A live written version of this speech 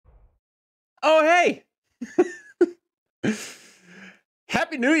Oh, hey!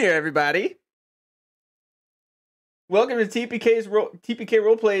 Happy New Year, everybody! Welcome to TPK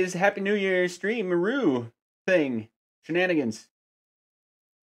Roleplay's Happy New Year stream, Maru thing, shenanigans.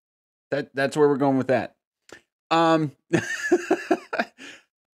 That's where we're going with that.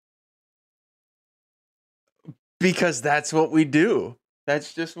 Because that's what we do.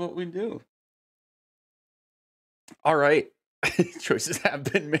 That's just what we do. All right. Choices have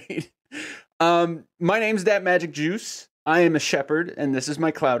been made. My name's Dat Magic Juice. I am a shepherd, and this is my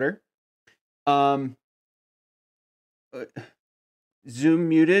clouder. Zoom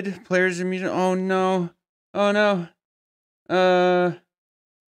muted. Players are muted. Oh no. Oh no.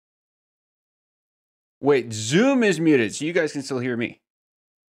 Wait, Zoom is muted, so you guys can still hear me.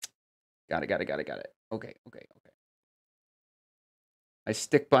 Got it. Okay. I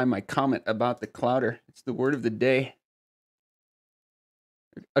stick by my comment about the clouder. It's the word of the day.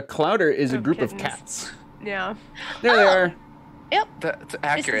 A clouder is a group of cats. Yeah. There they are. Yep. That's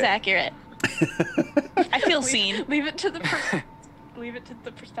accurate. This is accurate. I feel seen. Leave it to the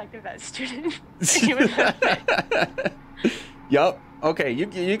perspective as student. Yup. Okay, you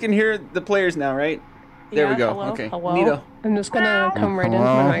can hear the players now, right? There we go. Hello. Okay. Hello. Neato. I'm just gonna come right into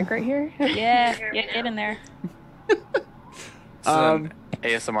my mic right here. Yeah, get in there. It's an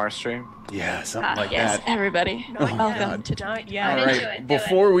ASMR stream. Yeah, something like yes, that. everybody. Not Welcome to Not All yet. right.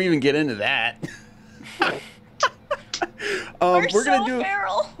 Before we even get into that,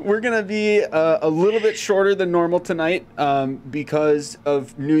 we're gonna be a little bit shorter than normal tonight because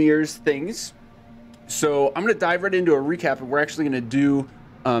of New Year's things. So I'm gonna dive right into a recap, and we're actually gonna do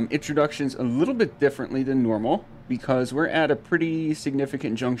introductions a little bit differently than normal because we're at a pretty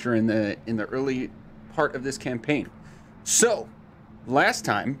significant juncture in the early part of this campaign. So last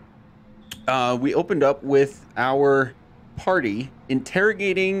time we opened up with our party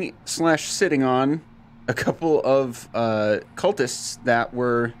interrogating / sitting on a couple of cultists that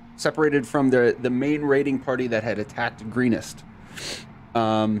were separated from the main raiding party that had attacked Greenest.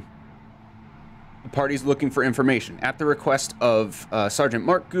 The party's looking for information. At the request of Sergeant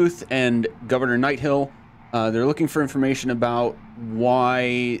Mark Guth and Governor Nighthill, they're looking for information about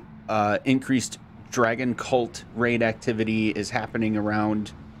why increased dragon cult raid activity is happening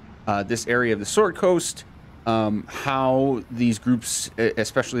around this area of the Sword Coast, how these groups,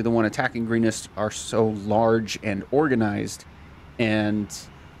 especially the one attacking Greenest, are so large and organized, and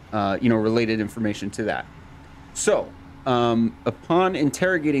related information to that. So upon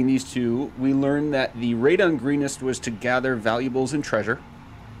interrogating these two, we learned that the raid on Greenest was to gather valuables and treasure,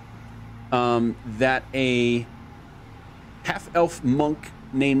 that a half-elf monk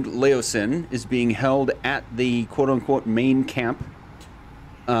named Leosin is being held at the quote-unquote main camp,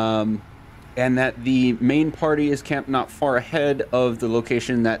 and that the main party is camped not far ahead of the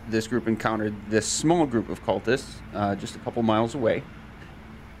location that this group encountered this small group of cultists, just a couple miles away.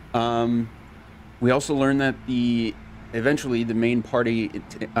 We also learned that eventually the main party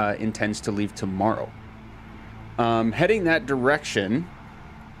intends to leave tomorrow. Heading that direction,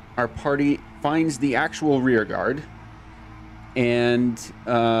 our party finds the actual rear guard, and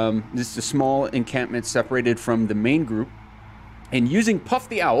this is a small encampment separated from the main group, and using Puff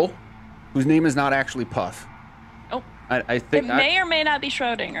the Owl, whose name is not actually Puff. Oh, I think it may or may not be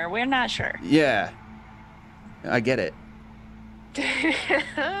Schrodinger. We're not sure. Yeah, I get it.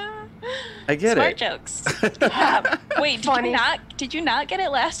 I get Smart it. jokes. Wait, did you not get it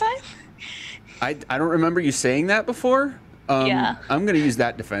last time? I don't remember you saying that before. Yeah. I'm gonna use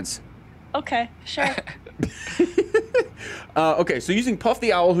that defense. Okay, sure. Okay, so using Puff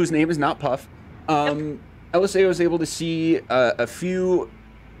the Owl, whose name is not Puff, LSA was able to see a few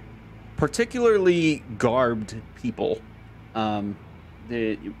particularly garbed people.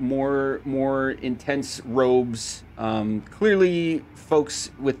 The more intense robes. Clearly,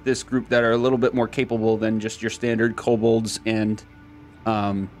 folks with this group that are a little bit more capable than just your standard kobolds and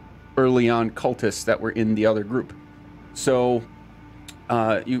early on cultists that were in the other group. So,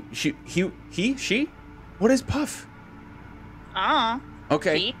 she? What is Puff?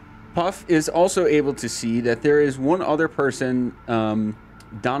 Okay. He? Puff is also able to see that there is one other person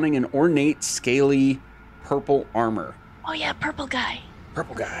donning an ornate, scaly, purple armor. Oh yeah, purple guy.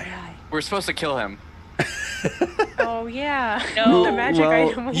 Purple guy. We're supposed to kill him. Oh yeah. No. The magic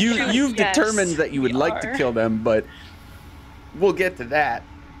item. You've Yes, determined that you would we like are. to kill them, but we'll get to that.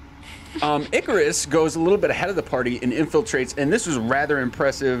 Icarus goes a little bit ahead of the party and infiltrates, and this was rather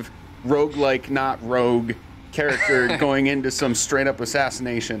impressive roguelike, not rogue character going into some straight up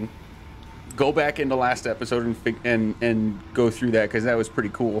assassination. Go back into last episode and go through that because that was pretty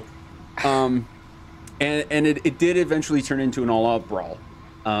cool. And it did eventually turn into an all-out brawl.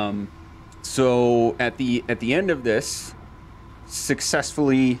 So at the end of this,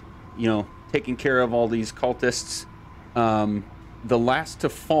 successfully, taking care of all these cultists, the last to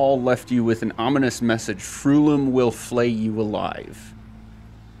fall left you with an ominous message: Frulam will flay you alive.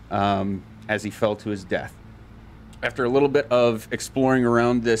 As he fell to his death. After a little bit of exploring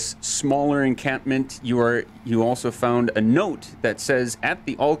around this smaller encampment, you also found a note that says, "At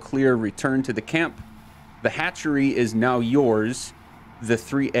the all clear, return to the camp. The hatchery is now yours. The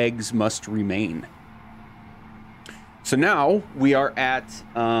 3 eggs must remain." So now we are at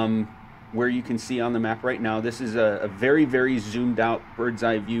where you can see on the map right now. This is a very, very zoomed out bird's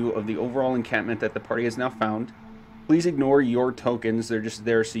eye view of the overall encampment that the party has now found. Please ignore your tokens. They're just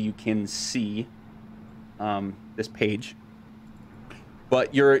there so you can see this page.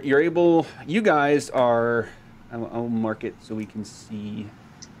 But you're able, you guys are, I'll mark it so we can see.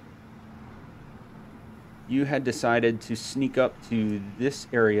 You had decided to sneak up to this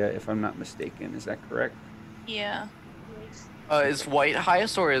area, if I'm not mistaken. Is that correct? Yeah. Is white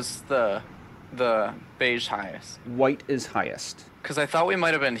highest or is the beige highest? White is highest. Because I thought we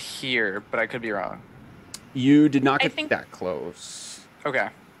might have been here, but I could be wrong. You did not get that close. Okay.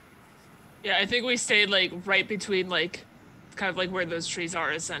 Yeah, I think we stayed like right between like kind of like where those trees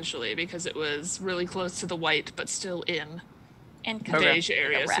are essentially, because it was really close to the white but still in And the beige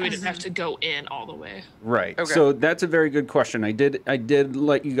area, so we didn't have to go in all the way. Right. Okay. So that's a very good question. I did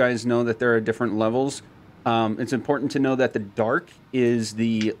let you guys know that there are different levels. It's important to know that the dark is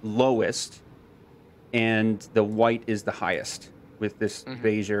the lowest and the white is the highest, with this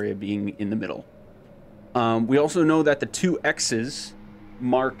beige area being in the middle. We also know that the 2 X's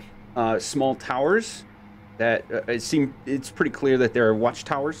mark small towers that it's pretty clear that there are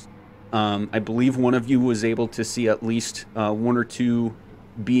watchtowers. I believe one of you was able to see at least 1 or 2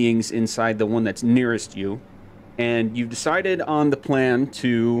 beings inside the one that's nearest you, and you've decided on the plan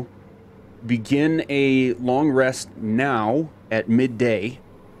to begin a long rest now at midday,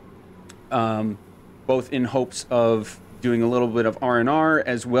 both in hopes of doing a little bit of R&R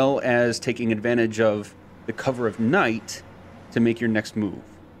as well as taking advantage of the cover of night to make your next move.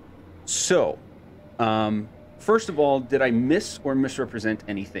 So, first of all, did I miss or misrepresent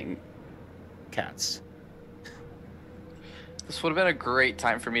anything, cats? This would have been a great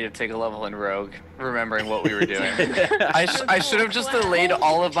time for me to take a level in Rogue, remembering what we were doing. I should have just delayed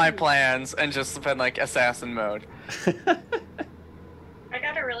all of my plans and just been like assassin mode. I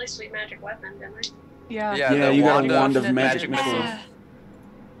got a really sweet magic weapon, didn't I? Yeah. Yeah, you got a wand of magic missiles. Yeah.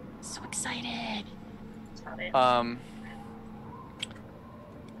 So excited. That's about it.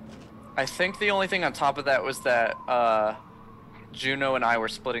 I think the only thing on top of that was that Juno and I were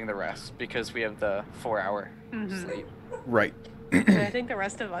splitting the rest because we have the 4-hour sleep. Right. I think the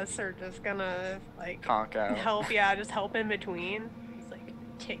rest of us are just gonna like Conk out. just help in between. Just like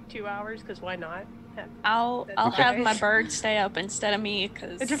take 2 hours, because why not? I'll Okay. have my bird stay up instead of me,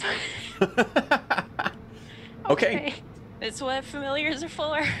 because Okay. it's what familiars are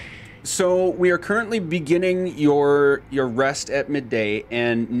for. So we are currently beginning your rest at midday,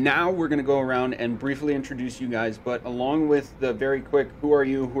 and now we're going to go around and briefly introduce you guys. But along with the very quick, who are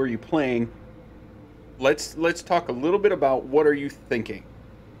you playing? Let's talk a little bit about what are you thinking.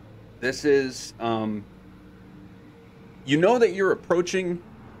 This is, you know that you're approaching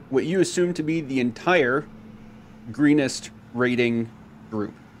what you assume to be the entire Greenest rating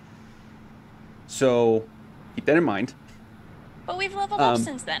group. So keep that in mind. But we've leveled up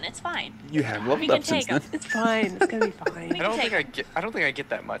since then. It's fine. You have leveled We can up since take then. It's fine. It's gonna be fine. I don't think I get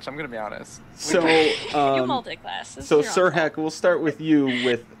that much. I'm gonna be honest. So, You multi-class. This so is your own Sir fault. we'll start with you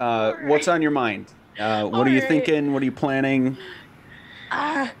with what's on your mind. What are you Alright. thinking? What are you planning?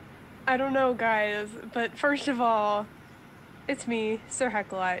 I don't know, guys. But first of all, it's me, Sir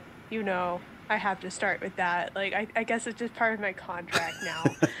Hecklot. You know, I have to start with that. Like, I guess it's just part of my contract now.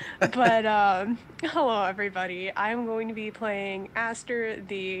 But, hello, everybody. I'm going to be playing Aster,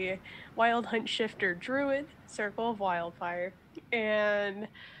 the Wild Hunt Shifter Druid, Circle of Wildfire. And,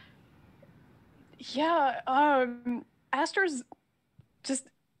 yeah, Aster's just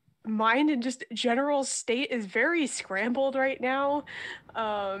mind and just general state is very scrambled right now.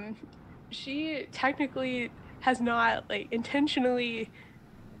 She technically has not, like, intentionally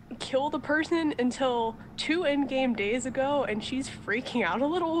killed a person until 2 in-game days ago, and she's freaking out a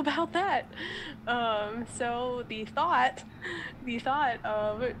little about that. So the thought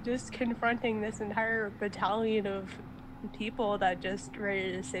of just confronting this entire battalion of people that just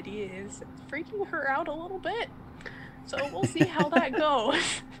raided a city is freaking her out a little bit. So we'll see how that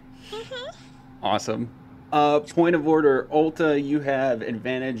goes. Awesome. Point of order, Ulta, you have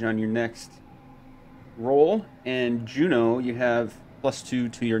advantage on your next roll, and Juno, you have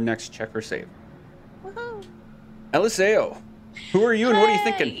 +2 to your next check or save. Woohoo! Eliseo, who are you and what are you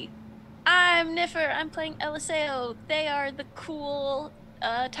thinking? Hey! I'm Niffer. I'm playing Eliseo. They are the cool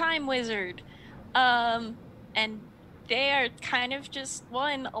time wizard. And they are kind of just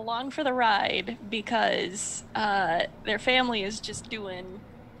along for the ride because their family is just doing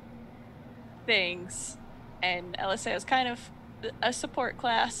things, and Eliseo is kind of a support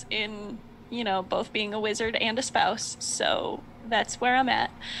class in, both being a wizard and a spouse. So that's where I'm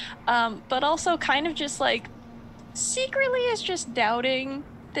at. But also kind of just secretly is just doubting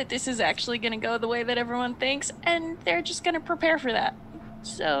that this is actually going to go the way that everyone thinks, and they're just going to prepare for that.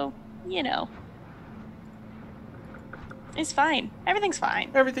 So, it's fine. Everything's fine.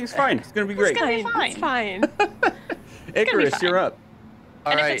 Everything's fine. It's going to be great. It's gonna be fine. It's fine. Icarus, fine. you're up. And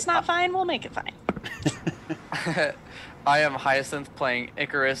All if right. it's not fine, we'll make it fine. I am Hyacinth playing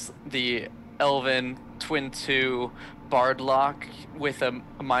Icarus, the elven twin 2 bardlock with a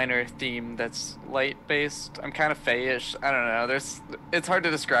minor theme that's light-based. I'm kind of fae-ish. I don't know. It's hard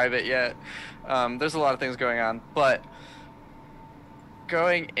to describe it yet. There's a lot of things going on, but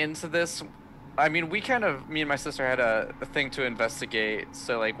going into this, I mean, me and my sister had a thing to investigate,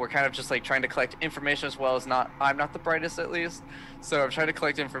 so we're kind of just trying to collect information as well as I'm not the brightest at least, so I'm trying to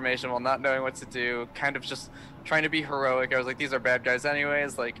collect information while not knowing what to do, kind of just trying to be heroic. I was like, these are bad guys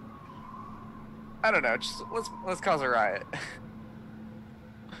anyways, I don't know, just let's cause a riot.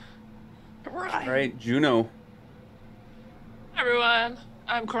 All right, Juno. Hi everyone,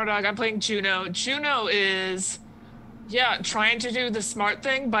 I'm Corndog. I'm playing Juno. Juno is, trying to do the smart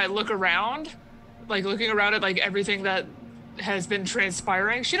thing by looking around at everything that has been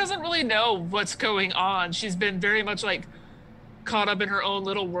transpiring. She doesn't really know what's going on. She's been very much caught up in her own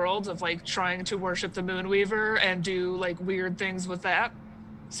little world of trying to worship the Moonweaver and do weird things with that.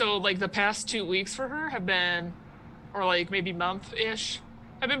 So the past 2 weeks for her have been, or maybe month-ish,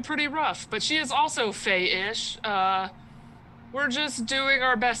 have been pretty rough. But she is also fae-ish. We're just doing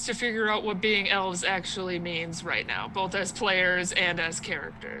our best to figure out what being elves actually means right now, both as players and as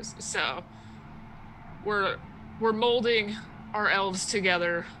characters. So we're molding our elves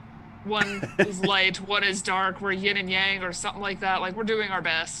together. One is light, one is dark. We're yin and yang or something like that. We're doing our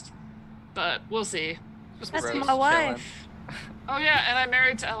best, but we'll see. Just That's bros my wife. chilling. Oh yeah, and I'm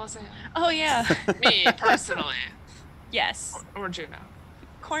married to Eliseo. Oh, yeah. Me, personally. Yes. Or Juno.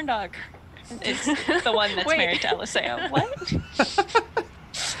 Corndog is the one that's Wait. married to Eliseo. What?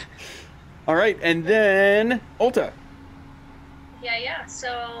 All right, and then Ulta. Yeah.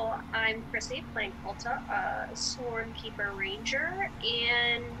 So I'm Chrissy playing Ulta, Swarmkeeper Ranger,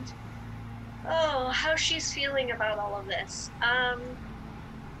 and how she's feeling about all of this. I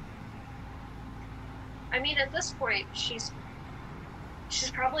mean, at this point, she's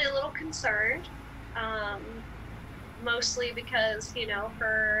probably a little concerned, mostly because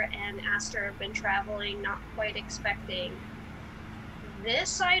her and Aster have been traveling, not quite expecting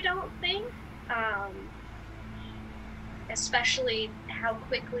this. I don't think. Especially how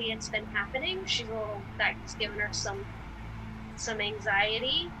quickly it's been happening. That's given her some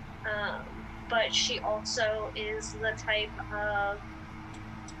anxiety. But she also is the type of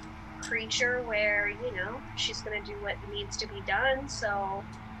creature where, she's gonna do what needs to be done. So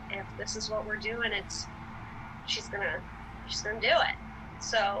if this is what we're doing, she's gonna do it.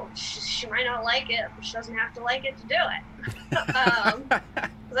 So she might not like it, but she doesn't have to like it to do it.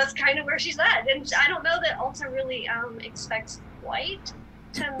 That's kind of where she's at. And I don't know that Ulta really expects quite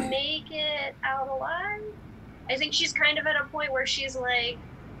to make it out alive. I think she's kind of at a point where she's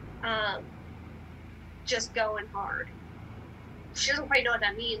just going hard. She doesn't quite know what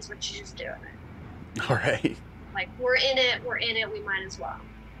that means, but she's just doing it. All right. We're in it, we might as well.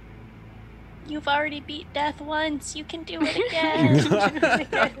 You've already beat death once. You can do it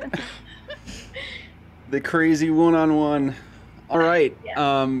again. The crazy one-on-one. All right.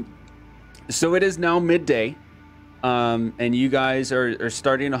 Yeah. So it is now midday, and you guys are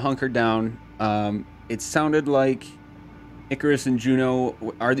starting to hunker down. It sounded like Icarus and Juno,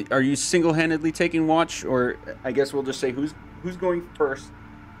 are you single-handedly taking watch, or I guess we'll just say who's going first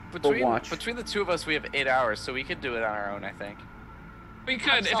for watch? Between the two of us, we have 8 hours, so we could do it on our own, I think. We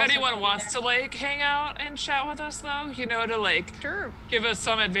could, if anyone wants to hang out and chat with us though, to Sure. give us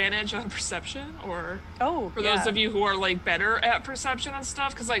some advantage on perception, or for yeah. those of you who are better at perception and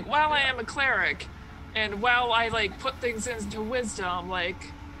stuff, because while I am a cleric, and while I like put things into wisdom,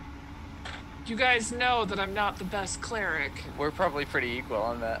 like you guys know that I'm not the best cleric. We're probably pretty equal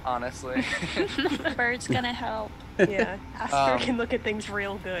on that, honestly. Bird's gonna help. Yeah, Aster can look at things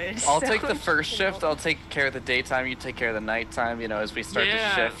real good. I'll so, take the first you know. shift. I'll take care of the daytime. You take care of the night time. You know, as we start to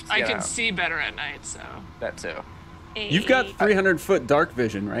shift. I you can know, see better at night, so. that too. You've got 300-foot dark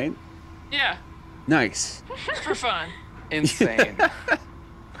vision, right? Yeah, Nice. for fun. Insane.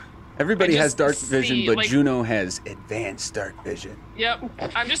 Everybody I has just dark vision, see, but like- Juno has advanced dark vision. Yep,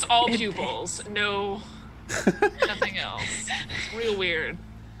 I'm just all pupils. No, nothing else. It's real weird.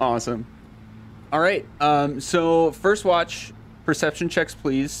 Awesome. All right. So first watch, perception checks,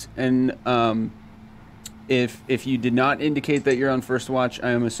 please. And if you did not indicate that you're on first watch, I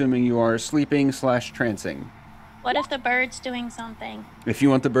am assuming you are sleeping / trancing. What if the bird's doing something? If you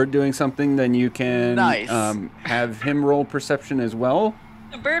want the bird doing something, then you can Nice. have him roll perception as well.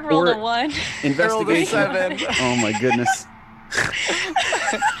 The bird rolled Or- a 1. Investigation. 7. Oh my goodness.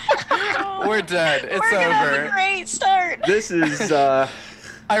 We're dead. It's We're gonna have a over. great start. This is I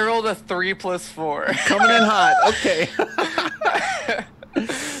rolled a 3 + 4. coming in hot. Okay.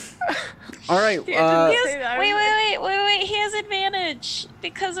 All right. He has, wait. He has advantage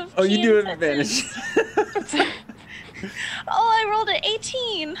because of. Oh, you key do have senses. advantage. Oh, I rolled an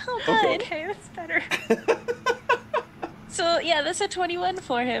 18. Oh, good. Okay, that's better. So yeah, that's a 21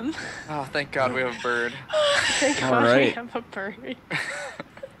 for him. Oh, thank God we have a bird. Thank All God we right. have a bird.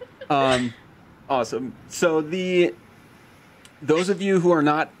 Awesome. So those of you who are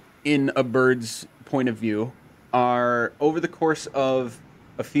not in a bird's point of view are, over the course of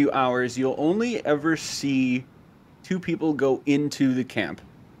a few hours, you'll only ever see 2 people go into the camp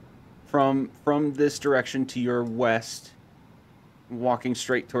from this direction to your west, walking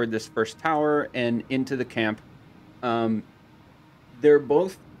straight toward this first tower and into the camp. They're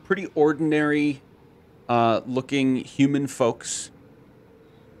both pretty ordinary looking human folks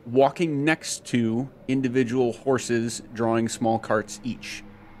walking next to individual horses drawing small carts each.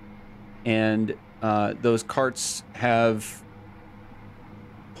 And those carts have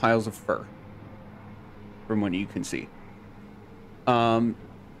piles of fur from what you can see.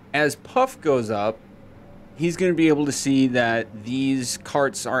 As Puff goes up, he's going to be able to see that these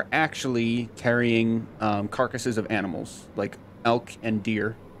carts are actually carrying carcasses of animals, like elk and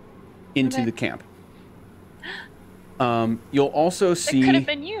deer, into the camp. You'll also see... It could have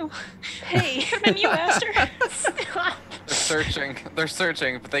been you. Hey, could have been you, Aster. They're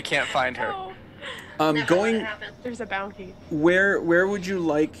searching, but they can't find her. Oh, Never going... let it happen. there's a bounty. Where would you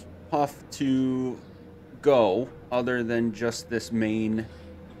like Puff to go, other than just this main...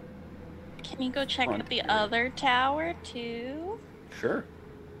 Can you go check Front out the area. other tower too? Sure.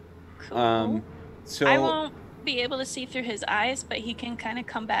 Cool. So... I won't be able to see through his eyes, but he can kind of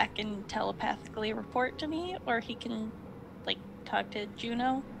come back and telepathically report to me, or he can, like, talk to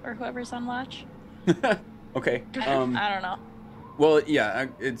Juno or whoever's on watch. Okay. I don't know. Well, yeah,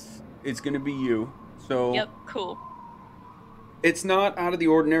 it's going to be you. So... Yep, cool. It's not out of the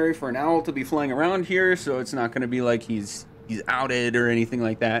ordinary for an owl to be flying around here, so it's not going to be like he's outed or anything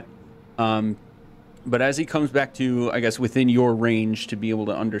like that. But as he comes back to, I guess, within your range to be able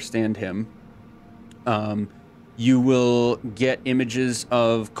to understand him, you will get images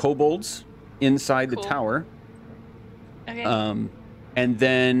of kobolds inside the Cool. tower. Okay. And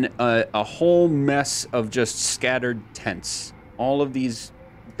then a whole mess of just scattered tents. All of these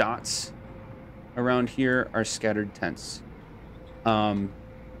dots around here are scattered tents. And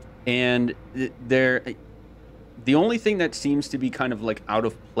the only thing that seems to be kind of like out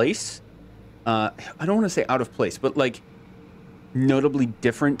of place, I don't want to say out of place, but like notably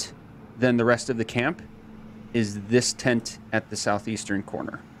different than the rest of the camp, is this tent at the southeastern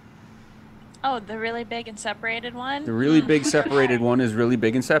corner. Oh, the really big and separated one? The really big separated one is really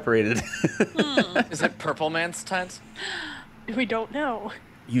big and separated. Is it Purple Man's tent? We don't know.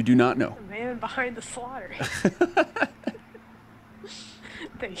 You do not know. The man behind the slaughter.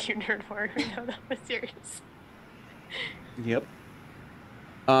 Thank you, Nerdward. We know that was serious. Yep.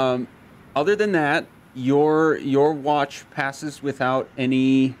 Other than that, your watch passes without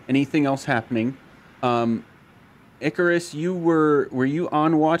anything else happening. Icarus, were you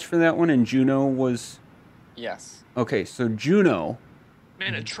on watch for that one, and Juno was... Yes. Okay, so Juno... I'm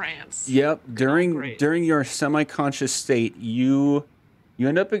in a trance. Yep. Great. During your semi-conscious state, you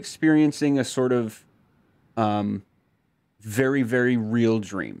end up experiencing a sort of very, very real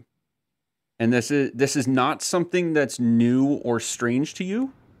dream. And this is not something that's new or strange to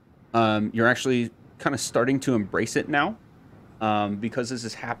you. You're actually kind of starting to embrace it now, because this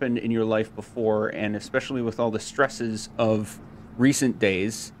has happened in your life before, and especially with all the stresses of recent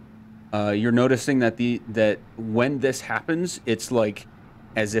days, you're noticing that when this happens, it's like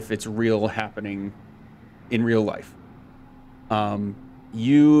as if it's real happening in real life.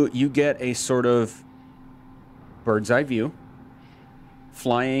 You get a sort of bird's eye view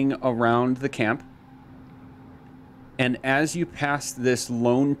flying around the camp, and as you pass this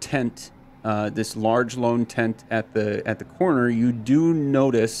lone tent this large lone tent at the corner, you do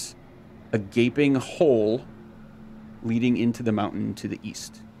notice a gaping hole leading into the mountain to the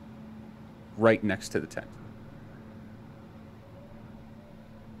east, right next to the tent.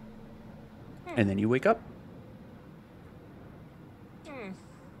 And then you wake up.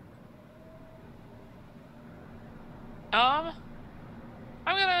 I'm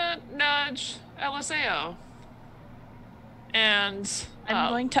gonna nudge LSAO. And I'm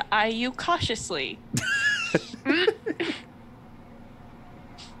going to eye you cautiously.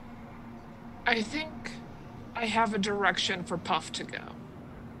 I think I have a direction for Puff to go.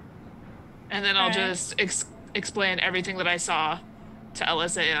 And then I'll just explain everything that I saw to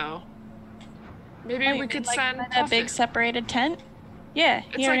LSAO. Maybe we could send Puff that big separated tent? Yeah.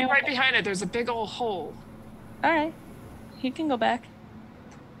 It's like right behind it. There's a big old hole. All right. He can go back.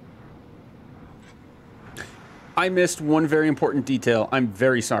 I missed one very important detail. I'm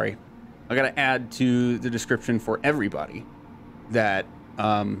very sorry. I got to add to the description for everybody that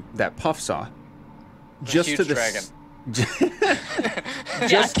that Puff saw. Just to the dragon.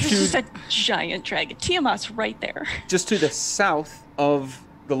 Just a giant dragon. Tiamat's right there. Just to the south of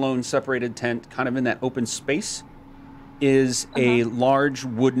the lone separated tent, kind of in that open space, is a large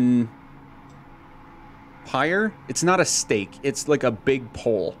wooden pyre. It's not a stake. It's like a big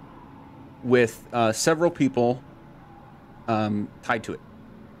pole with several people tied to it.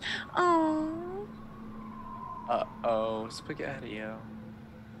 Oh. Uh-oh, Spaghetti-O.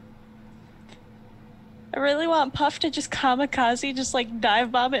 I really want Puff to just kamikaze, just like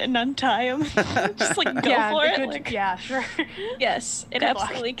dive bomb it and untie him. Just like go for it. Like, yeah, sure. Yes, it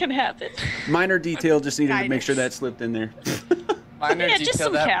absolutely can happen. Minor detail, just needed to make sure that slipped in there. Minor Yeah, just detail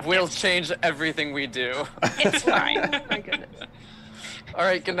some that captains. will change everything we do. It's fine. My goodness. All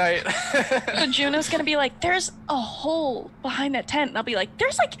right, good night. So Juno's gonna be like, there's a hole behind that tent. And I'll be like,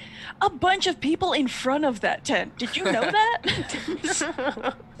 there's like a bunch of people in front of that tent. Did you know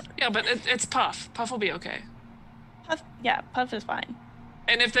that? Yeah, but it's Puff. Puff will be okay. Puff is fine.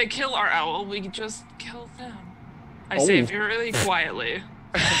 And if they kill our owl, we just kill them. I say really quietly.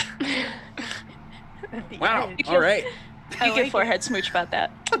 Wow. All right. You get forehead smooch about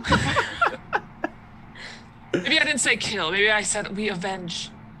that. Maybe I didn't say kill. Maybe I said we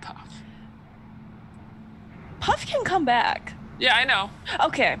avenge Puff. Puff can come back. Yeah, I know.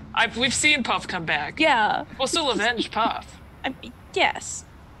 Okay. We've seen Puff come back. Yeah. We'll still avenge Puff. Yes.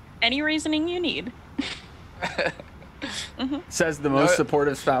 Any reasoning you need. Says the most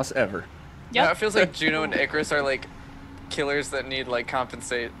supportive spouse ever. Yep. Yeah, it feels like Juno and Icarus are like killers that need like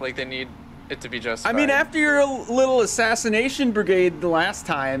compensate. Like they need it to be justified. I mean, after your little assassination brigade the last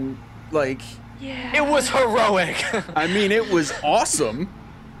time, like... Yeah. It was heroic. I mean, it was awesome.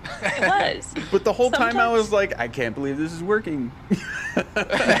 It was. But the whole time I was like, I can't believe this is working.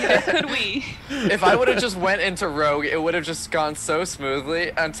 Neither could we. If I would have just went into Rogue, it would have just gone so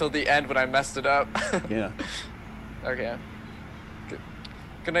smoothly until the end when I messed it up. Yeah. Okay.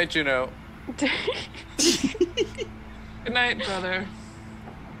 Good night, Juno. Good night, brother.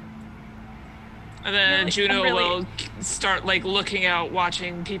 And then Juno will start like looking out,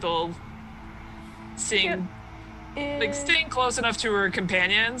 watching people, seeing, like staying close enough to her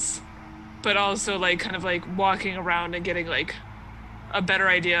companions, but also like kind of like walking around and getting like a better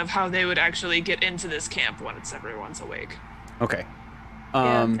idea of how they would actually get into this camp once everyone's awake. Okay.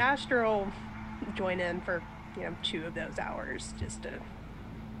 Astra will join in for 2 of those hours just to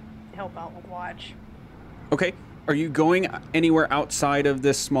help out with watch. Okay. Are you going anywhere outside of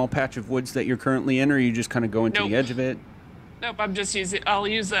this small patch of woods that you're currently in, or are you just kind of going to the edge of it? Nope, I'll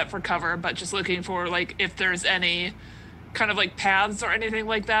use that for cover, but just looking for like if there's any kind of like paths or anything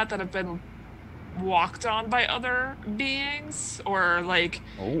like that have been walked on by other beings, or like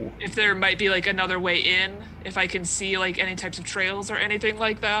if there might be like another way in, if I can see like any types of trails or anything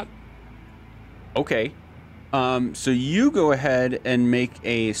like that. Okay. So you go ahead and make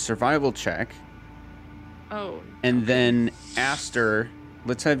a survival check. Oh. And then Aster,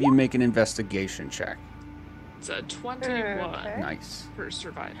 let's have you make an investigation check. It's a 21. Okay. Nice. For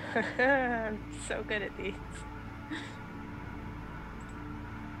survival. I'm so good at these.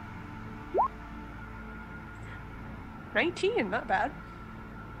 $19, not bad.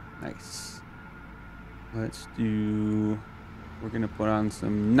 Nice. Let's do... We're going to put on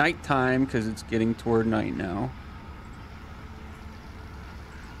some nighttime because it's getting toward night now.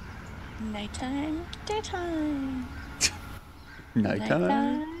 Nighttime, daytime.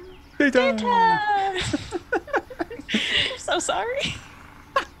 Nighttime. Daytime. I'm so sorry.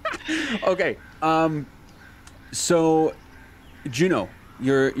 Okay. So, Juno,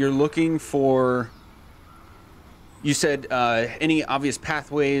 you're looking for You said any obvious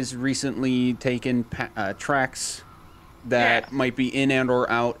pathways recently taken, tracks that might be in and or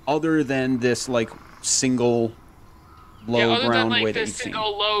out, other than this like single low other ground than like way that this you've seen.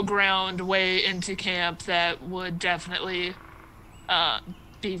 single low ground way into camp that would definitely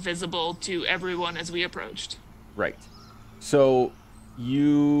be visible to everyone as we approached. Right. So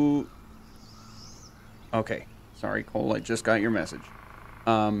you. Okay. Sorry, Cole. I just got your message.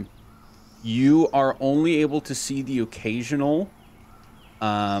 You are only able to see the occasional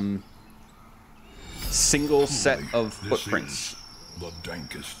single set of footprints. The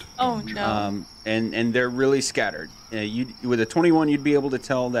dankest. Oh no. And they're really scattered. With a 21, you'd be able to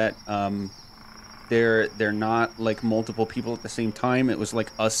tell that they're not like multiple people at the same time. It was like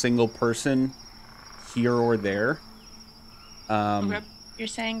a single person here or there. Okay. You're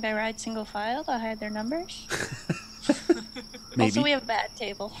saying they ride single file to hide their numbers? Maybe. Also, we have a bad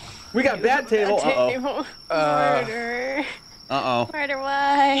table. We got bad table. Table. Murder. Murder,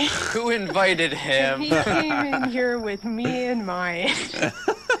 why? Who invited him? He came in here with me in mind.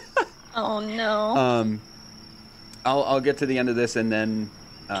 Oh no. I'll get to the end of this and then.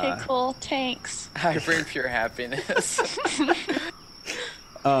 Okay, cool. Tanks. I bring pure happiness.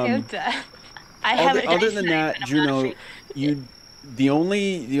 And death. I haven't. Other than that, Juno, the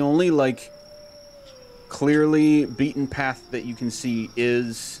only like clearly beaten path that you can see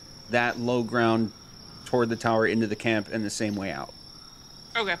is that low ground toward the tower into the camp and the same way out.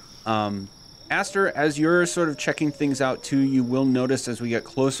 Okay. Aster, as you're sort of checking things out too, you will notice as we get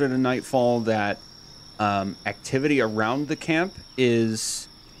closer to nightfall that activity around the camp is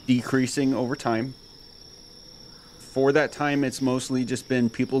decreasing over time. For that time, it's mostly just been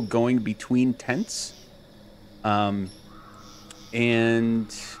people going between tents. And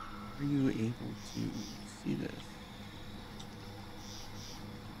are you able to see this?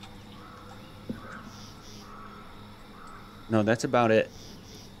 No, that's about it.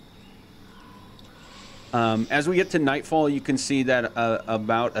 As we get to nightfall, you can see that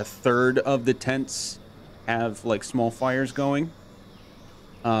about a third of the tents have like small fires going.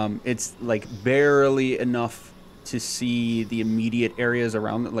 It's like barely enough to see the immediate areas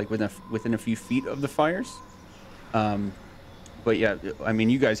around it, like within a few feet of the fires. But yeah, I mean,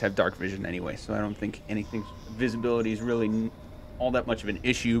 you guys have dark vision anyway, so I don't think visibility is really all that much of an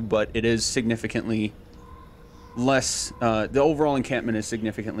issue, but it is significantly less, the overall encampment is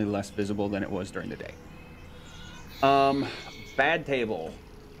significantly less visible than it was during the day. Bad table,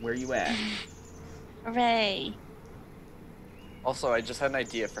 where you at? Hooray. Also, I just had an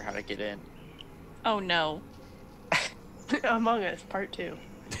idea for how to get in. Oh no. Among Us, part 2.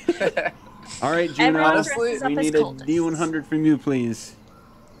 All right, Juno, Everyone Honestly, dresses up we as need a cultists. D100 from you, please.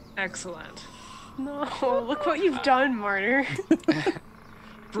 Excellent. No, look what you've done, Martyr.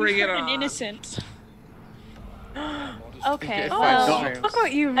 Bring it An on. innocent. Okay, Okay, well, fine. Look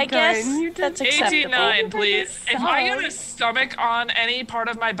what you've I guess done. You did that's acceptable. 89, please. If I get Suck. a stomach on any part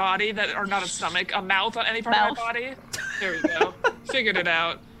of my body or not a stomach, a mouth on any part of Mouth. my body, there we go. Figured it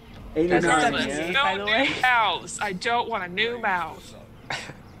out. 89, Regardless, yeah. no By the way. new mouths. I don't want a new mouth.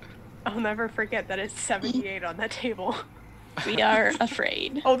 I'll never forget that it's 78 on that table. we are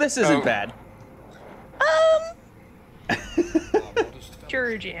afraid. Oh, this isn't Oh. bad.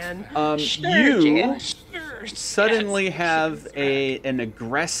 Sure, Jan. You Jan. Sure, suddenly yes. have an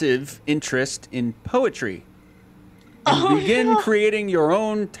aggressive interest in poetry and begin creating your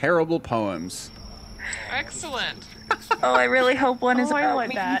own terrible poems. Excellent. Oh, I really hope one is Oh, I about want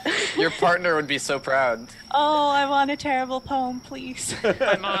me. that. Your partner would be so proud. Oh, I want a terrible poem, please.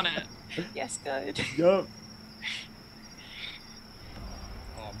 I'm on it. Yes, good. Yup.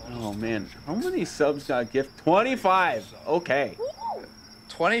 Oh man, how many subs got gift? 25. Okay.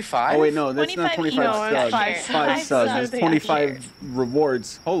 25? Oh wait, no, that's not 25 25 each. subs. No, Five it's subs. subs. It's 25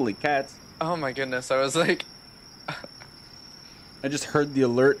 rewards. Holy cats! Oh my goodness, I was like, I just heard the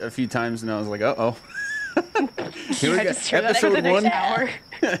alert a few times and I was like, uh oh. Here we I go. just hear that for the Episode next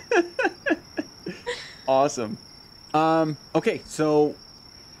 1. hour. Awesome. Okay, so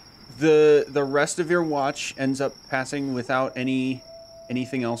the rest of your watch ends up passing without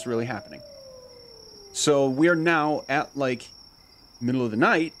anything else really happening. So we're now at like middle of the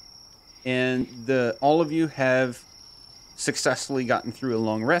night, and all of you have successfully gotten through a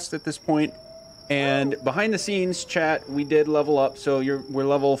long rest at this point. And behind the scenes, chat, we did level up, so we're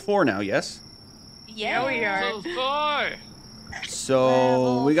level 4 now. Yes. Yeah, we are. Level 4. So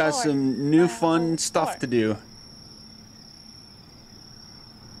Level we got 4. some new fun Level stuff 4. to do.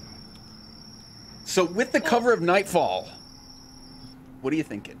 So with the cover of nightfall, what are you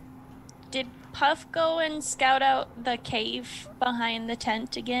thinking? Did Puff go and scout out the cave behind the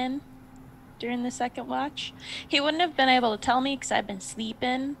tent again? during the second watch. He wouldn't have been able to tell me because I've been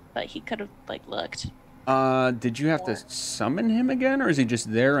sleeping, but he could have like looked. Did you have to summon him again, or is he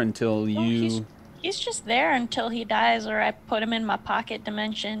just there until you? He's just there until he dies, or I put him in my pocket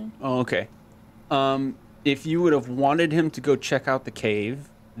dimension. Oh, okay. If you would have wanted him to go check out the cave,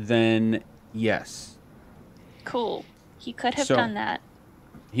 then yes. Cool. He could have done that.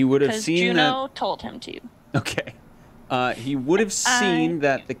 He would have seen Juno told him to. Okay. He would have seen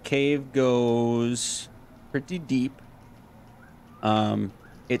that the cave goes pretty deep.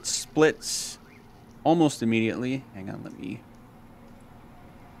 It splits almost immediately. Hang on, let me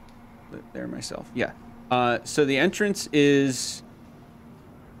put it there myself. Yeah. So the entrance is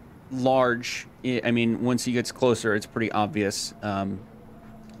large. I mean, once he gets closer, it's pretty obvious.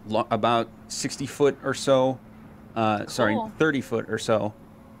 About 60 foot or so. Sorry, 30 foot or so.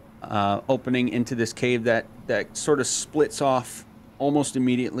 Opening into this cave that sort of splits off almost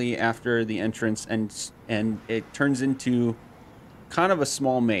immediately after the entrance, and it turns into kind of a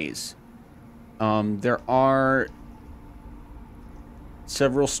small maze. There are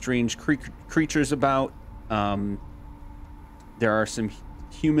several strange creatures about. There are some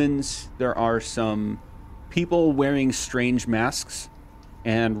humans. There are some people wearing strange masks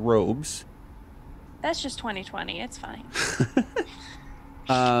and robes. That's just 2020. It's fine.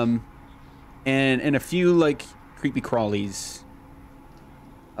 And a few like creepy crawlies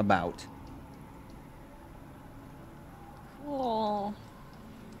about. Cool.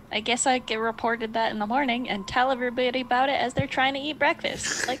 I guess I get reported that in the morning and tell everybody about it as they're trying to eat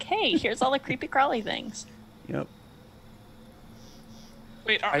breakfast. Like, hey, here's all the creepy crawly things. Yep.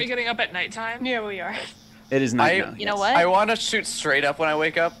 Wait, aren't we getting up at nighttime? Yeah, we are. It is night now. You know what? I want to shoot straight up when I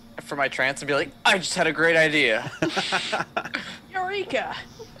wake up for my trance and be like, I just had a great idea. Eureka!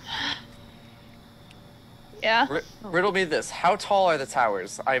 Yeah? Riddle me this. How tall are the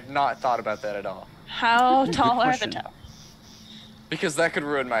towers? I've not thought about that at all. How tall are the question. towers? Because that could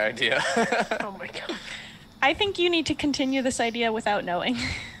ruin my idea. Oh my god. I think you need to continue this idea without knowing.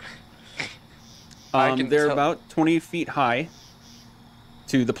 They're about 20 feet high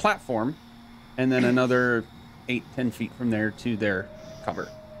to the platform, and then another 8-10 feet from there to their cover.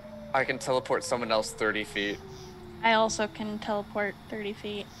 I can teleport someone else 30 feet. I also can teleport 30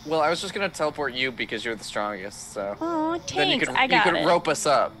 feet. Well, I was just going to teleport you because you're the strongest, so... Oh, Then you thanks. I got could it. rope us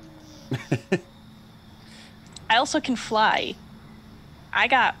up. I also can fly. I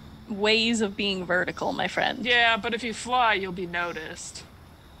got ways of being vertical, my friend. Yeah, but if you fly, you'll be noticed.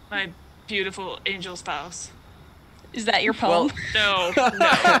 My beautiful angel spouse. Is that your poem? No, no.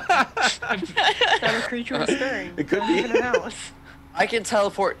 That a creature was stirring. It could be. In a house. I can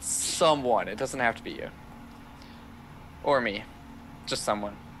teleport someone. It doesn't have to be you. Or me. Just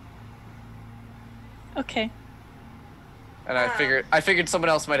someone. Okay. And I figured someone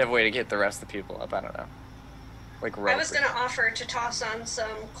else might have a way to get the rest of the people up. I don't know. Like rope. I was gonna offer to toss on some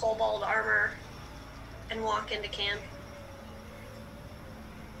kobold armor and walk into camp.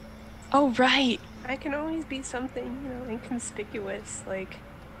 Oh, right. I can always be something, inconspicuous. Like,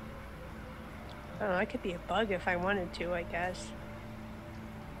 I don't know, I could be a bug if I wanted to, I guess.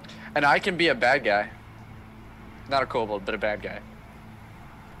 And I can be a bad guy. Not a kobold, but a bad guy.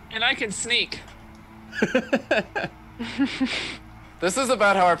 And I can sneak. This is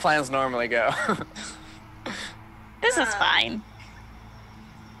about how our plans normally go. This is fine.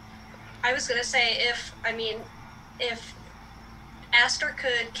 I was gonna say if Aster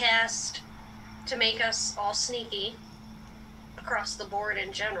could cast to make us all sneaky across the board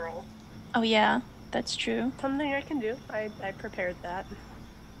in general. Oh, yeah. That's true. Something I can do. I prepared that.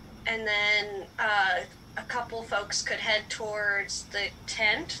 And then a couple folks could head towards the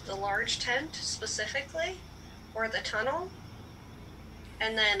tent, the large tent specifically, or the tunnel.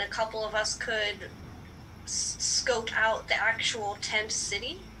 And then a couple of us could scope out the actual tent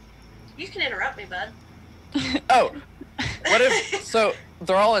city. You can interrupt me, bud. Oh, what if... So,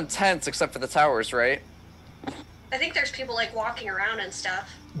 they're all in tents except for the towers, right? I think there's people, like, walking around and stuff.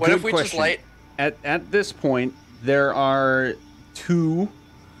 What Good if we question. just light... At this point, there are two...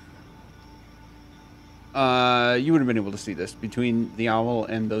 you would have been able to see this between the owl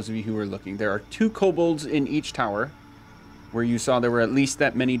and those of you who were looking. There are 2 kobolds in each tower, where you saw there were at least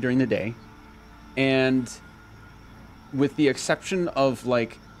that many during the day. And with the exception of,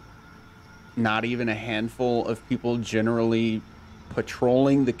 like, not even a handful of people generally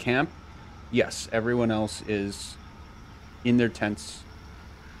patrolling the camp, yes, everyone else is in their tents.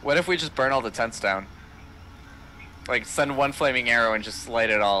 What if we just burn all the tents down? Like, send one flaming arrow and just light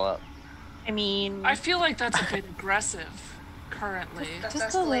it all up. I mean... I feel like that's a bit aggressive. currently. That's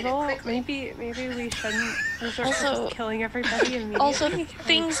Just a escalated little. quickly. Maybe we shouldn't resort to Also- just killing everybody immediately. Also,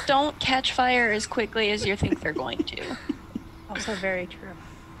 things don't catch fire as quickly as you think they're going to. Also very true.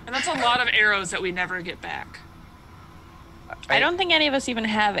 And that's a lot of arrows that we never get back. I don't think any of us even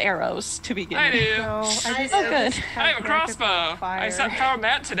have arrows to begin I with. do. No, I just Oh, good. I have a crossbow. I saw Power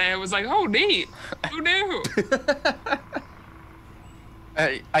Matt today. I was like, oh, neat. Who knew?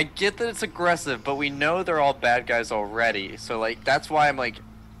 I get that it's aggressive, but we know they're all bad guys already. So like that's why I'm like,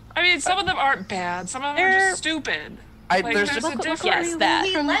 I mean, some of them aren't bad. Some of them are just stupid. Like, there's there's just a difference. Yes, that.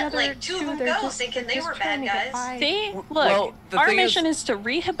 We From the let other like two of them they're go just- thinking they just were trying bad to get guys. by. See? Look, Well, the our thing mission is- is to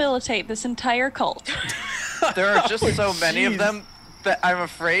rehabilitate this entire cult. there are just so many of jeez. them that I'm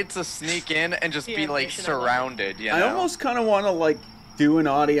afraid to sneak in and just The be like ambition of it. surrounded. You know? I almost kind of want to like do an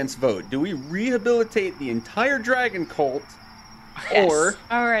audience vote. Do we rehabilitate the entire dragon cult, or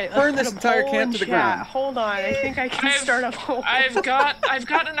All right, burn let's this put a entire poll camp in to the chat. ground? Hold on, I think I can start a poll. I've got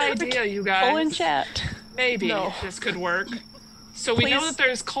an idea, you guys. Go in chat. Maybe No. this could work. So we know Please. that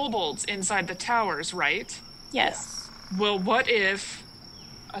there's kobolds inside the towers, right? Yes. Well, what if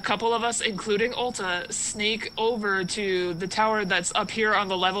a couple of us, including Ulta, sneak over to the tower that's up here on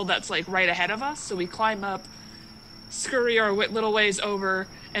the level that's like right ahead of us? So we climb up, scurry our little ways over,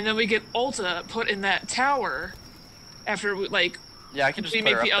 and then we get Ulta put in that tower after we, like, Yeah, I can just we put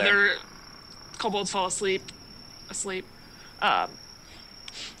make her the up there. other kobolds fall asleep.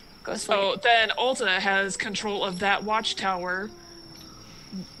 Go So sleep. then Ulta has control of that watchtower,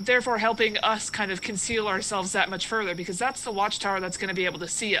 therefore helping us kind of conceal ourselves that much further, because that's the watchtower that's going to be able to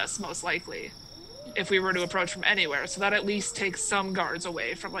see us most likely if we were to approach from anywhere. So that at least takes some guards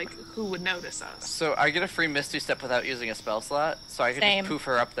away from like who would notice us. So I get a free Misty Step without using a spell slot, so I can Same. just poof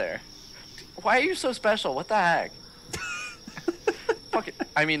her up there. Why are you so special? What the heck? Fuck it.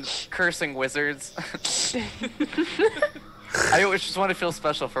 I mean, cursing wizards. I always just want to feel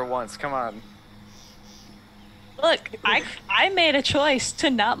special for once. Come on. Look, I made a choice to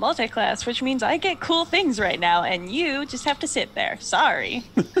not multiclass, which means I get cool things right now, and you just have to sit there. Sorry.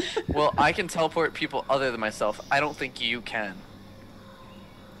 Well, I can teleport people other than myself. I don't think you can.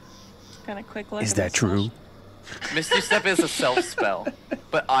 Gonna quick look. Is at that this true? Misty Step is a self spell,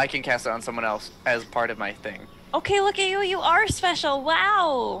 but I can cast it on someone else as part of my thing. Okay, look at you. You are special.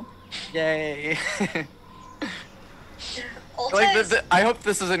 Wow. Yay! Ulta like is, I hope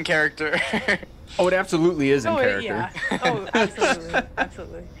this is in character. Oh, it absolutely is in character. Yeah. Oh, absolutely,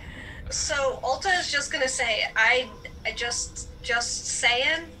 absolutely. so Ulta is just gonna say, I just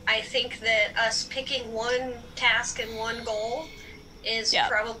saying, I think that us picking one task and one goal is Yeah.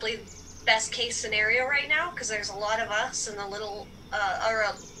 probably best case scenario right now, because there's a lot of us and a little, or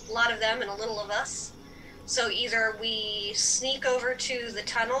a lot of them and a little of us. So either we sneak over to the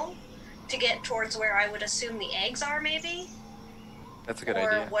tunnel to get towards where I would assume the eggs are, maybe, That's a good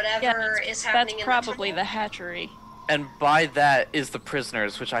or idea. whatever is happening That's in probably the the tunnel. hatchery. And by that is the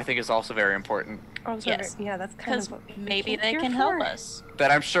prisoners, which I think is also very important. Oh, sorry. Yes. Yeah, that's kind Because of what maybe came they here can for. help us.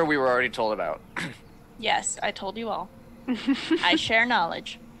 That I'm sure we were already told about. Yes, I told you all. I share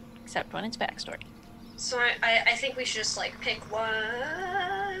knowledge, except when it's backstory. So I think we should just like pick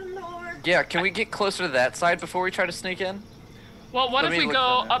one or Yeah, can we get closer to that side before we try to sneak in? Well, what Let if me we look go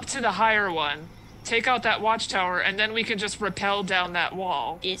on that. up to the higher one, take out that watchtower, and then we can just rappel down that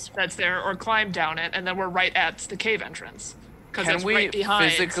wall Yes. that's there, or climb down it, and then we're right at the cave entrance. Because Can it's we right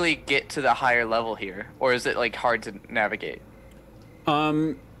behind. physically get to the higher level here? Or is it like hard to navigate?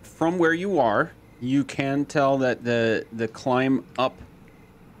 From where you are, you can tell that the climb up.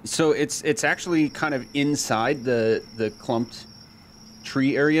 So it's actually kind of inside the clumped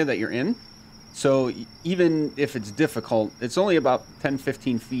tree area that you're in. So even if it's difficult, it's only about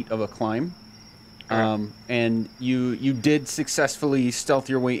 10-15 feet of a climb. And you did successfully stealth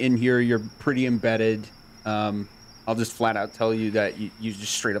your way in here. You're pretty embedded. I'll just flat out tell you that you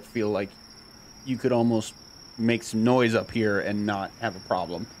just straight up feel like you could almost make some noise up here and not have a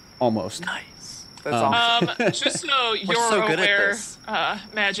problem. Almost. Nice. That's awesome. Just so you're so good at aware, this.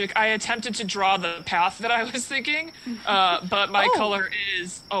 Magic, I attempted to draw the path that I was thinking, but my color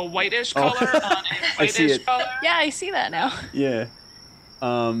is a whitish color on a I see whitish it. color. Yeah, I see that now. Yeah.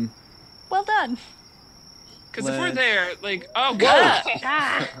 Well done. Because if we're Let's- there, like, oh god,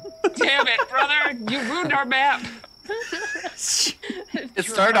 Ah, damn it, brother, you ruined our map. It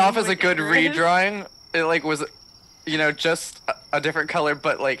started off as a good redrawing. It like was, you know, just a different color,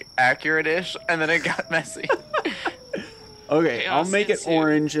 but like accurate-ish, and then it got messy. Okay, I'll Chaos make it ensued.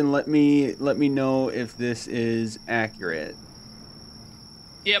 orange and let me know if this is accurate.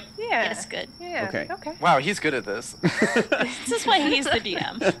 Yep. yeah. That's good. Yeah. Okay. Okay. Wow, he's good at this. This is why he's the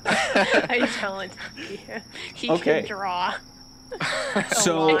DM. I talent. Yeah. He Okay. can draw.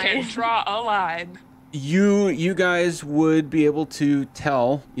 So I can draw a line. you guys would be able to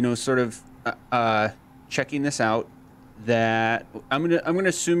tell, you know, sort of checking this out, that I'm gonna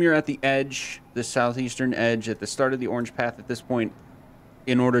assume you're at the edge, the southeastern edge, at the start of the orange path at this point,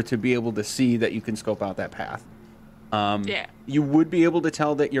 in order to be able to see that you can scope out that path. Yeah. You would be able to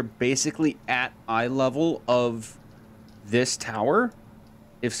tell that you're basically at eye level of this tower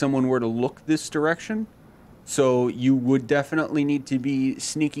if someone were to look this direction. So you would definitely need to be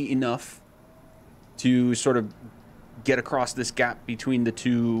sneaky enough to sort of get across this gap between the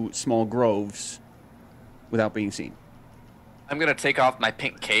two small groves without being seen. I'm gonna take off my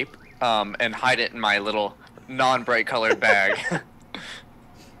pink cape and hide it in my little non-bright colored bag.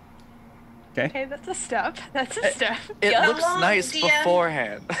 Okay. Okay, that's a step. That's a step. It How looks long, nice DM?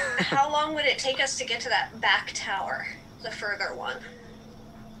 beforehand. How long would it take us to get to that back tower, the further one?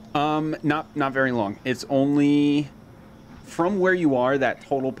 Not very long. It's only from where you are. That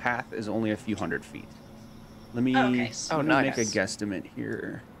total path is only a few hundred feet. Let me Okay. let me nice. make a guesstimate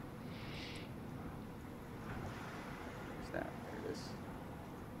here. Where's that? There it is.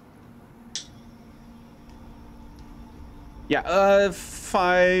 Yeah,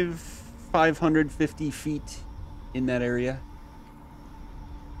 550 feet in that area.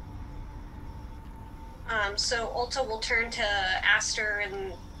 So Ulta will turn to Aster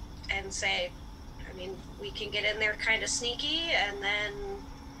and say, I mean, we can get in there kind of sneaky and then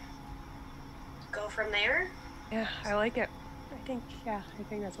go from there. Yeah, I like it. I think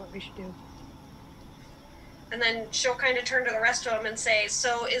that's what we should do. And then she'll kind of turn to the rest of them and say,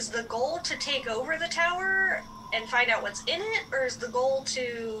 so is the goal to take over the tower and find out what's in it, or is the goal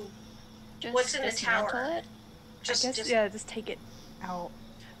to Just what's in the dismantle tower? it. Just Just take it out.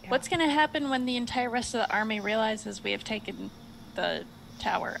 Yeah. What's going to happen when the entire rest of the army realizes we have taken the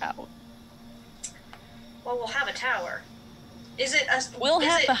tower out? well, we'll have a tower. Is it a We'll is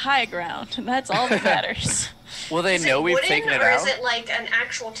have it, the high ground, and that's all that matters. Will they is know it we've wooden, taken it or out? is it like an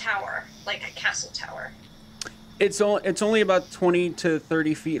actual tower, like a castle tower? It's only about 20 to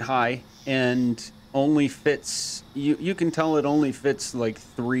 30 feet high, and only fits. You can tell it only fits like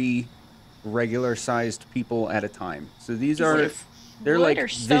 3 regular-sized people at a time. So these are they're wood like or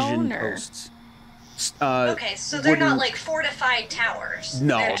vision stone or- posts. Okay, so they're not wooden- like fortified towers.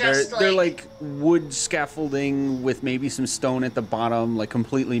 No, they're just they're like wood scaffolding with maybe some stone at the bottom, like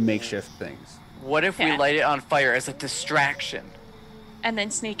completely makeshift things. What if we Yeah. light it on fire as a distraction? And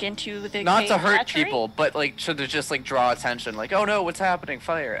then sneak into the Not to cave hurt hatchery? people, but like should to just like draw attention, like, oh no, what's happening?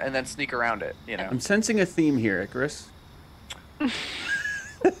 Fire, and then sneak around it, you know. I'm sensing a theme here, Icarus.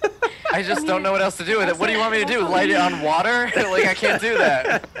 I just don't know what else to do with it. What do you want me to do? Light it on water? Like I can't do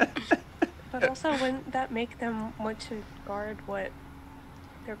that. But also, wouldn't that make them want to guard what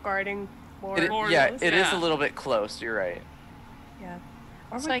they're guarding more? Yeah, close? it is a Yeah. little bit close. You're right. Yeah.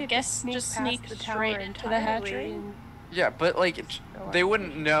 Or So we I could guess just sneak past the tower straight into the entirely hatchery? and- Yeah, but like Oh, they I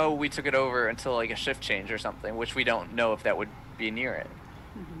wouldn't know we took it over until like a shift change or something, which we don't know if that would be near it.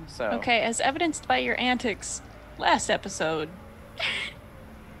 So Okay, as evidenced by your antics last episode,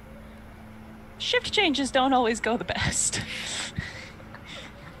 shift changes don't always go the best.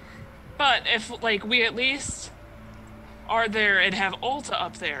 But if, like, we at least are there and have Ulta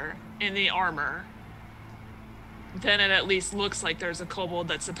up there in the armor, then it at least looks like there's a kobold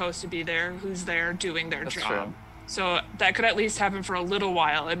that's supposed to be there, who's there doing their That's job. true. So that could at least happen for a little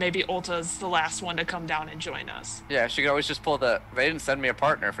while, and maybe Ulta's the last one to come down and join us. yeah, she could always just pull the. They didn't send me a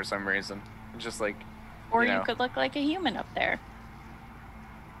partner for some reason. Just like, Or you you know. could look like a human up there.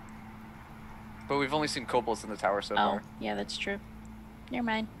 But we've only seen kobolds in the tower so Oh, far. yeah, that's true. Never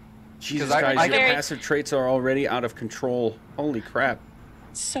mind. Jesus I- guys, I your can- passive traits are already out of control. Holy crap.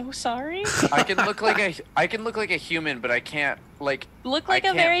 So sorry. I can look like a human, but I can't like. Look I like a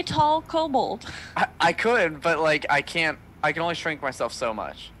can't- very tall kobold. I could, but like I can't. I can only shrink myself so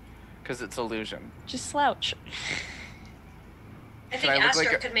much, because it's illusion. Just slouch. I Can think I look Aster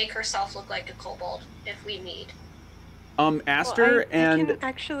like a- could make herself look like a kobold if we need. Aster I and can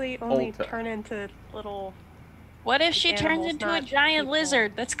actually only Ulta. turn into little. What if she turns Animals, into a not giant people.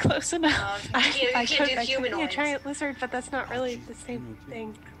 lizard? That's close enough. You can't do I could be a humanoids. giant lizard, but that's not really the same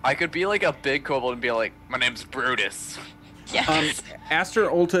thing. I could be like a big kobold and be like, my name's Brutus. Yeah. Aster,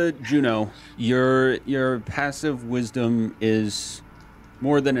 Ulta, Juno, your passive wisdom is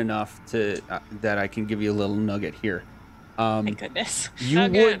more than enough to that I can give you a little nugget here. My goodness.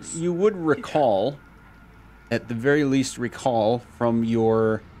 Nuggets. You would recall, at the very least, recall from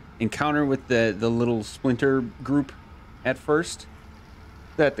your encounter with the little splinter group at first,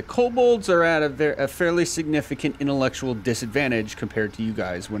 that the kobolds are at a fairly significant intellectual disadvantage compared to you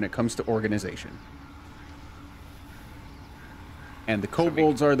guys when it comes to organization. and the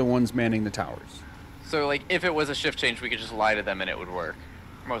kobolds are the ones manning the towers. So, like, if it was a shift change, we could just lie to them and it would work.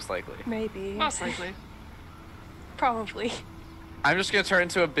 Most likely. Maybe. Most likely. Probably. I'm just gonna turn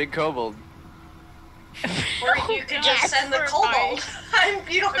into a big kobold. Or you could just send the kobold.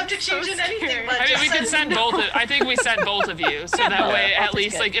 You don't have to change so anything, scared. but I mean, we could send both. I think we send both of you, so that way, both at is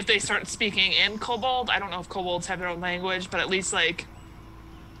least, good. like, if they start speaking in kobold, I don't know if kobolds have their own language, but at least, like,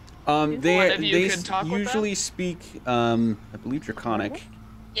 one of They you could talk with them? usually speak, I believe, Draconic,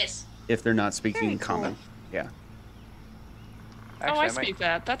 Yes. if they're not speaking Very cool. Common. Yeah. oh, I might- speak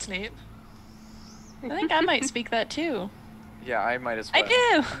that. That's neat. I think I might speak that too. Yeah, I might as I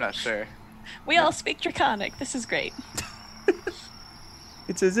well. do. I'm not sure. We all speak Draconic. This is great.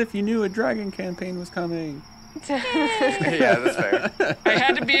 It's as if you knew a dragon campaign was coming. Yeah, that's fair. I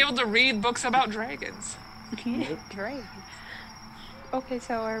had to be able to read books about dragons. Great. Okay,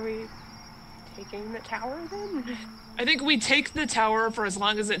 so are we taking the tower then? I think we take the tower for as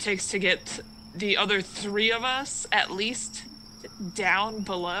long as it takes to get the other 3 of us, at least, down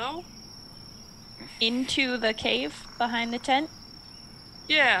below. Into the cave behind the tent.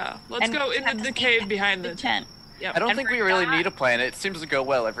 Yeah, let's And go we have into to the sneak cave into behind the the tent. Yep. I don't And think we we're really not- need a plan. It seems to go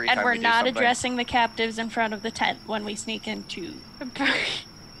well every And time we're we do not something. addressing the captives in front of the tent when we sneak into.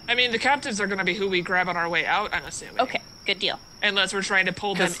 I mean, the captives are going to be who we grab on our way out, I'm assuming. Okay, good deal. Unless we're trying to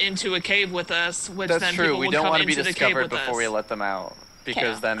pull them 'Cause into a cave with us, which That's then true. people We will don't come want to be into the cave discovered with before us. we let them out,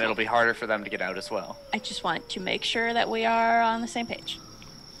 because then it'll be harder for them to get out as well. I just want to make sure that we are on the same page.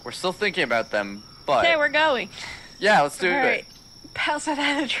 We're still thinking about them, but Okay, we're going. yeah, let's do All it. right. Pass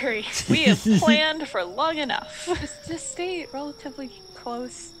without a tree. We have planned for long enough. Just stay relatively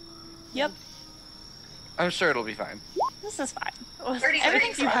close. Yep, I'm sure it'll be fine. this is fine. Well, 30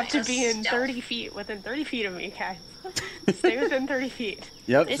 everything feet you from have to us, be in stealth. 30 feet, within 30 feet of me, guys. Stay within 30 feet.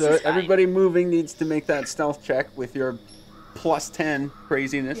 Yep, This so is fine. everybody moving needs to make that stealth check with your plus 10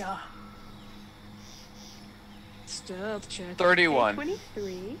 craziness. Yeah. Stealth check. 31.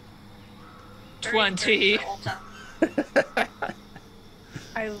 23. 20.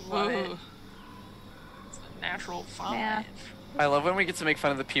 I love it. Ooh. It's a natural 5. Yeah. I love when we get to make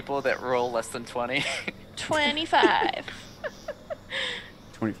fun of the people that roll less than 20. 25.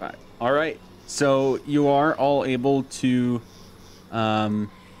 25. All right. So you are all able to,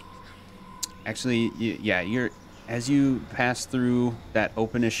 actually, you're as you pass through that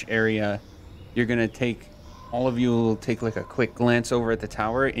openish area, you're gonna all of you will take like a quick glance over at the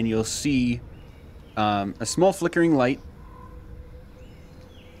tower, and you'll see a small flickering light,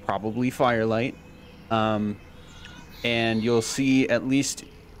 probably firelight, and you'll see at least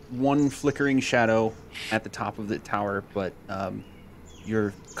one flickering shadow at the top of the tower, but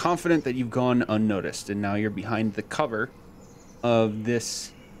you're confident that you've gone unnoticed, and now you're behind the cover of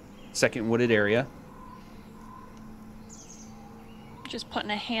this second wooded area. Just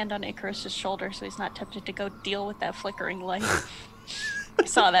putting a hand on Icarus's shoulder so he's not tempted to go deal with that flickering light. I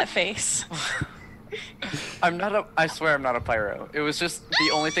saw that face. I swear I'm not a pyro. It was just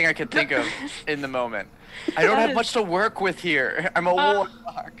the only thing I could think of in the moment. I don't have much to work with here. I'm a warlock.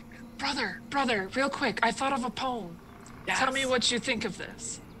 Brother, real quick, I thought of a poem. Yes. Tell me what you think of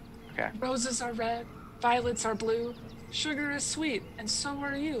this. Okay. Roses are red, violets are blue, sugar is sweet, and so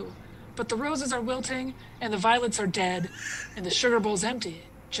are you. But the roses are wilting, and the violets are dead, and the sugar bowl's empty,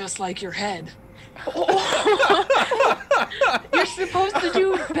 just like your head. You're supposed to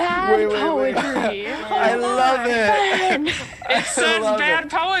do bad poetry. I love it. It says love bad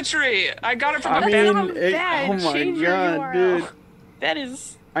it. poetry. I got it from I a mean, bad. bad, oh my change your god, URL. dude. That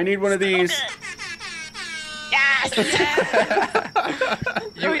is. I need one of these. Yes! You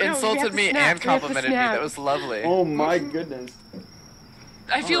Wait, no, we have insulted to me snap, and we have to complimented me. snap. That was lovely. Oh my goodness.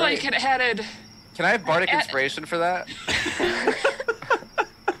 I feel like it had. Can I have bardic Uh, inspiration for that?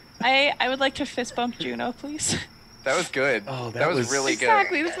 I would like to fist bump Juno, please. That was good. Oh, that was really good.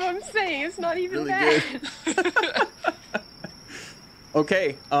 Exactly, that's what I'm saying. It's not even Really bad.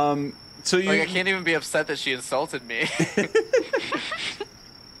 Okay, so you... Like I can't even be upset that she insulted me.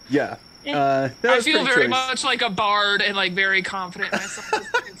 Yeah. That I was feel pretty very choice. much like a bard and like very confident in myself as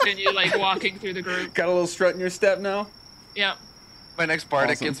I continue like walking through the group. Got a little strut in your step now? Yeah. My next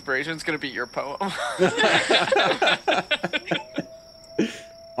bardic Awesome. inspiration is gonna be your poem.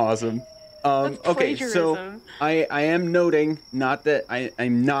 Awesome. That's Okay, so plagiarism. I am noting, not that I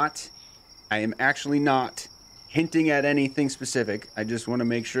am actually not hinting at anything specific. I just want to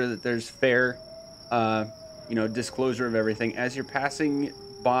make sure that there's fair, disclosure of everything. As you're passing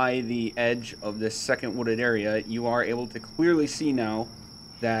by the edge of this second wooded area, you are able to clearly see now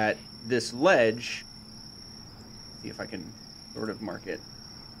that this ledge, see if I can sort of mark it.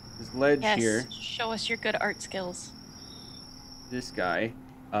 This ledge Yes. here, Show us your good art skills. this guy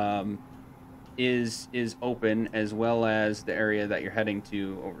is open, as well as the area that you're heading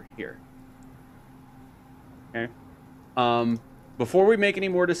to over here. Okay. Before we make any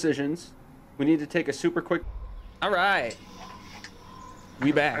more decisions, we need to take a super quick. All right.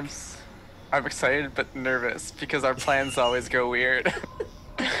 We back. I'm excited but nervous because our plans always go weird.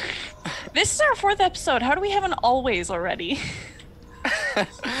 This is our 4th episode. How do we have an always already?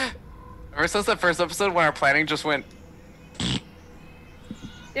 Ever since the first episode when our planning just went.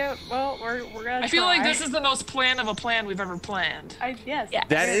 Yeah, well, we're gonna I feel try. like this is the most plan of a plan we've ever planned. Yes. Yeah.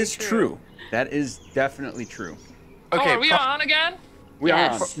 That very is true. That is definitely true. Okay, Oh, are we on again? We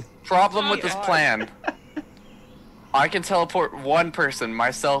Yes. are. problem Oh, with this God. plan. I can teleport one person,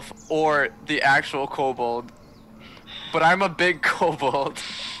 myself, or the actual kobold. But I'm a big kobold.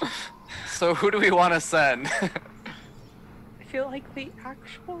 So who do we want to send? I feel like the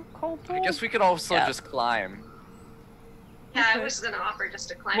actual kobold. I guess we could also Yeah. just climb. Yeah, I was gonna offer just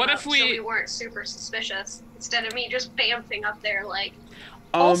to climb What up if so we- we weren't super suspicious instead of me just bamfing up there like.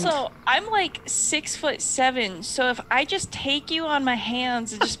 Also, I'm like 6'7", so if I just take you on my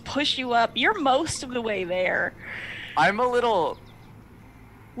hands and just push you up, you're most of the way there. I'm a little.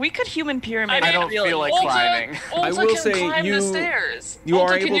 We could human pyramid. I don't really. feel like Ulta, climbing. Ulta I will can say climb you- the stairs. you Ulta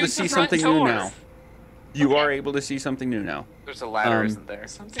are can able to use the see front something new door. now. You are able to see something new now. There's a ladder, Um, isn't there?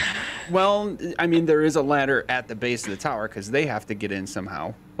 Something. Well, I mean, there is a ladder at the base of the tower because they have to get in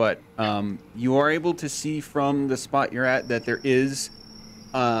somehow. But you are able to see from the spot you're at that there is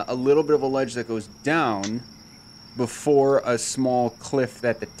a little bit of a ledge that goes down before a small cliff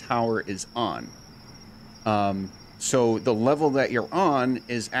that the tower is on. So the level that you're on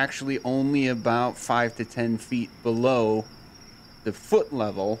is actually only about 5 to 10 feet below the foot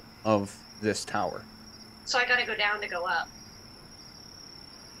level of this tower. So I gotta go down to go up.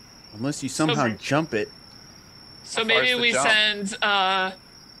 Unless you somehow jump it. So How far is maybe the we jump? send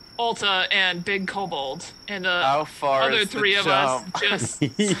Ulta and Big Kobold, and the How far other is the 3 of us jump? just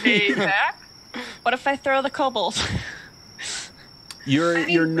stay back. What if I throw the kobold?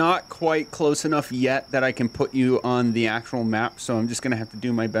 You're not quite close enough yet that I can put you on the actual map, so I'm just gonna have to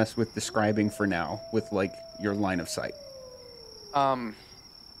do my best with describing for now, with like your line of sight.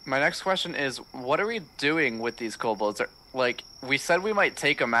 My next question is, what are we doing with these kobolds? Like, we said we might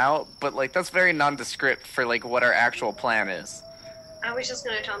take them out, but like that's very nondescript for like what our actual plan is. I was just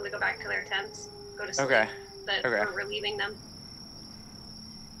gonna tell them to go back to their tents, go to sleep. Okay. That Okay. we're relieving them.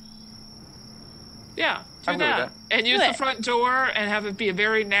 Yeah, do I'm good with that. And use Do the it. front door and have it be a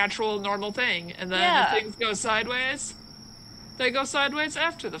very natural, normal thing. And then Yeah. if things go sideways, they go sideways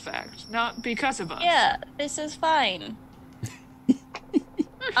after the fact, not because of us. Yeah, this is fine.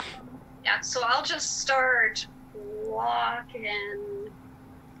 Yeah, so I'll just start walking.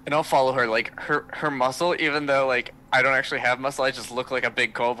 And I'll follow her. Like her muscle, even though like I don't actually have muscle, I just look like a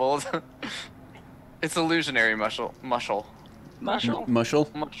big kobold. It's illusionary muscle. Mushel. Mushel?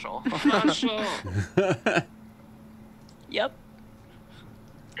 Muscle. Marshall. Yep.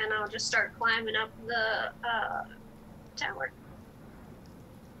 And I'll just start climbing up the tower.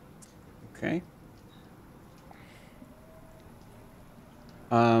 Okay.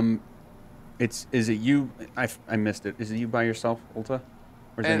 Is it you? I missed it. Is it you by yourself, Ulta?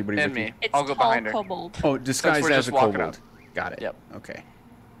 Or is anybody And with you? me. It's I'll go tall behind her. kobold. Oh, disguised we're as just a walking kobold. Got it. Yep. Okay.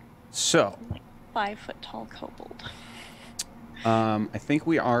 So, 5 foot tall kobold. I think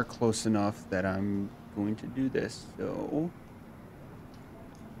we are close enough that I'm going to do this. So,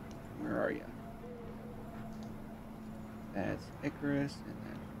 where are you? That's Icarus, and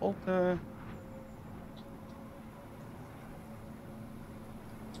that's Ulta.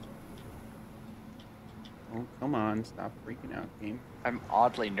 Oh, come on. Stop freaking out, game. I'm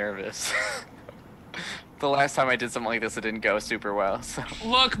oddly nervous. The last time I did something like this, it didn't go super well. So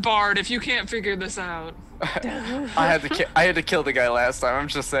Look, Bard, if you can't figure this out. I had to kill the guy last time. I'm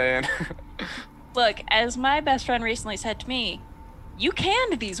just saying. Look, as my best friend recently said to me, you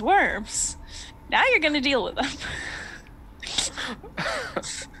canned these worms. Now you're gonna deal with them.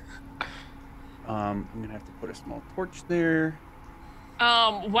 I'm gonna have to put a small torch there.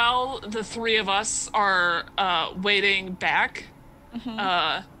 While the 3 of us are waiting back,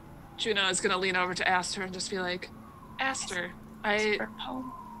 Juno is gonna lean over to Aster and just be like, Aster, I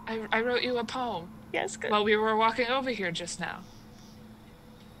wrote you a poem Yes, good. while we were walking over here just now.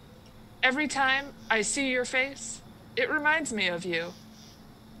 Every time I see your face, it reminds me of you.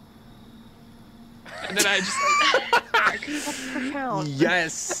 And then I just That's profound.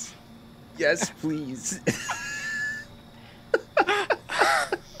 Yes. Yes, please.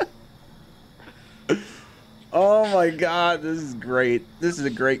 Oh my god, this is great. This is a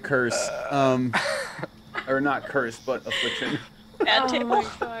great curse. Or not curse, but affliction. Bad Oh table. my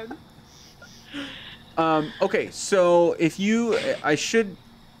god. Okay, so if you,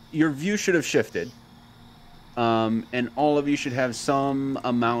 your view should have shifted. And all of you should have some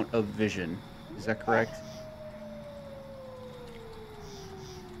amount of vision. Is that correct?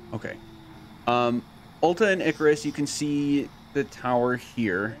 Okay. Ulta and Icarus, you can see the tower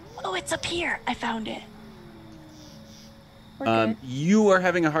here. Oh, it's up here. I found it. We're good. You are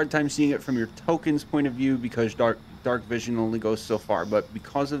having a hard time seeing it from your token's point of view because dark vision only goes so far. But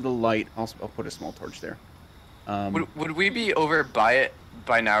because of the light, I'll put a small torch there. Would we be over by it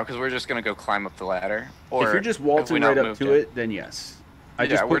by now? Because we're just gonna go climb up the ladder. Or if you're just have we waltzing not right up moved to yet? it, then yes.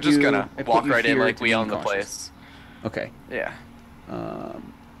 Yeah, we're just gonna walk right in like we own the place. place. Okay. Yeah.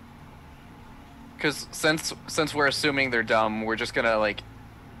 Because since we're assuming they're dumb, we're just gonna like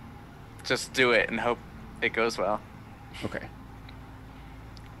just do it and hope it goes well. Okay.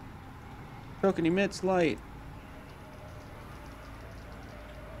 Token emits light.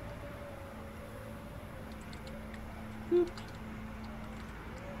 Boop.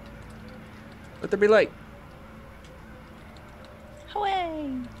 Let there be light.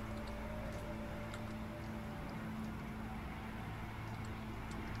 Hooray!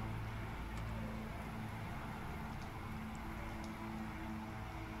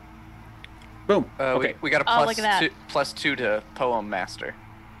 Boom. Okay. We got a Oh, look at that. +2 to poem master.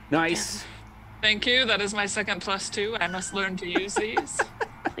 Nice. Thank you. That is my second +2. I must learn to use these.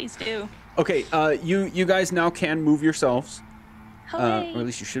 Please do. Okay. You guys now can move yourselves, or Hooray! at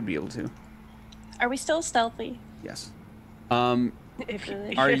least you should be able to. Are we still stealthy? Yes. If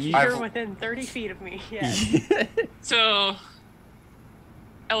Are you're you- within 30 feet of me, yes. So,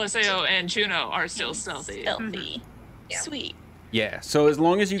 LSAO and Juno are still stealthy. Stealthy. Yeah. Sweet. Yeah. So as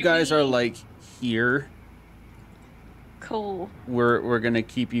long as you guys are like here, Cool. we're gonna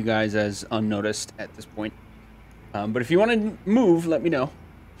keep you guys as unnoticed at this point. But if you want to move, let me know.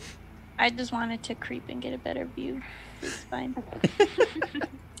 I just wanted to creep and get a better view. It's fine.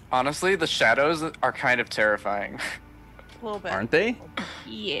 Honestly, the shadows are kind of terrifying. A little bit. Aren't they?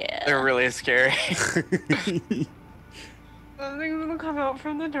 Yeah. They're really scary. Something's gonna come out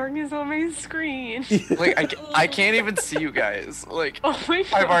from the darkness on my screen. Like I can't even see you guys. Like Oh my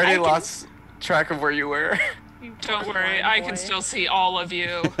god. I've already I can- lost track of where you were. You Don't poor worry, blind I boy. can still see all of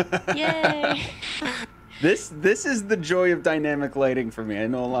you. Yay. This is the joy of dynamic lighting for me. I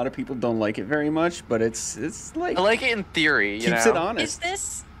know a lot of people don't like it very much, but it's like I like it in theory, you keeps know. it honest.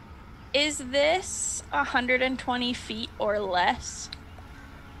 Is this 120 feet or less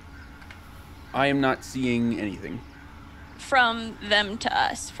I am not seeing anything. from them to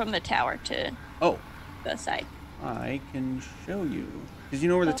us, from the tower to Oh, the side? I can show you. Because you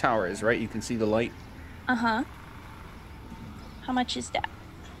know where the tower is, right? You can see the light. Uh-huh. How much is that?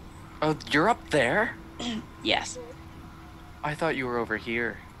 Oh, you're up there? Yes. I thought you were over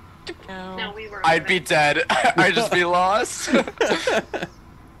here. No, we were. I'd be dead. I'd just be lost.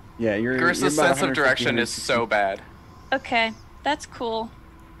 Yeah, you're. Gris's you're about sense of 150, direction is 160. so bad. Okay, that's cool.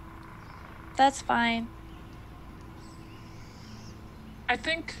 That's fine. I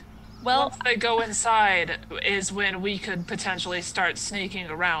think Well, once they go inside is when we could potentially start sneaking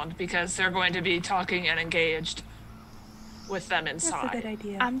around because they're going to be talking and engaged with them That's a inside. good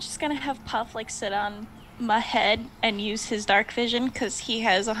idea. I'm just gonna have Puff like sit on my head and use his dark vision because he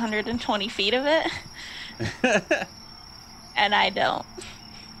has 120 feet of it, and I don't.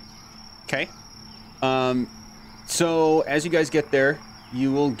 Okay. So as you guys get there,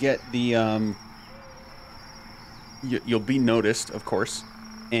 you will get the you'll be noticed, of course,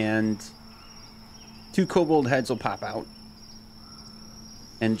 and 2 kobold heads will pop out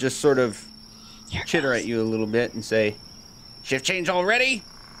and just sort of Here it chitter goes. at you a little bit and say, "Shift change already?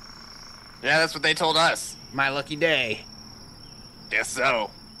 Yeah, that's what they told us. My lucky day." Guess so.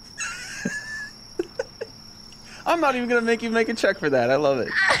 I'm not even gonna make you make a check for that. I love it.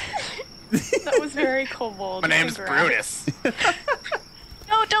 That was very kobold. My name's Congrats. Brutus.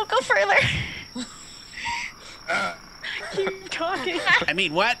 No, don't go further. Keep talking. I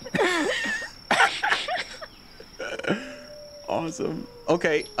mean, what? Awesome.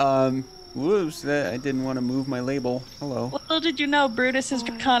 Okay. Whoops. I didn't want to move my label. Hello. Little did you know, Brutus is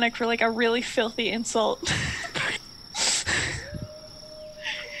draconic for like a really filthy insult.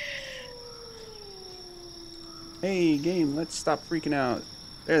 Hey, game. Let's stop freaking out.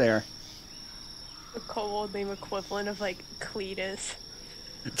 There they are. The kobold name equivalent of like Cletus.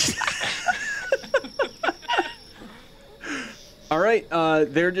 All right,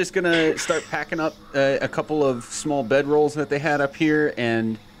 they're just gonna start packing up a couple of small bedrolls that they had up here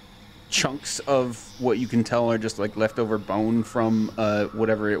and chunks of what you can tell are just like leftover bone from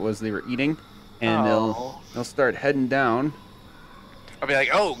whatever it was they were eating, and they'll start heading down I'll be like,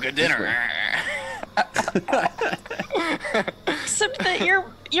 oh, good dinner. Except that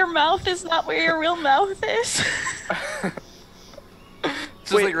your mouth is not where your real mouth is.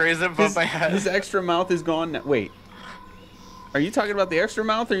 Just like raise it above my head. His extra mouth is gone now. Wait. Are you talking about the extra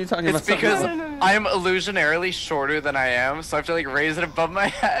mouth, or are you talking about something because else? No. I am illusionarily shorter than I am, so I have to like raise it above my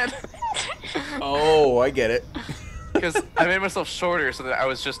head. Oh, I get it. Because I made myself shorter so that I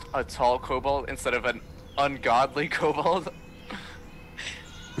was just a tall kobold instead of an ungodly kobold.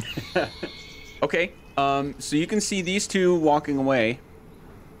 Okay. So you can see these two walking away.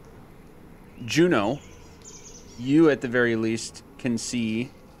 Juno, you at the very least can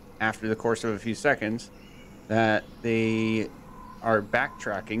see, after the course of a few seconds, that they are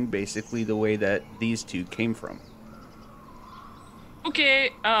backtracking basically the way that these two came from. Okay,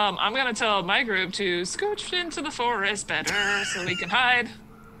 I'm gonna tell my group to scooch into the forest better so we can hide.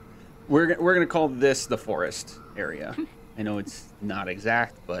 We're gonna call this the forest area. I know it's not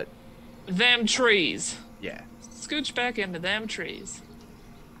exact, but Them trees. yeah. Scooch back into them trees.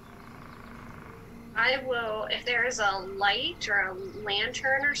 I will, if there is a light or a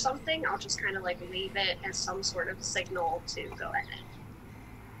lantern or something, I'll just kind of like wave it as some sort of signal to go ahead.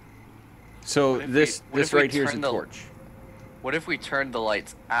 So What if this we right here is a turn the- torch. What if we turn the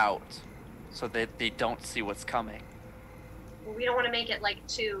lights out so that they don't see what's coming? Well, we don't want to make it like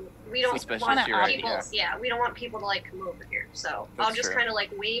too. We don't Suspicious, want you're right, people. Yeah, we don't want people to like come over here. So I'll That's just true. kind of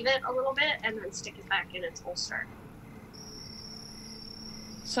like wave it a little bit and then stick it back in its holster.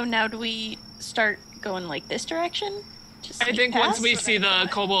 So now do we start going like this direction? Just I sneak think once past? we see the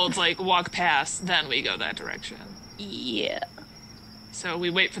kobolds like walk past, then we go that direction. Yeah. So we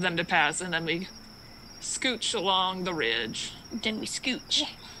wait for them to pass and then we scooch along the ridge. Then we scooch.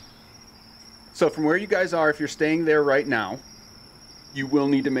 So from where you guys are, if you're staying there right now, you will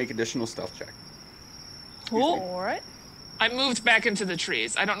need to make additional stealth check. Alright. I moved back into the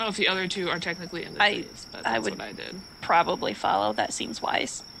trees. I don't know if the other two are technically in the I- trees, but I that's would- what I did. Probably follow. That seems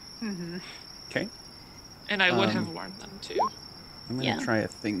wise. Mm-hmm. Okay. And I would Um, have warned them too. I'm gonna Yeah. try a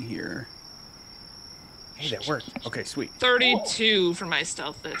thing here. Hey, that worked. Okay, sweet. 32 for my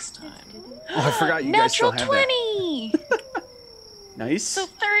stealth this time. Oh, I forgot you guys still Natural have 20! that. Nice. So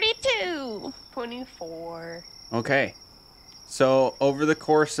 32! 24. Okay. So over the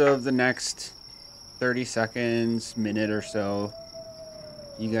course of the next 30 seconds, minute or so,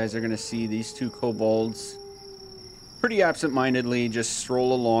 you guys are going to see these two kobolds pretty absent-mindedly just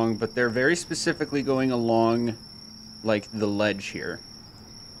stroll along, but they're very specifically going along like the ledge here.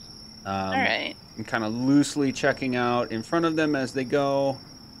 Alright. And kind of loosely checking out in front of them as they go.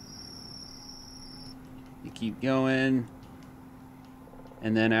 You keep going.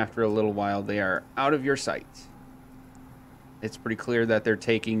 And then after a little while, they are out of your sight. It's pretty clear that they're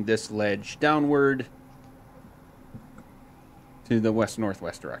taking this ledge downward to the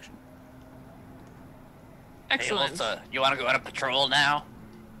west-northwest direction. Excellent. Hey, Elsa, you want to go on a patrol now?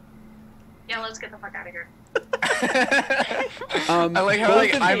 Yeah, let's get the fuck out of here. I like how,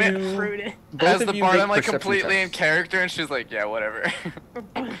 like, I'm in- Prudent. As the bard, I'm like completely in character, and she's like, yeah, whatever.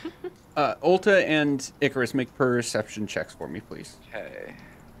 Ulta and Icarus, make perception checks for me, please. Okay.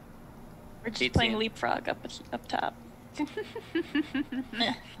 We're just 18. playing leapfrog up top.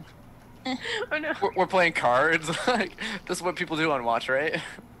 Oh no. We're playing cards. Like, this is what people do on Watch, right?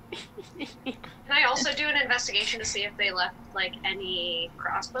 Can I also do an investigation to see if they left like any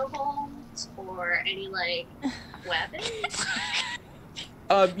crossbow bolts or any like weapons?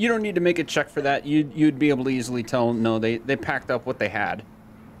 You don't need to make a check for that. You'd be able to easily tell. No, they packed up what they had,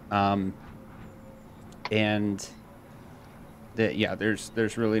 and yeah,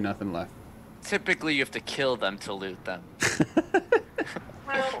 there's really nothing left. Typically, you have to kill them to loot them.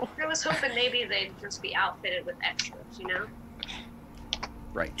 Well, I was hoping maybe they'd just be outfitted with extras, you know?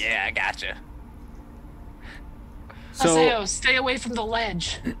 Right. Yeah, I gotcha. So Haseo, stay away from the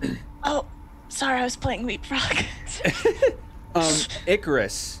ledge. Oh, sorry, I was playing leapfrog.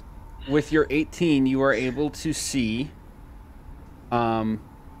 Icarus, with your 18, you are able to see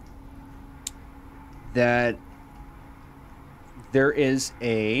that there is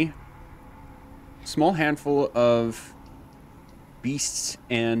a small handful of beasts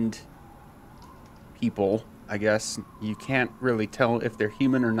and people, I guess. You can't really tell if they're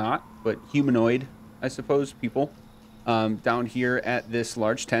human or not, but humanoid, I suppose, people, down here at this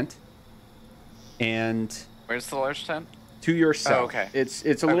large tent. And Where's the large tent? to your south. Oh, okay. It's a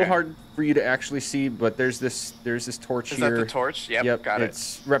little Okay. hard for you to actually see, but there's this torch Is here. that the torch? Yep, got it.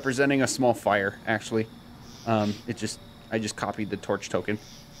 It's representing a small fire, actually. I just copied the torch token.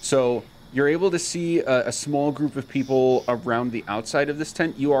 So you're able to see a small group of people around the outside of this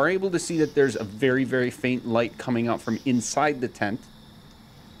tent. You are able to see that there's a very, very faint light coming out from inside the tent,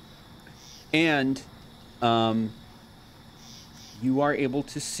 And you are able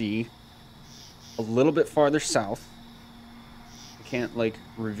to see a little bit farther south. I can't like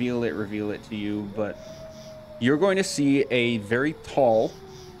reveal it to you, but you're going to see a very tall,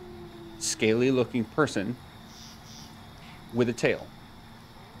 scaly looking person with a tail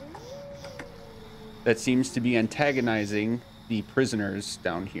that seems to be antagonizing the prisoners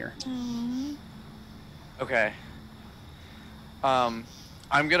down here. Okay. I'm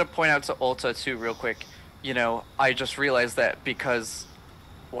gonna point out to Ulta too real quick. You know, I just realized that because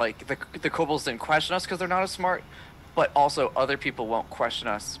like the kobolds didn't question us because they're not as smart, but also other people won't question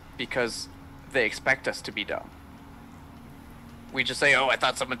us because they expect us to be dumb. We just say, oh, I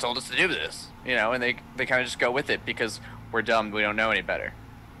thought someone told us to do this, you know, and they kind of just go with it because we're dumb, we don't know any better.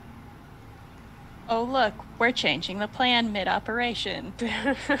 Oh, look, we're changing the plan mid-operation.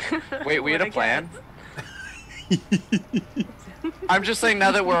 Wait, we had a plan? I'm just saying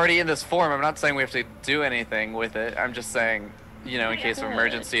now that we're already in this form, I'm not saying we have to do anything with it. I'm just saying, you know, in case of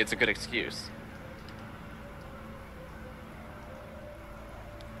emergency, it's a good excuse.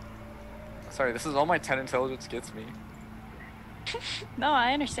 Sorry, this is all my 10 intelligence gets me. No,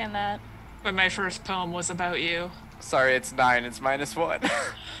 I understand that. But my first poem was about you. Sorry, it's 9, it's -1.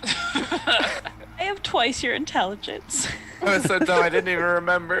 I have twice your intelligence. I was so dumb, I didn't even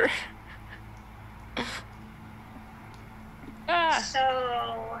remember.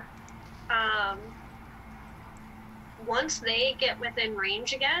 So, once they get within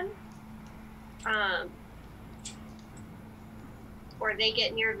range again, or they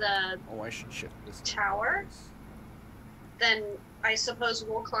get near the Oh, I should shift this tower, then I suppose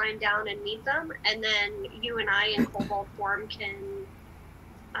we'll climb down and meet them, and then you and I in kobold form can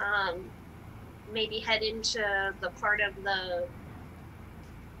maybe head into the part of the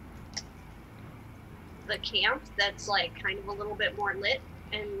camp that's like kind of a little bit more lit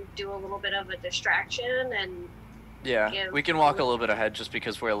and do a little bit of a distraction and yeah, we can walk a little bit ahead just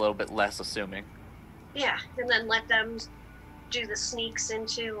because we're a little bit less assuming. Yeah, and then let them do the sneaks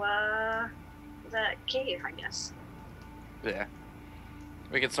into the cave, I guess. Yeah.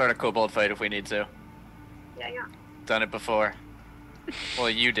 We can start a kobold fight if we need to. Yeah. Done it before. Well,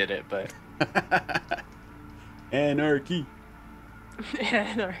 you did it, but... Anarchy.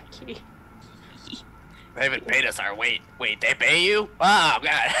 Anarchy. They haven't paid us our weight. Wait, they pay you? Oh,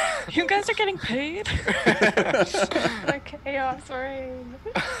 God. You guys are getting paid? The chaos reign.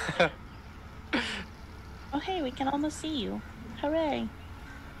 Oh, hey, we can almost see you. Hooray.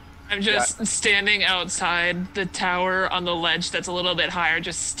 I'm just standing outside the tower on the ledge that's a little bit higher,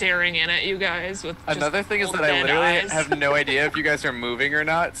 just staring in at you guys with just Another thing is that I dead literally eyes. have no idea if you guys are moving or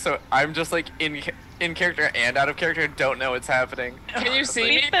not, so I'm just like in character and out of character, don't know what's happening. Can you see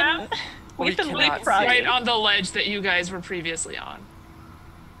me We've now? been cannot leapfrogging. Right on the ledge that you guys were previously on.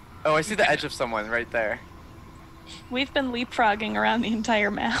 Oh, I see the edge of someone right there. We've been leapfrogging around the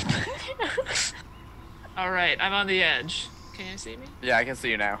entire map. All right, I'm on the edge. Can you see me? Yeah, I can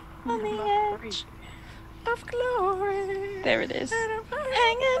see you now. On the edge Of glory. There it is.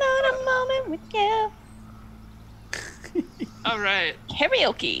 Hanging on a moment with you. All right.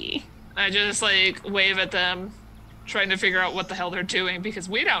 Karaoke. I just like wave at them, trying to figure out what the hell they're doing because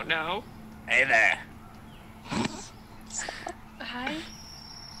we don't know. Hey there. Hi.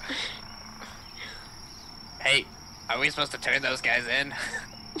 Hey, are we supposed to turn those guys in?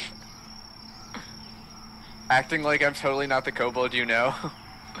 Acting like I'm totally not the kobold, you know.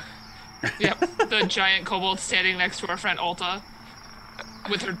 Yep, the giant kobold standing next to our friend Ulta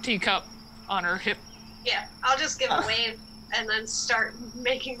with her teacup on her hip. Yeah, I'll just give a wave and then start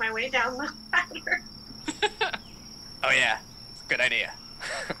making my way down the ladder. Oh yeah, good idea.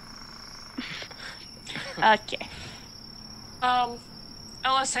 Okay.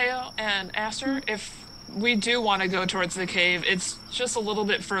 LSAO and Aster, if we do want to go towards the cave, it's just a little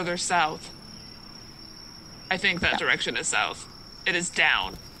bit further south. I think that direction is south. It is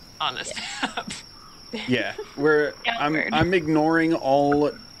down on this map. Yeah, Downward. I'm ignoring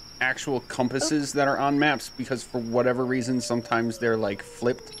all actual compasses that are on maps because for whatever reason sometimes they're like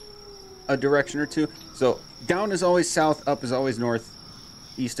flipped a direction or two. So down is always south, up is always north,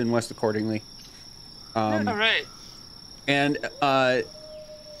 east and west accordingly. All right. And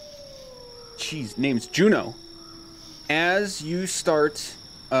name's Juno. As you start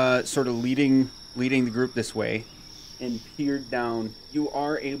sort of leading the group this way and peered down, you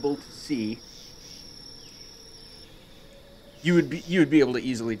are able to see. You would be able to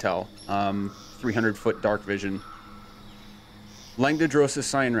easily tell. 300-foot dark vision. Langdedrosa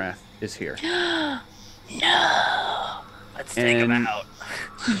Cyanwrath is here. No. Let's take him And out.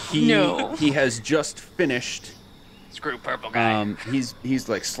 He has just finished Screw purple guy. He's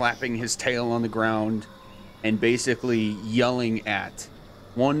like slapping his tail on the ground and basically yelling at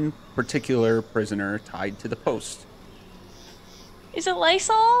one particular prisoner tied to the post. Is it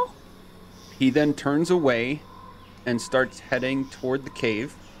Lysol? He then turns away and starts heading toward the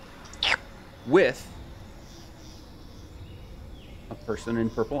cave with a person in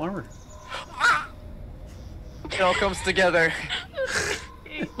purple armor. It all comes together.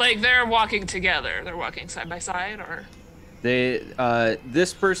 Like they're walking together. They're walking side by side, or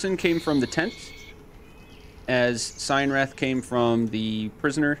This person came from the tent, as Cyanwrath came from the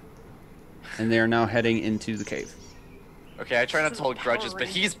prisoner, and they are now heading into the cave. Okay, I try not to hold grudges, but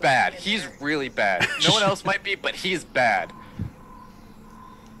he's bad. He's really bad. No one else might be, but he's bad.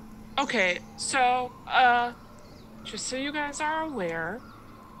 okay. So, just so you guys are aware,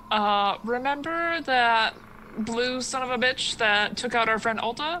 remember that blue son of a bitch that took out our friend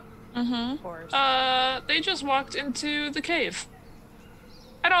Ulta? Mm-hmm. Of course. They just walked into the cave.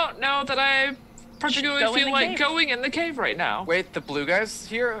 I don't know that I particularly Go in feel the like cave. going in the cave right now. Wait, the blue guy's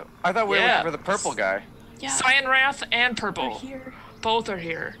here? I thought we were Yeah. looking for the purple guy. Yeah. Cyanwrath and We're Purple. here. Both are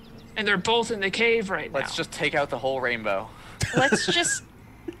here. And they're both in the cave right now. Let's just take out the whole rainbow. Let's just.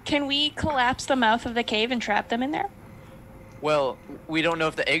 Can we collapse the mouth of the cave and trap them in there? Well, we don't know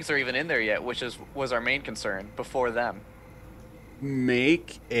if the eggs are even in there yet, which was our main concern before them.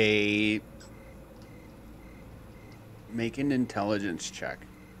 Make an intelligence check.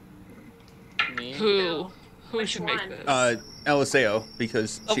 Me? Who Which should one? make this? Eliseo,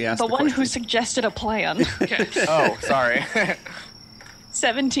 because she asked the one who question. suggested a plan. Okay. Oh, sorry.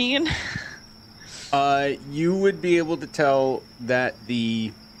 17. You would be able to tell that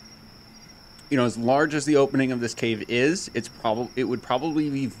as large as the opening of this cave is, it would probably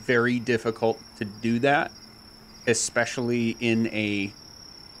be very difficult to do that, especially in a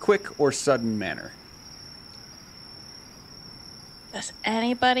quick or sudden manner. Does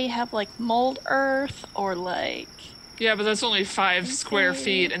anybody have like mold earth or like? Yeah, but that's only 5 square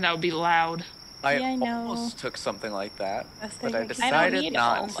feet, and that would be loud. I Yeah, I know. almost took something like that, That's but I the- decided need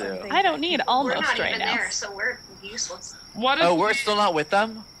not almost. to. I don't need We're almost not right even now. there, so we're useless. What if Oh, we're still not with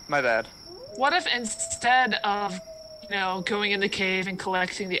them? My bad. What if instead of, going in the cave and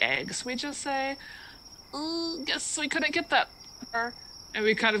collecting the eggs, we just say, guess we couldn't get that far, and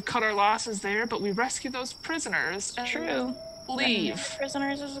we kind of cut our losses there, but we rescue those prisoners and True. leave.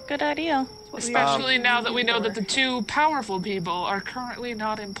 Prisoners is a good idea. That's what we Especially now that we know that the 2 powerful people are currently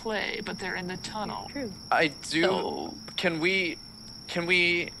not in play, but they're in the tunnel. True. I do. So, Can we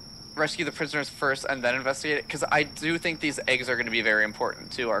rescue the prisoners first and then investigate it? Because I do think these eggs are going to be very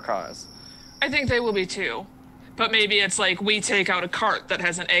important to our cause. I think they will be too. But maybe it's like we take out a cart that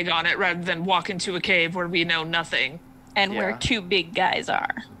has an egg on it rather than walk into a cave where we know nothing. and where Yeah. 2 big guys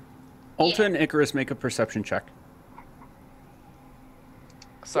are. Ulta and Icarus make a perception check.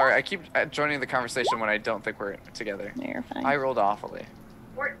 Sorry, I keep joining the conversation when I don't think we're together. No, you're fine. I rolled awfully.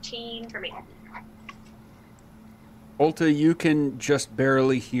 14 for me. Ulta, you can just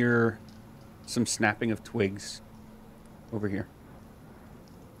barely hear some snapping of twigs over here.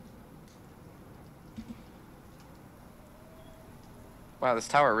 Wow, this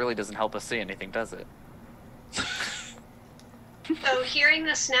tower really doesn't help us see anything, does it? So hearing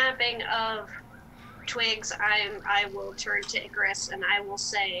the snapping of twigs, I will turn to Icarus and I will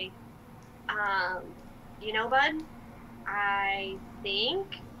say, bud, I think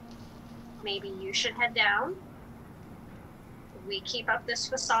maybe you should head down. We keep up this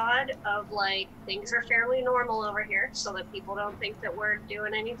facade of like things are fairly normal over here so that people don't think that we're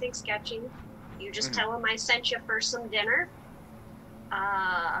doing anything sketchy. You just tell them I sent you for some dinner.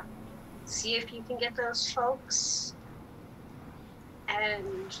 See if you can get those folks,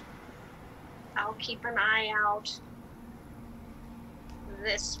 and I'll keep an eye out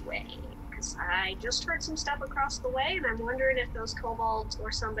this way, because I just heard some stuff across the way, and I'm wondering if those kobolds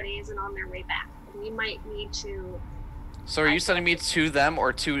or somebody isn't on their way back. We might need to... So are you sending me to them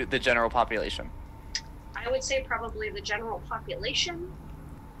or to the general population? I would say probably the general population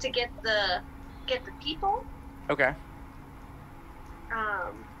to get the people. Okay.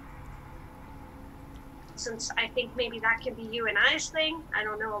 Since I think maybe that can be you and I's thing. I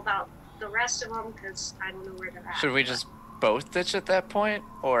don't know about the rest of them because I don't know where they're at. Should we just both ditch at that point,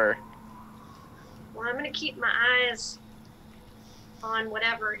 or? Well, I'm gonna keep my eyes on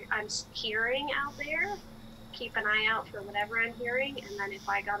whatever I'm hearing out there. Keep an eye out for whatever I'm hearing, and then if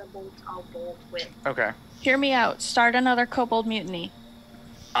I got a bolt, I'll bolt with. Okay. Hear me out. Start another kobold mutiny.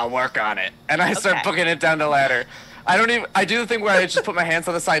 I'll work on it. And I start Okay. booking it down the ladder. I do the thing where I just put my hands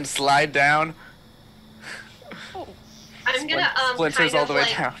on the side and slide down. I'm gonna Splinters kind all of the way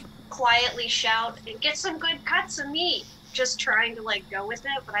like down. quietly shout and get some good cuts of meat. Just trying to like go with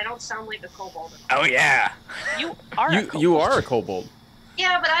it, but I don't sound like a kobold. Oh yeah. You are a kobold. You are a kobold.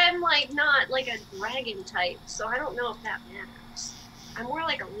 Yeah, but I'm like not like a dragon type, so I don't know if that matters. I'm more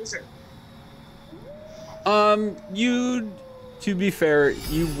like a lizard. To be fair,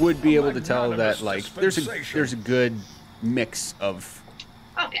 you would be able to tell that like there's a good mix of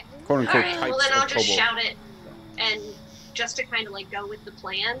Okay. quote unquote Alright, types well then I'll of just kobold. shout it, and just to kind of like go with the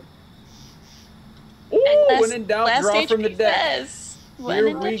plan. Ooh, when in doubt, Last draw from the HP deck. says, when Here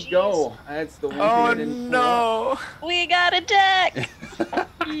in we doubt. go. That's the one Oh thing I didn't no. We got a deck.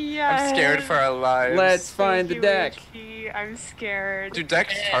 Yeah. I'm scared for our lives. Let's find the deck. I'm scared. Do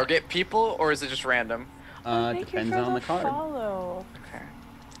decks target people or is it just random? Thank you Depends for on the card. Follow. Okay.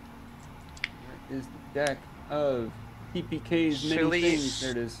 Where is the deck of PPK's many Chili- things?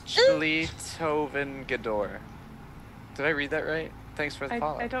 There it is. Schlitoven Gador. Did I read that right? Thanks for the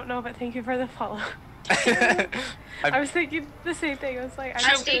follow. I don't know, but thank you for the follow. I'm- I was thinking the same thing. I was like, I'm That's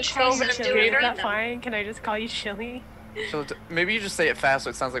just the gonna call you chosen Chili. Is that random. fine? Can I just call you Chili? Maybe you just say it fast so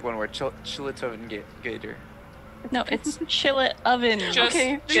it sounds like one word. Schlitoven Gator. No, it's chillet oven. Just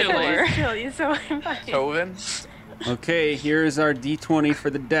Okay, Chili. Chili, so I'm fine. Toven? Okay, here's our D20 for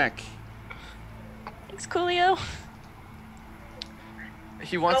the deck. Thanks, Coolio.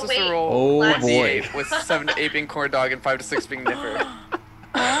 He wants Oh, us to wait. roll Oh, 1d8 boy. with 7 to 8 being corn dog and 5 to 6 being nipper.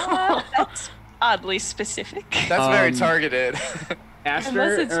 That's oddly specific. That's very Um, targeted. Unless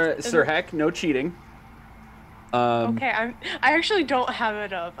Aster, it's- Sir Heck, no cheating. Okay, I actually don't have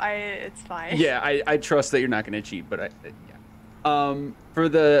it up. It's fine. Yeah, I trust that you're not going to cheat, but yeah. For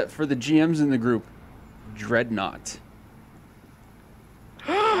the GMs in the group, Dreadnought.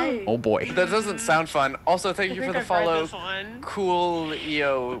 Right. Oh boy. That doesn't sound fun. Also, thank I you for think the I've read follow. this one. Cool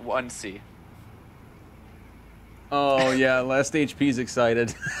EO 1C. Oh yeah, last HP's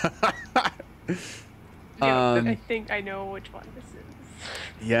excited. Yeah, Um, I think I know which one this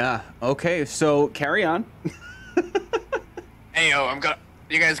is. Yeah. Okay. So carry on. Hey yo,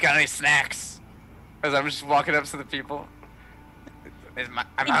 you guys got any snacks? As I'm just walking up to the people. I'm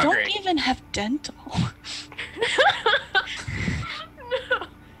We hungry. don't even have dental.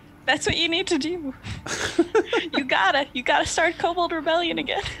 That's what you need to do. You gotta start Kobold Rebellion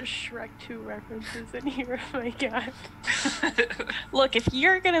again. Shrek 2 references in here. Oh my god. Look, if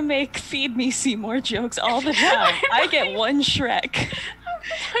you're gonna make Feed Me Seymour jokes all the time, I get one Shrek.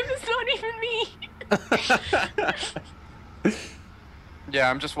 It's not even me. Yeah,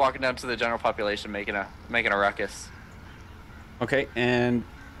 I'm just walking down to the general population making a ruckus. Okay. And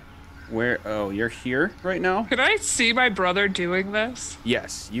where? Oh, you're here right now. Could I see my brother doing this?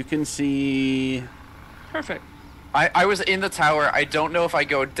 Yes, you can see. Perfect. I was in the tower. I don't know if I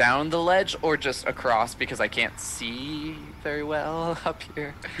go down the ledge or just across because I can't see very well up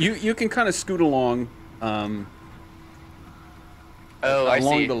here. You can kind of scoot along. Oh, I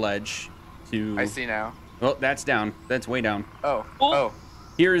along see. the ledge. To. I see now. Well, that's down. That's way down. Oh. Oh. Oh.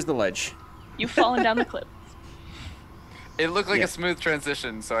 Here is the ledge. You've fallen down the cliff. It looked like Yeah. a smooth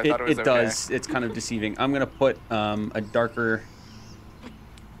transition, so I thought it was It okay. does. It's kind of deceiving. I'm gonna put a darker.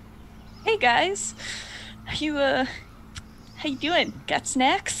 Hey guys, how you doing? Got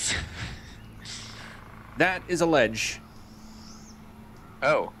snacks? That is a ledge.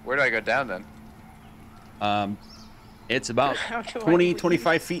 Oh, where do I go down then? It's about How do I 20, leave?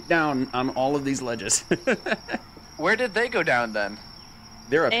 25 feet down on all of these ledges. Where did they go down then?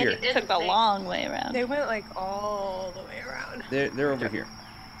 They're up And here. it took the long way around. They went like all the way around. They're over here.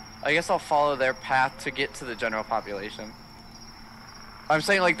 I guess I'll follow their path to get to the general population. I'm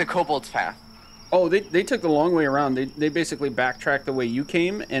saying like the kobold's path. Oh, they took the long way around. They basically backtracked the way you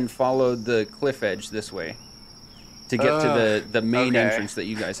came and followed the cliff edge this way to get to the main okay. entrance that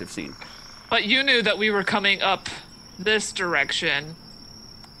you guys have seen. But you knew that we were coming up this direction,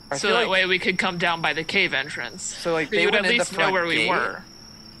 I so feel that like- way we could come down by the cave entrance. So like We they would went at in the least know front where we gate? were.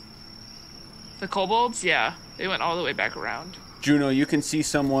 The kobolds? Yeah. They went all the way back around. Juno, you can see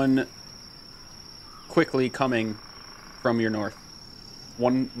someone quickly coming from your north.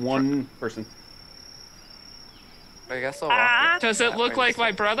 One person. I guess I'll walk it Does it that look way like just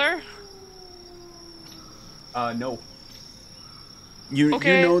my brother? No. You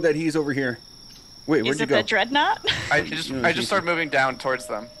Okay. know that he's over here. Wait, where'd Is you it go? the dreadnought? I just started moving down towards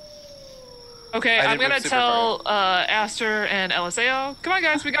them. Okay, I I'm didn't gonna move super tell Aster and Eliseo, come on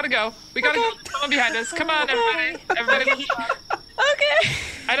guys, we gotta go. We gotta go. Come on behind us. Come on, everybody. Everybody. Okay.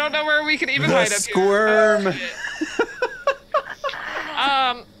 I don't know where we can even The hide up squirm. here.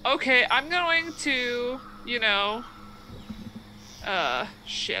 Okay, I'm going to,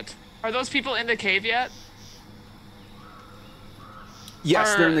 shit. Are those people in the cave yet?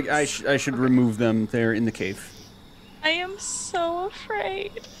 Yes, they're in the. I should remove them. They're in the cave. I am so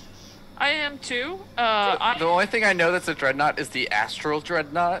afraid. I am too. The only thing I know that's a dreadnought is the astral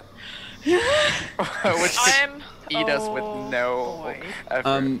dreadnought, which can eat us with no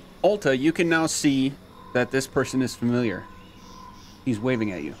effort. Ulta, you can now see that this person is familiar. He's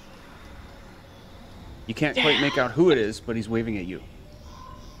waving at you. You can't quite make out who it is, but he's waving at you.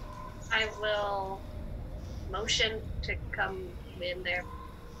 I will motion to come in there.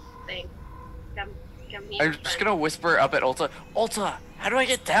 Come here. I'm just gonna whisper up at Ulta. Ulta, how do I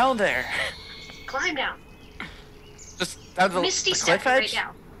get down there? Climb down. Just down the Misty cliff step right edge?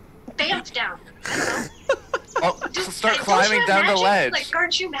 down. Bamf down. I don't know. Oh, start Don't climbing you have down the magic? ledge. Like,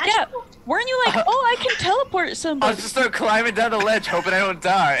 aren't you Yeah. magical? Weren't you like, oh, I can teleport I'll somebody? just start climbing down the ledge, hoping I don't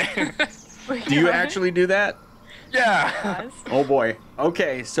die. Do you actually do that? Yeah. Oh boy.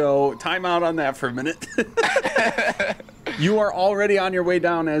 Okay, so time out on that for a minute. You are already on your way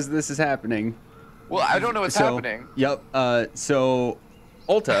down as this is happening. Well, I don't know what's happening. Yep. So,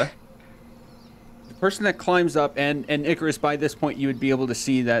 Ulta, the person that climbs up, and Icarus, by this point, you would be able to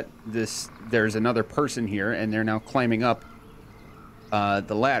see that there's another person here, and they're now climbing up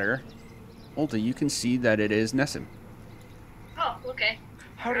the ladder. Ulta, you can see that it is Nessim. Oh, okay.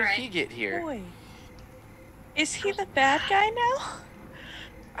 How did Alright. he get here? Boy. Is he the bad guy now?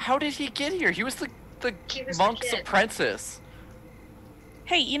 How did he get here? He was the He was the monk's kid. apprentice.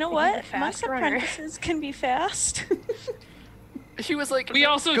 Hey, you know He's a what? fast Monks runner. apprentices can be fast. He was like, We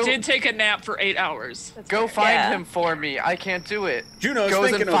also go, did take a nap for 8 hours. Go find Yeah. him for me. I can't do it. Juno's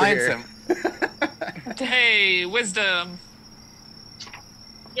Goes and thinking over finds here. him. Hey, wisdom.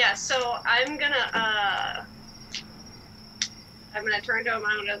 Yeah, so I'm gonna turn to him.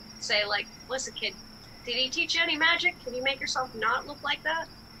 I'm gonna say, like, listen, kid, did he teach you any magic? Can you make yourself not look like that?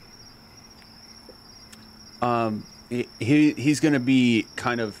 He's going to be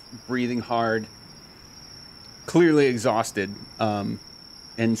kind of breathing hard, clearly exhausted,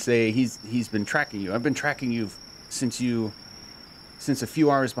 and say he's been tracking you. I've been tracking you since a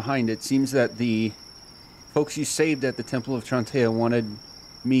few hours behind. It seems that the folks you saved at the Temple of Trantea wanted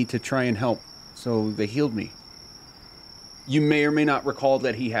me to try and help, so they healed me. You may or may not recall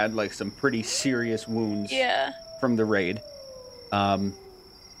that he had like some pretty serious wounds Yeah. from the raid. Is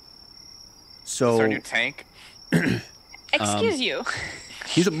So our new tank? Excuse you.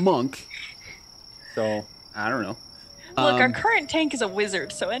 he's a monk, so I don't know. Look, our current tank is a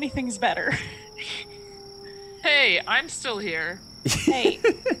wizard, so anything's better. Hey, I'm still here. Hey,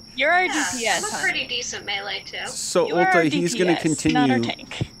 you're our Yeah, DPS, I'm a honey. pretty decent melee too. So You are our Ulta, he's going to DPS, not our continue.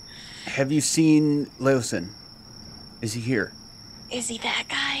 tank. Have you seen Leosin? Is he here? Is he that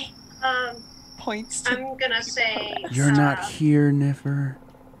guy? Points to I'm gonna say You're not here, Niffer.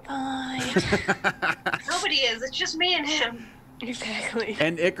 fine. nobody is. It's just me and him. Exactly.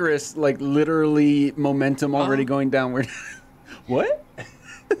 And Icarus, like literally momentum already going downward. What?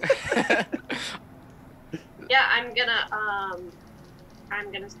 Yeah, I'm gonna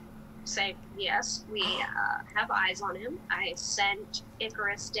say yes. We have eyes on him. I sent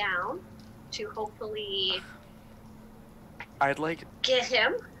Icarus down to hopefully I'd like get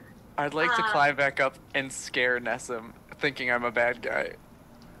him. to climb back up and scare Nessim, thinking I'm a bad guy.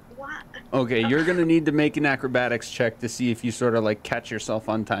 What? Okay, you're going to need to make an acrobatics check to see if you sort of like catch yourself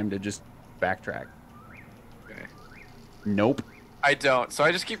on time to just backtrack. Okay. Nope. I don't, so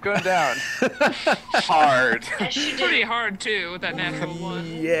I just keep going down. Hard. Yes, you Pretty do. hard too, with that natural one.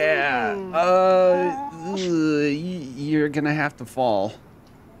 Yeah. You're going to have to fall.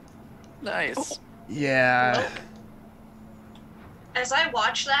 Nice. Yeah. As I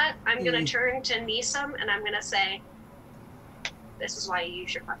watch that, I'm gonna turn to Nisam and I'm gonna say, "This is why you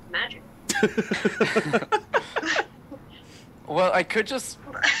use your fucking magic." Well, I could just...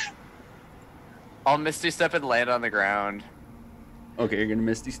 I'll Misty Step and land on the ground. Okay, you're going to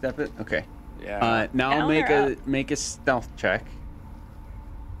Misty Step it? Okay. Yeah. Now Down make or a stealth check.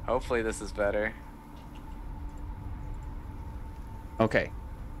 Hopefully this is better. Okay.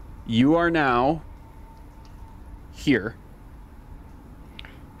 You are now here.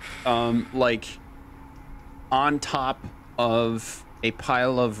 Like on top of a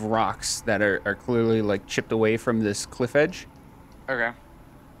pile of rocks that are clearly like chipped away from this cliff edge. Okay.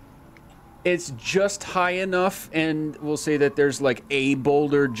 It's just high enough, and we'll say that there's like a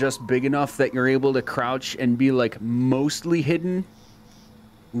boulder just big enough that you're able to crouch and be like mostly hidden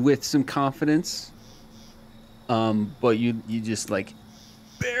with some confidence. But you just like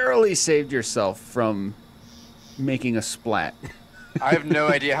barely saved yourself from making a splat. I have no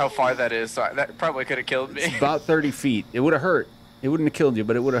idea how far that is, so that probably could have killed me. It's about 30 feet. It would have hurt. It wouldn't have killed you,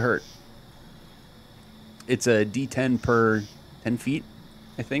 but it would have hurt. It's a D10 per 10 feet,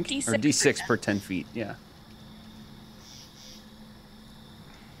 I think. D6 or D6 per 10 feet, yeah.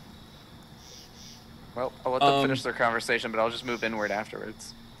 Well, I'll let them finish their conversation, but I'll just move inward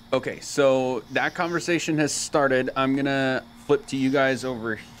afterwards. Okay, so that conversation has started. I'm going to flip to you guys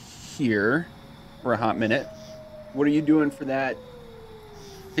over here for a hot minute. What are you doing for that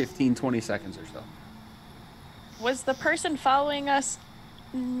 15, 20 seconds or so? Was the person following us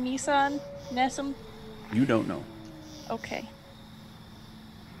Nissan? Nesum? You don't know. Okay.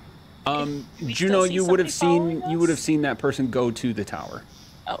 we Juno, still see you would have somebody seen following us? that person go to the tower.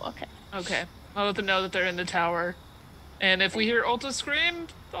 Oh, okay. Okay. I'll let them know that they're in the tower. And if we hear Ulta scream,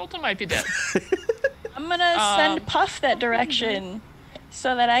 Ulta might be dead. I'm gonna send Puff that direction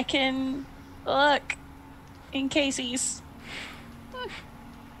so that I can look in case he's...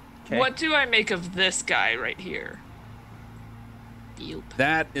 Okay. What do I make of this guy right here?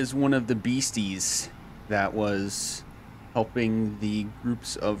 That is one of the beasties that was helping the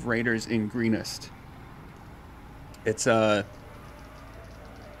groups of raiders in Greenest. It's a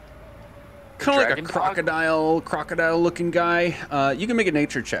kind of like a Dragon dog? crocodile looking guy. You can make a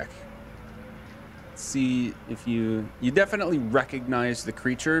nature check. See if you definitely recognize the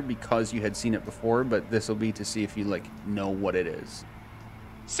creature because you had seen it before, but this will be to see if you like know what it is.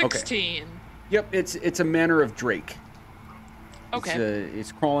 16. Yep, it's a manner of drake. Okay.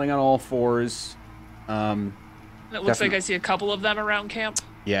 It's crawling on all fours. It looks like I see a couple of them around camp.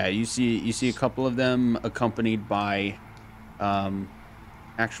 Yeah, you see a couple of them accompanied by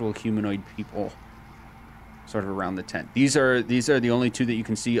actual humanoid people sort of around the tent. These are the only two that you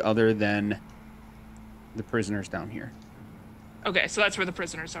can see other than the prisoners down here. Okay, so that's where the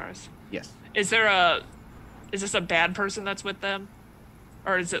prisoners are. Yes. Is this a bad person that's with them?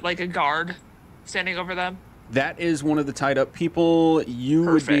 Or is it like a guard standing over them? That is one of the tied up people. You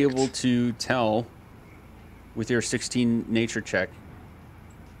would be able to tell with your 16 nature check.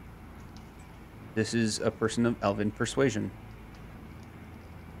 This is a person of elven persuasion.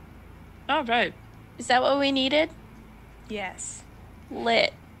 Oh, right. Is that what we needed? Yes.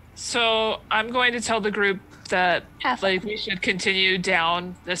 Lit. So I'm going to tell the group that Half like we should continue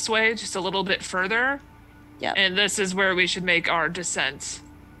down this way just a little bit further. Yep. And this is where we should make our descent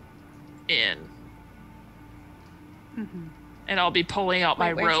in. Mm-hmm. And I'll be pulling out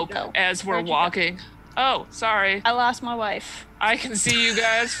my Wait, where'd you rope go? as we're Where'd you go? walking. Oh, sorry. I lost my wife. I can see you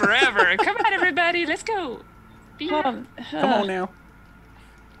guys forever. Come on, everybody. Let's go. Come on now.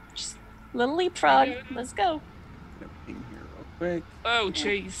 Just little leapfrog. Let's go. In here real quick. Oh,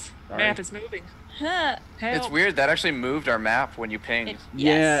 jeez. Sorry. Map is moving. Huh. Help. It's weird. That actually moved our map when you pinged.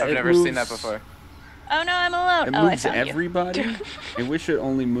 Yeah, I've it never seen moves- that before. Oh no, I'm alone. It Oh, I moves found you. everybody. I wish it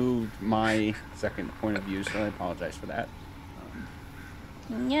only moved my second point of view, so I apologize for that.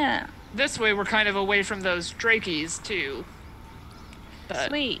 Yeah. This way, we're kind of away from those drakies, too. But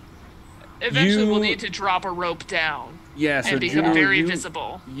Sweet. eventually, we'll You- need to drop a rope down Yeah, so and become Juno, very you,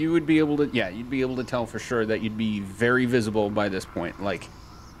 visible. You would be able to, you'd be able to tell for sure that you'd be very visible by this point. Like,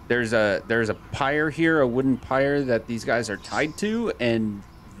 there's a pyre here, a wooden pyre that these guys are tied to, and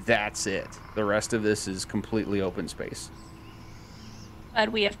that's it. The rest of this is completely open space.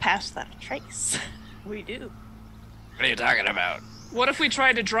 Glad we have passed that trace. We do. What are you talking about? What if we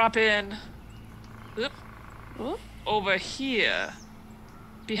tried to drop in oop, Oop. over here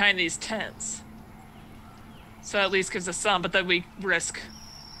behind these tents? So at least gives us some, but then we risk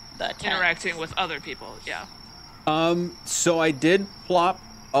The tent. interacting with other people. Yeah. So I did plop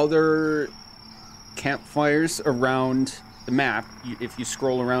other campfires around the map. If you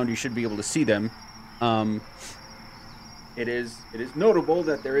scroll around, you should be able to see them. It is notable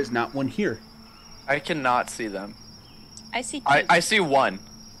that there is not one here. I cannot see them. I see two. I see one.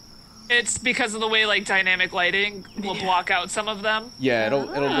 It's because of the way like dynamic lighting will block out some of them. Yeah, it'll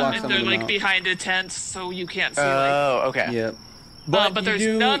block And some they're of them like out. behind a tent, so you can't see Oh, okay. Yeah, but you there's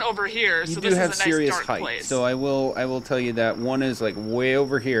do- none over here, so You this do have is a nice serious dark height, place. so I will tell you that one is like way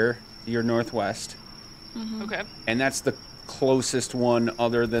over here, to your northwest, Okay. and that's the closest one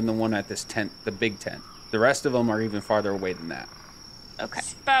other than the one at this tent, the big tent. The rest of them are even farther away than that. Okay.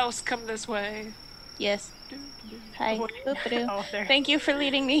 Spouse, come this way. Yes. Hi. Boop-a-doo. Oh, there. Thank you for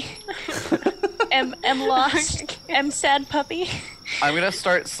leading me. am lost. Am sad puppy. I'm gonna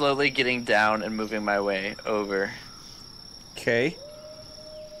start slowly getting down and moving my way over. Okay.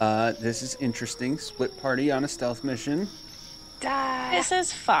 This is interesting. Split party on a stealth mission. Die. This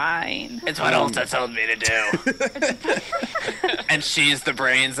is fine. It's what Ulta told me to do. And she's the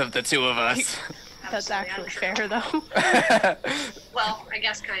brains of the two of us. That's actually Absolutely fair, though. Well, I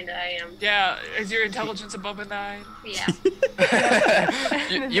guess kinda I am. Yeah, is your intelligence above a 9? Yeah.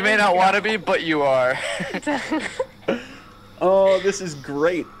 You may not want to be, but you are. Oh, this is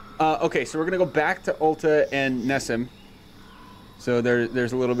great. Okay, so we're gonna go back to Ulta and Nessim. So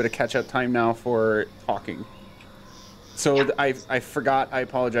there's a little bit of catch-up time now for talking. So I forgot. I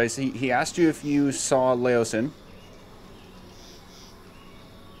apologize. He asked you if you saw Leosin.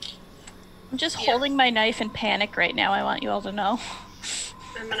 I'm just holding my knife in panic right now. I want you all to know.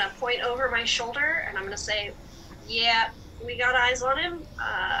 I'm gonna point over my shoulder and I'm gonna say, "Yeah, we got eyes on him.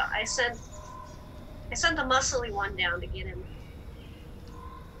 I sent the muscly one down to get him.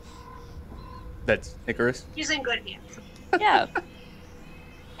 That's Icarus. He's in good hands." Yeah.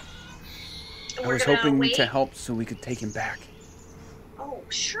 I was hoping to help so we could take him back. Oh,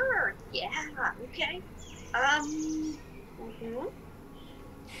 sure. Yeah. Okay.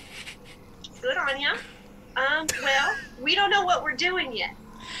 Good on ya. Well, we don't know what we're doing yet,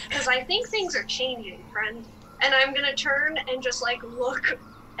 because I think things are changing, friend. And I'm gonna turn and just like look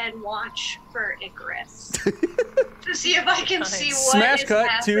and watch for Icarus to see if I can see what Smash is cut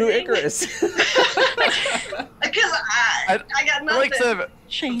happening. to Icarus. Because I got nothing. I like to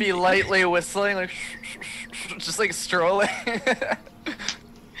be lightly whistling, like just like strolling.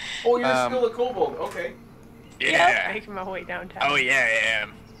 Oh, you're still a kobold. Okay. Yeah. Making my way downtown. Oh yeah, I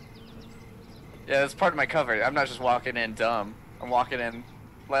am. Yeah, that's part of my cover. I'm not just walking in dumb. I'm walking in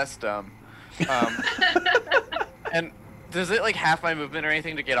less dumb. And does it like half my movement or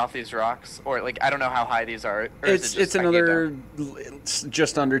anything to get off these rocks, or like I don't know how high these are? Or It's another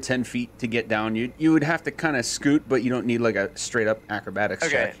just under 10 feet to get down. You would have to kind of scoot, but you don't need like a straight up acrobatics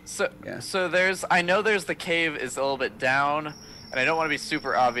check. Okay, so I know there's the cave is a little bit down, and I don't want to be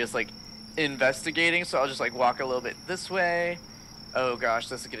super obvious like investigating, so I'll just like walk a little bit this way. Oh gosh,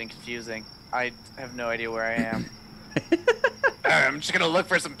 this is getting confusing. I have no idea where I am. I'm just gonna look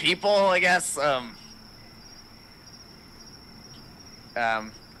for some people, I guess.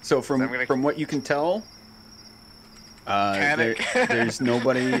 So from what you can tell, there's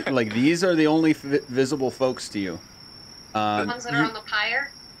nobody. Like these are the only visible folks to you. The ones that are on the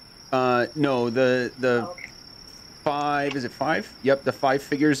pyre? No, the okay. 5. Is it 5? Yep, the 5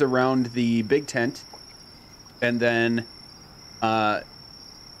 figures around the big tent, and then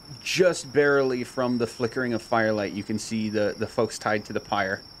just barely from the flickering of firelight, you can see the folks tied to the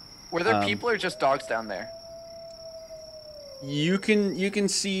pyre. Were there people or just dogs down there? You can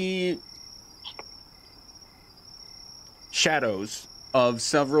see shadows of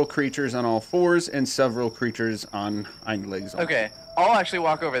several creatures on all fours and several creatures on hind legs. Okay, I'll actually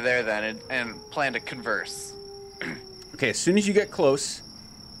walk over there then and plan to converse. Okay, as soon as you get close,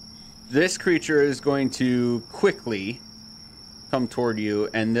 this creature is going to quickly come toward you,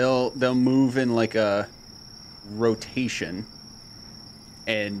 and they'll move in like a rotation,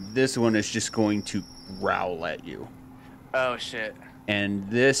 and this one is just going to growl at you. Oh shit. And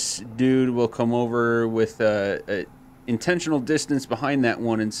this dude will come over with a intentional distance behind that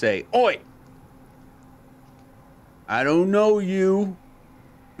one and say, "Oi! I don't know you.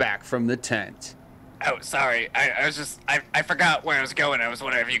 Back from the tent." Oh, sorry. I was just I forgot where I was going. I was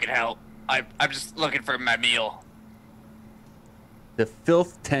wondering if you could help. I'm just looking for my meal. The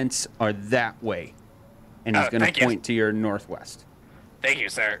filth tents are that way. And he's going to point to your northwest. Thank you,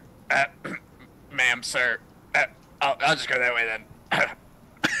 sir. Ma'am, sir. I'll just go that way then.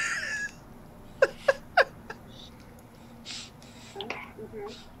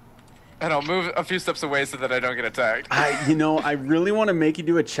 And I'll move a few steps away so that I don't get attacked. I really want to make you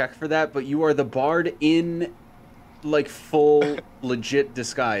do a check for that, but you are the bard in like full legit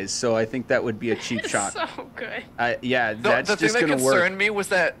disguise, so I think that would be a cheap shot. So good. Yeah, that's the just thing going that to work. concerned me was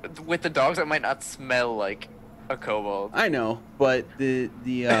that with the dogs, I might not smell like a kobold. I know, but the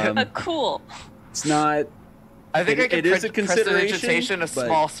Cool. It's not. I think I can is a consideration, prestidigitation a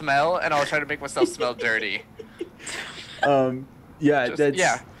small smell, and I'll try to make myself smell dirty. Yeah, that's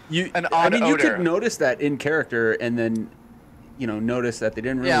an odd odor. You could notice that in character, and then notice that they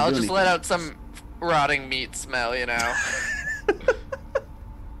didn't really. Yeah, I'll do just anything. let out some rotting meat smell,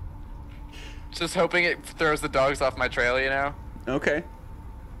 Just hoping it throws the dogs off my trail, Okay.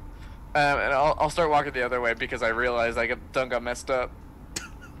 And I'll start walking the other way because I realize I got messed up.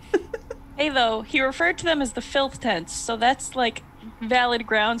 Hey, though, he referred to them as the filth tents, so that's, like, valid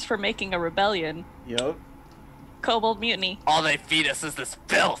grounds for making a rebellion. Yep. Kobold mutiny. All they feed us is this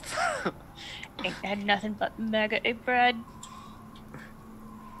filth. Ain't had nothing but mega bread.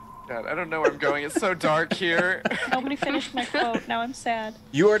 God, I don't know where I'm going. It's so dark here. Nobody finished my quote. Now I'm sad.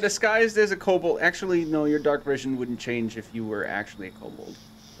 You are disguised as a kobold. Actually, no, your dark vision wouldn't change if you were actually a kobold.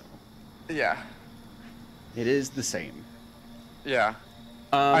 So. Yeah. It is the same. Yeah.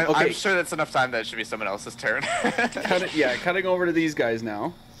 Okay. I'm sure that's enough time that it should be someone else's turn. Cutting over to these guys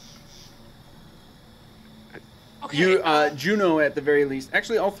now. Okay. You, Juno, at the very least.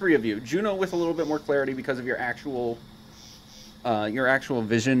 Actually, all three of you. Juno with a little bit more clarity because of your actual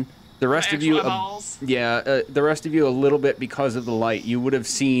vision. The rest of you, eyeballs. the rest of you a little bit because of the light. You would have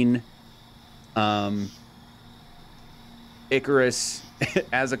seen, Icarus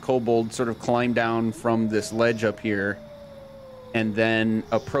as a kobold sort of climb down from this ledge up here, and then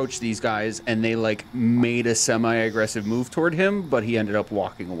approach these guys, and they like made a semi-aggressive move toward him, but he ended up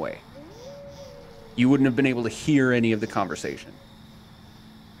walking away. You wouldn't have been able to hear any of the conversation.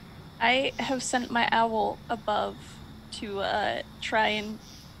 I have sent my owl above to try and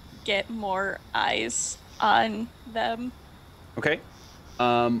get more eyes on them. Okay.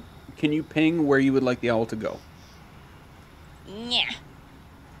 Can you ping where you would like the owl to go? Yeah.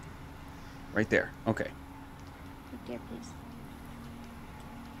 Right there. Okay. Right there, please.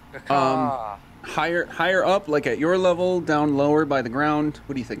 Higher up, like at your level, down lower by the ground.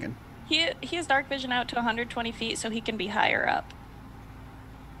 What are you thinking? He has dark vision out to 120 feet, so he can be higher up.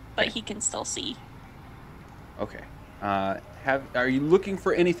 But Okay. he can still see. Okay. Are you looking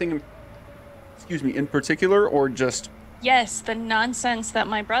for anything, in particular, or just? Yes, the nonsense that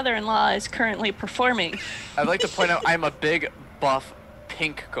my brother-in-law is currently performing. I'd like to point out I'm a big, buff,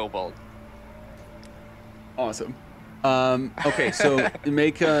 pink kobold. Awesome. Okay, so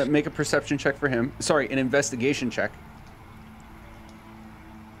make a perception check for him. Sorry, an investigation check.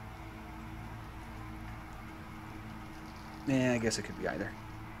 Yeah, I guess it could be either.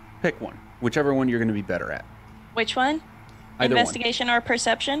 Pick one. Whichever one you're going to be better at. Which one? Either Investigation or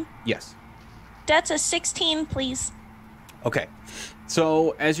perception? Yes. That's a 16, please. Okay.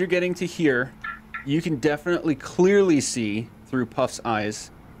 So as you're getting to here, you can definitely clearly see through Puff's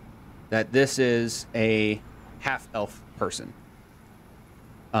eyes that this is a half-elf person.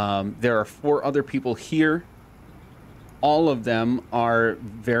 There are 4 other people here. All of them are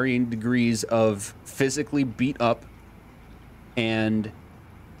varying degrees of physically beat up and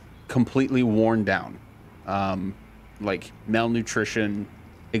completely worn down. Like malnutrition,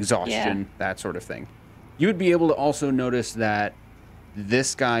 exhaustion, that sort of thing. You would be able to also notice that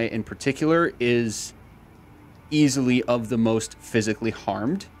this guy in particular is easily of the most physically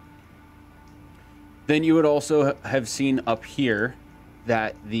harmed. Then you would also have seen up here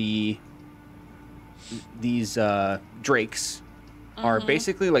that these drakes are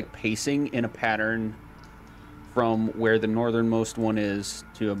basically like pacing in a pattern from where the northernmost one is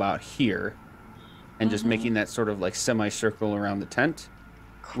to about here, and just making that sort of like semicircle around the tent.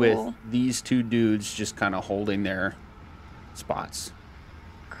 Cool. With these 2 dudes just kind of holding their spots.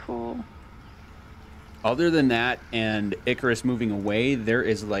 Cool. Other than that, and Icarus moving away, there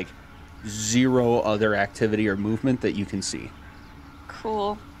is like 0 other activity or movement that you can see.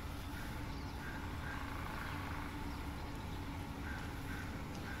 Cool.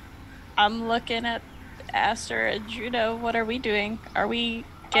 I'm looking at Aster and Juno. What are we doing? Are we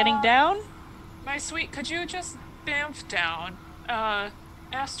getting down? My sweet, could you just bamf down?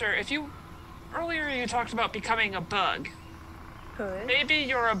 Aster, earlier you talked about becoming a bug. Good. Maybe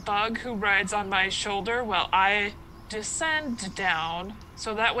you're a bug who rides on my shoulder while I descend down,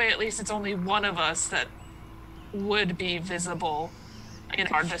 so that way at least it's only one of us that would be visible in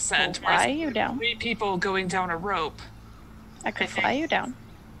our descent. Fly you down. 3 people going down a rope. I could fly you down.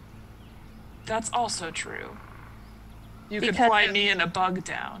 That's also true. You could Because- fly me and a bug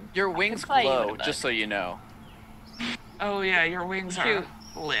down. Your wings fly you in a glow, bug. just so you know. Oh yeah, your wings are Shoot.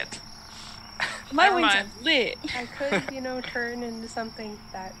 lit. My Never wings mind. are lit. I could, turn into something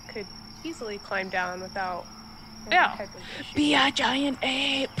that could easily climb down without any Yeah. type of issue. Be a giant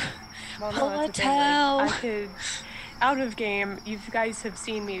ape. Well, pull that's a the thing, like, tail. I could, out of game, you guys have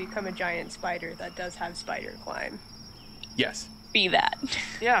seen me become a giant spider that does have spider climb. Yes. Be that.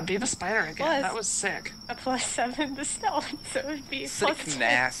 Yeah, be the spider again. Plus- That was sick. A +7 to stealth, so it would be Sick +10,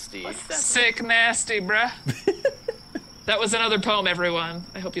 nasty. +7. Sick nasty, bruh. That was another poem, everyone.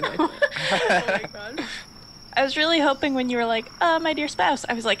 I hope you liked it. Oh my god. I was really hoping when you were like, my dear spouse,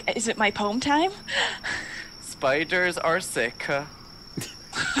 I was like, is it my poem time? Spiders are sick.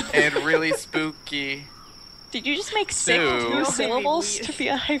 And really spooky. Did you just make sick Ew. 2 syllables to be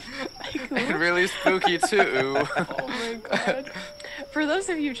a And haiku? really spooky too. Oh my god. For those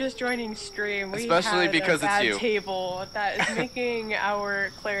of you just joining stream, we Especially had because a it's bad you. table that is making our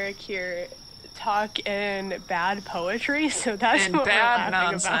cleric here talk in bad poetry, so that's And what bad we're laughing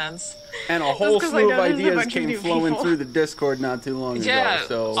about. nonsense. And a whole 'cause I slew know of there's a ideas bunch of came new flowing people. through the Discord not too long Yeah,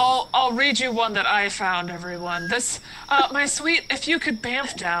 ago. So I'll read you one that I found, everyone. This, my sweet, if you could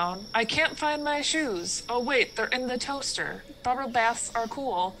bamf down. I can't find my shoes. Oh wait, they're in the toaster. Bubble baths are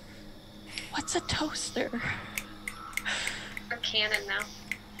cool. What's a toaster? We're canon now.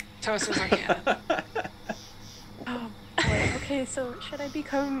 Toasters are canon. Oh boy. Okay, so should I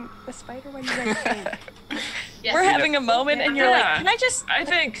become a spider? What do you guys think? Yes. We're having a moment, and you're Yeah. like, can I just I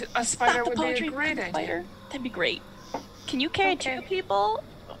think a spider stop the would be a poetry great for the idea. spider? That'd be great. Can you carry Okay. 2 people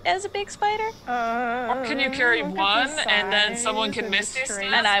as a big spider? Or can you carry Look at one, the and then someone size can and the misty step?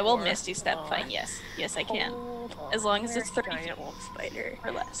 strength. And I will Hold misty step. on. Fine. Yes, I can. Hold As long as on. it's 30 Giant feet. wolf spider.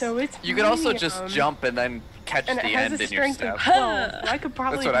 Or less. So it's You could also just medium, jump and then catch and the it has end a in your strength step. of 12. So I could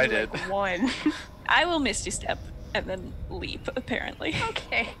probably what I do did. like 1. I will misty step and then leap. Apparently.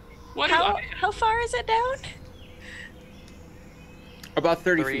 Okay. What do How I? how far is it down? About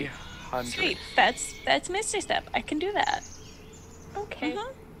 30 feet. 300. Sweet. That's misty step. I can do that. Okay.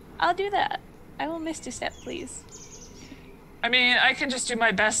 I'll do that. I will misty step, please. I mean, I can just do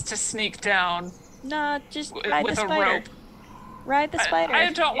my best to sneak down Nah, just ride with the a spider. rope. Ride the spider.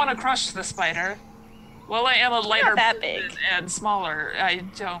 I don't want to crush the spider. Well, I am a lighter that person big. and smaller. I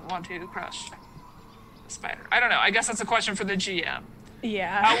don't want to crush the spider. I don't know. I guess that's a question for the GM.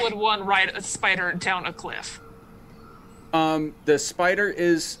 Yeah. How would one ride a spider down a cliff? The spider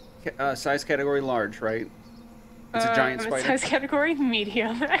is size category large, right? It's a giant spider. Size category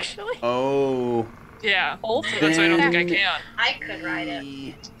medium, actually. Oh. Yeah. Oh, So that's why I don't think I Then- can. I could ride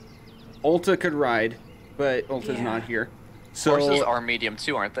it. Ulta could ride, but Ulta's Yeah. not here. So Horses are medium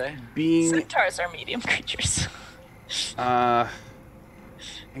too, aren't they? being Centaurs are medium creatures.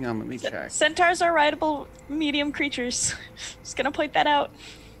 hang on, let me check. Centaurs are rideable medium creatures. Just gonna point that out.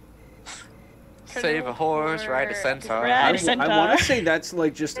 Save a horse, ride a centaur. Ride a I centaur. want to say that's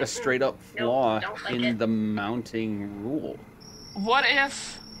like just a straight up Nope, flaw don't like in it. the mounting rule. What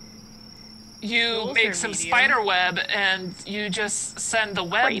if you Rules make are some medium. spider web and you just send the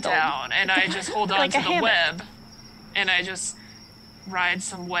web Cradled. down and I just hold on Like to a the hammock. web and I just ride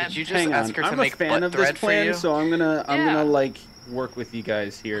some web? Did you just Hang ask on, her to I'm a make fan butt of this thread for plan, you? so I'm Yeah. gonna like work with you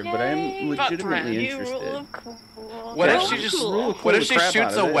guys here, but I am Yay. Butt legitimately thread. You rule interested. of cool. What if Yeah. she just Cool. what if she the crap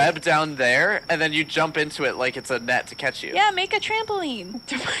shoots out a of it. web down there and then you jump into it like it's a net to catch you? Yeah, make a trampoline.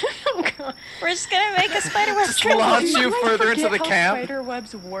 Oh, God. We're just gonna make a spider web Just launch trampoline. you I further into forget the how camp. Spider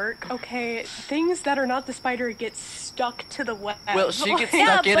webs work. Okay, things that are not the spider get stuck to the web. Well, she gets Yeah,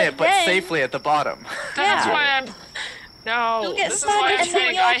 stuck in but it, but then- safely at the bottom. That's Yeah. why I'm. No, You'll get this is stuck why and I'm then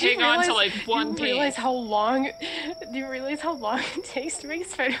saying you'll- I Do you hang on to realize- like one Do you realize piece. how long? Do you realize how long it takes to make a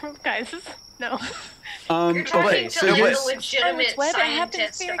spider web, guys? No. You're talking Okay, to so like here's a legitimate Oh, web, it happens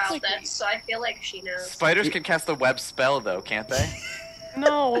scientist very about quickly. this, so I feel like she knows. Spiders can cast the web spell though, can't they?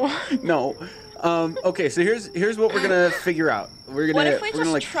 No. no. Okay, so here's what we're gonna figure out. We're What gonna if we we're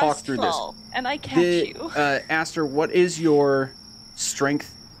gonna just like talk through this. trustful and I catch you? Aster, what is your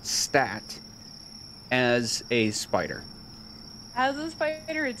strength stat as a spider? As a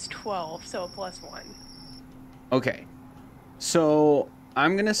spider, it's 12, so a +1. Okay, so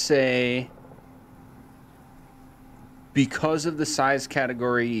I'm gonna say because of the size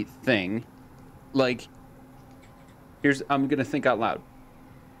category thing, like I'm gonna think out loud.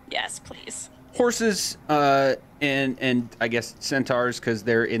 Yes, please. Horses and I guess centaurs, because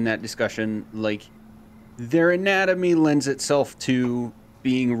they're in that discussion, like their anatomy lends itself to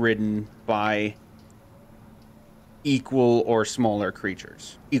being ridden by equal or smaller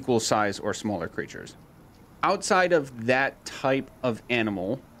creatures, equal size or smaller creatures. Outside of that type of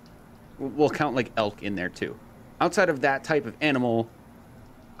animal, we'll count like elk in there too. Outside of that type of animal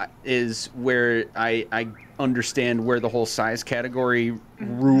is where I understand where the whole size category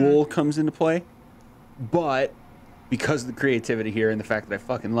rule comes into play. But because of the creativity here and the fact that I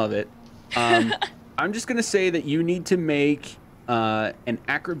fucking love it, I'm just going to say that you need to make an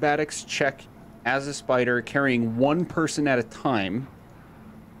acrobatics check as a spider carrying one person at a time.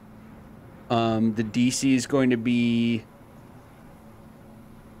 The DC is going to be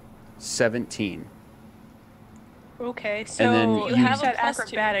 17. Okay, so And then you you- have a said +2.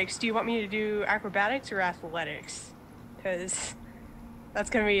 acrobatics. Do you want me to do acrobatics or athletics? Because that's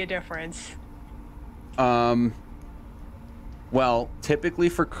going to be a difference. Well, typically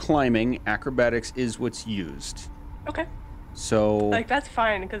for climbing, acrobatics is what's used. Okay. So Like, that's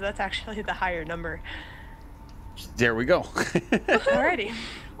fine, because that's actually the higher number. there we go. Alrighty.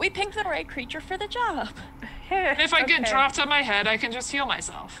 We picked the right creature for the job. If I get Okay. dropped on my head, I can just heal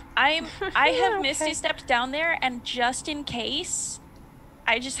myself. I have Okay. Misty stepped down there, and just in case,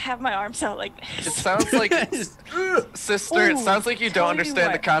 I just have my arms out like It this. sounds like, sister, it Ooh, sounds like you tell don't you understand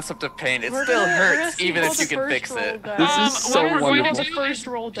the what. concept of pain. It We're still gonna- we're gonna hurts, see even how if you the can first fix roll it. goes. This is so what we're going wonderful. to do First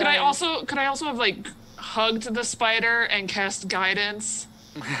roll Could I does. also have like hugged the spider and cast guidance?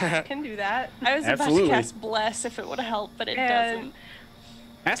 Can do that. I was about Absolutely. to cast bless if it would have helped, but it And- doesn't.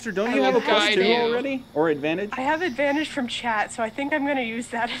 Aster, don't I you have a do. plus I 2 do. already? Or advantage? I have advantage from chat, so I think I'm gonna use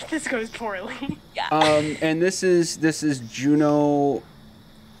that if this goes poorly. Yeah. And this is Juno.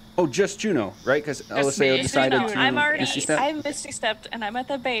 Oh, just Juno, right? Because Eliseo me. decided No, to I'm already. Misty Step. I'm Misty Stepped, and I'm at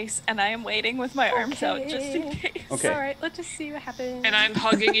the base, and I am waiting with my arms out just in Okay. case. Okay. All right, let's just see what happens. And I'm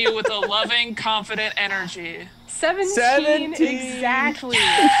hugging you with a loving, confident energy. 17 exactly.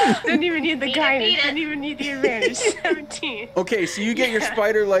 Didn't even need the Beat it, guidance. beat it. Didn't even need the advantage. 17. Okay, so you get your Yeah.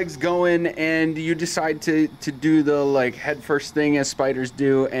 spider legs going, and you decide to do the like head first thing as spiders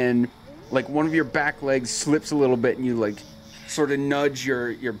do, and like one of your back legs slips a little bit, and you like sort of nudge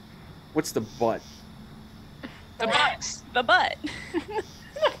your what's the butt? The Thorax. The butt.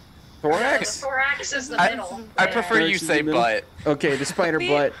 Thorax? Thorax is the I- middle. I prefer you Thorax is say the middle. butt. Okay, the spider See?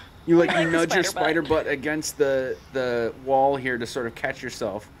 butt. You like I like you the nudge your spider spider butt. butt against the wall here to sort of catch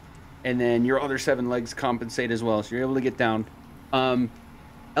yourself, and then your other 7 legs compensate as well, so you're able to get down.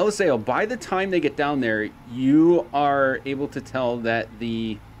 Eliseo, by the time they get down there, you are able to tell that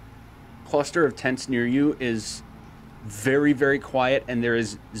the cluster of tents near you is very, very quiet, and there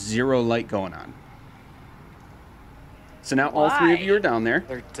is 0 light going on. So now all 3 of Why? you are down there.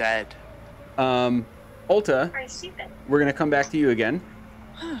 They're dead. Ulta, I see that. we're gonna come back to you again.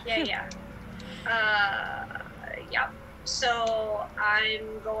 Yeah. Yep. So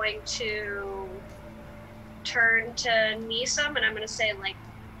I'm going to turn to Nisam and I'm going to say, like,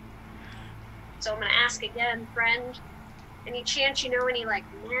 so I'm going to ask again, friend, any chance you know any, like,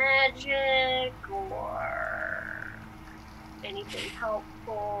 magic or anything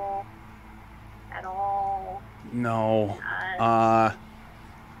helpful at all? No.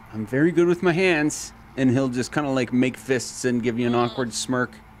 I'm very good with my hands. And he'll just kind of like make fists and give you an awkward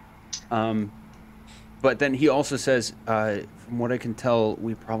smirk. But then he also says, from what I can tell,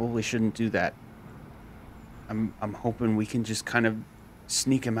 we probably shouldn't do that. I'm hoping we can just kind of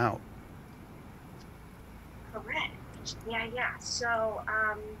sneak him out. Correct. Yeah. So,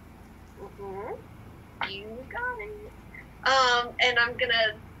 you got it. And I'm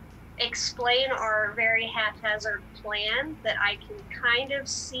gonna explain our very haphazard plan that I can kind of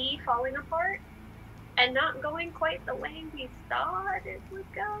see falling apart and not going quite the way we thought it would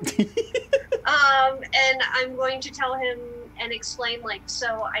go. And I'm going to tell him and explain, like,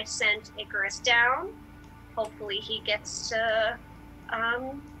 so I sent Icarus down. Hopefully he gets to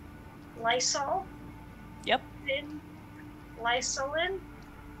Lysol. Yep. Lysolin?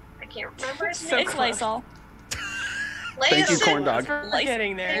 I can't remember his So name. It's Lysol. Thank you, Lysol. corn dog. We're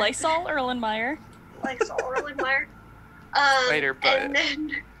getting there. Lysol Erlenmeyer. Lysol Erlenmeyer. Later, but-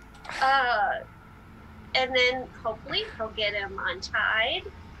 And then hopefully he'll get him untied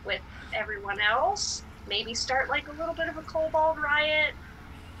with everyone else. Maybe start like a little bit of a kobold riot.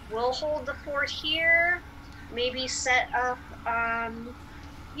 We'll hold the fort here. Maybe set up,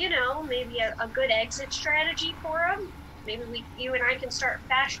 maybe a good exit strategy for him. Maybe you and I can start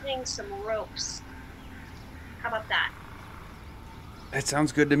fashioning some ropes. How about that? That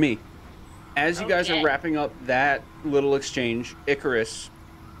sounds good to me. As you guys are Okay. wrapping up that little exchange, Icarus,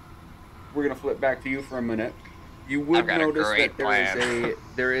 we're gonna flip back to you for a minute. You would I've got a notice great that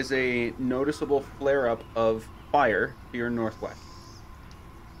there is a noticeable flare up of fire to your northwest,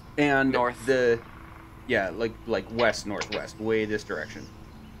 and North. like west northwest, way this direction.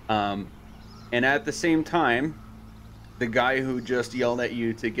 And at the same time, the guy who just yelled at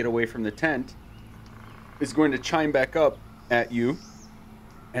you to get away from the tent is going to chime back up at you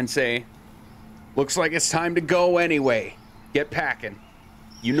and say, "Looks like it's time to go anyway. Get packing.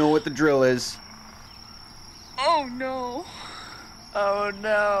 You know what the drill is." Oh no. Oh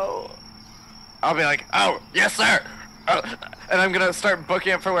no. I'll be like, oh, yes, sir. Oh, and I'm going to start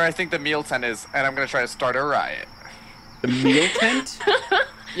booking up for where I think the meal tent is, and I'm going to try to start a riot. The meal tent?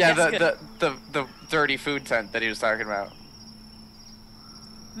 Yeah, Yes, the dirty food tent that he was talking about.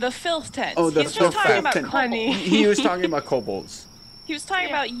 The filth tent. Oh, the He's filth just talking about tent. Honey. He was talking about kobolds. He was talking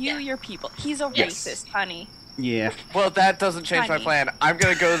Yeah. about your people. He's a Yes. racist, honey. Yeah. Well, that doesn't change my Honey. plan. I'm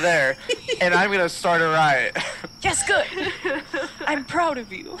going to go there, and I'm going to start a riot. Yes, good. I'm proud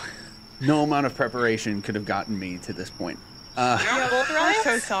of you. No amount of preparation could have gotten me to this point. I'm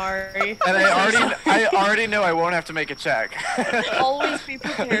so sorry. And I already know I won't have to make a check. Always be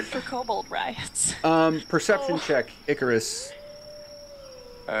prepared for kobold riots. Perception check, Icarus.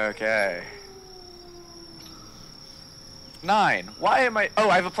 Okay. 9. Why am I... Oh,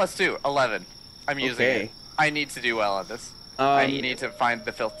 I have a +2. 11. I'm using Okay. it. I need to do well on this. I Um, need to find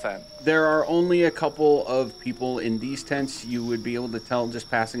the filth tent. There are only a couple of people in these tents. You would be able to tell just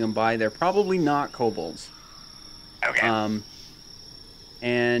passing them by. They're probably not kobolds. Okay.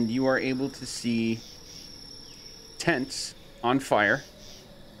 And you are able to see tents on fire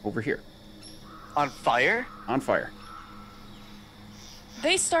over here. On fire? On fire.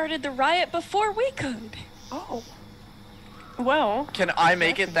 They started the riot before we could. Oh. Well. Can I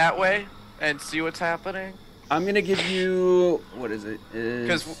make it that way and see what's happening? I'm gonna give you, what is it?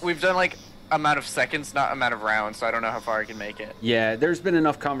 Because we've done like amount of seconds, not amount of rounds, so I don't know how far I can make it. Yeah, there's been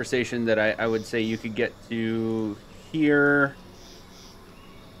enough conversation that I would say you could get to here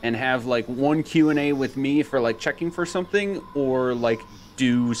and have like one Q&A with me for like checking for something, or like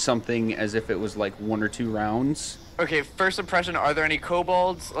do something as if it was like 1 or 2 rounds. Okay, first impression, are there any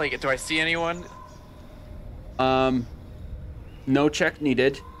kobolds? Like, do I see anyone? No check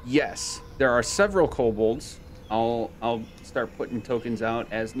needed. Yes, there are several kobolds. I'll start putting tokens out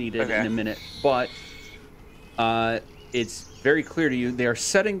as needed in a minute, but it's very clear to you they are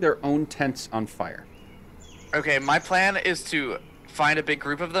setting their own tents on fire. Okay, my plan is to find a big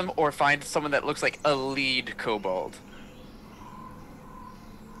group of them or find someone that looks like a lead kobold.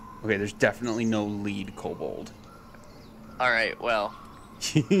 Okay, there's definitely no lead kobold. Alright, well.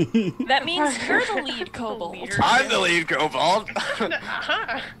 That means you're the lead kobold. I'm the lead kobold!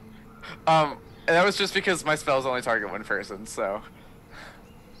 That was just because my spells only target one person, so...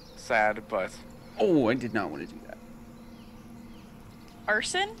 Sad, but... Oh, I did not want to do that.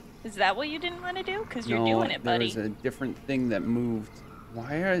 Arson? Is that what you didn't want to do? Because you're doing it, buddy. There was a different thing that moved.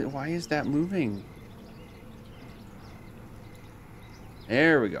 Why is that moving?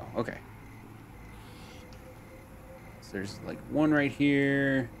 There we go. Okay. So there's like one right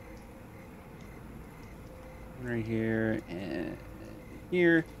here. One right here and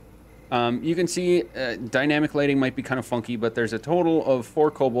here. You can see dynamic lighting might be kind of funky, but there's a total of 4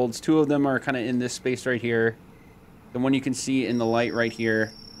 kobolds. 2 of them are kind of in this space right here. The one you can see in the light right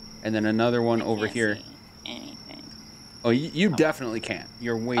here. And then another one over here. Anything. Oh, you definitely can't.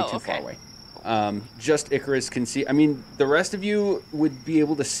 You're way too far away. Just Icarus can see. I mean, the rest of you would be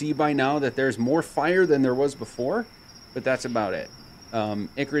able to see by now that there's more fire than there was before, but that's about it.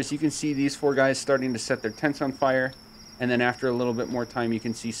 Icarus, you can see these 4 guys starting to set their tents on fire, and then after a little bit more time, you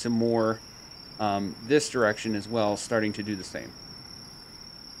can see some more this direction as well, starting to do the same.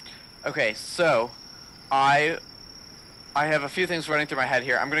 Okay, so I have a few things running through my head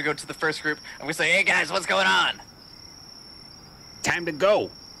here. I'm gonna go to the first group. I'm gonna say, hey guys, what's going on? Time to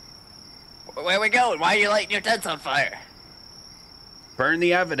go. Where are we going? Why are you lighting your tents on fire? Burn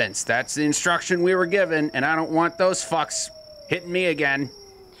the evidence. That's the instruction we were given, and I don't want those fucks hitting me again.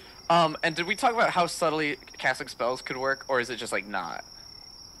 And did we talk about how subtly casting spells could work, or is it just like not?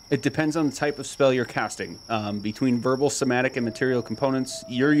 It depends on the type of spell you're casting. Between verbal, somatic, and material components,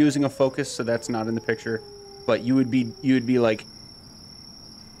 you're using a focus, so that's not in the picture. But you would be like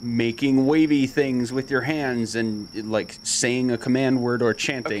making wavy things with your hands and like saying a command word or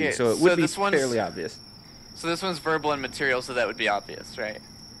chanting. Okay, so it would be fairly obvious. So this one's verbal and material, so that would be obvious, right?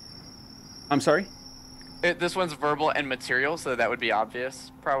 I'm sorry? This one's verbal and material, so that would be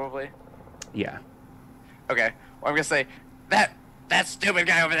obvious, probably. Yeah. Okay. Well, I'm gonna say that stupid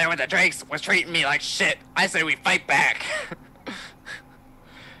guy over there with the drakes was treating me like shit. I say we fight back.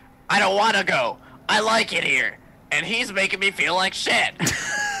 I don't want to go. I like it here, and he's making me feel like shit.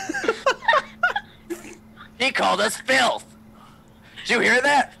 He called us filth. Did you hear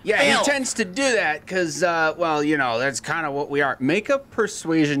that? Yeah, filth. He tends to do that because, well, you know, that's kind of what we are. Make a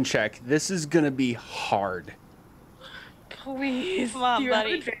persuasion check. This is going to be hard. Please. Come on, you have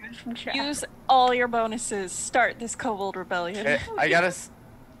buddy. advantage from chat. Use all your bonuses. Start this kobold rebellion.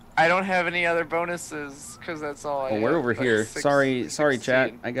 I don't have any other bonuses because that's all I have. We're over Like here. Sorry, 16.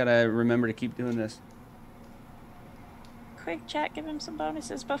 chat. I got to remember to keep doing this. Quick, chat, give him some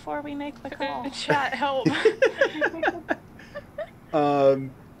bonuses before we make the call. Chat, help.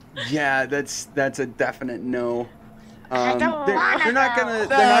 Yeah, that's a definite no. I don't wanna they're not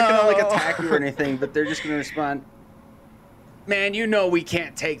gonna like attack you or anything, but they're just gonna respond. Man, you know we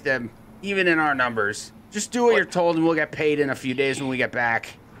can't take them, even in our numbers. Just do what you're told, and we'll get paid in a few days when we get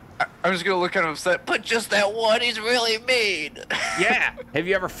back. I'm just gonna look kind of upset, but just that one, he's really mean. Yeah. Have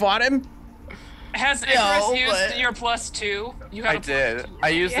you ever fought him? Has Icarus used your +2? You have I did. I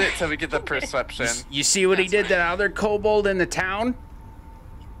used it to get the perception. You see what he did to that other kobold in the town?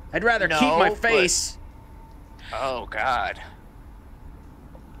 I'd rather keep my face. Oh God.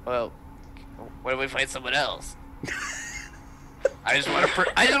 Well, what if we find someone else? I just want to prove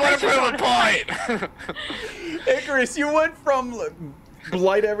a point. Icarus, you went from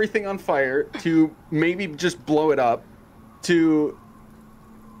light everything on fire to maybe just blow it up to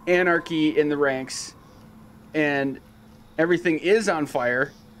anarchy in the ranks, and everything is on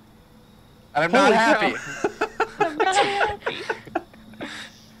fire. And I'm not Holy happy. cow. I'm not happy.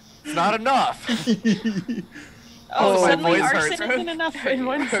 It's not enough. Oh, my suddenly voice arson hurts. isn't enough for In you.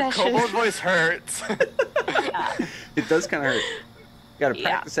 one session. Kobold voice hurts. It does kind of hurt. Got to Yeah.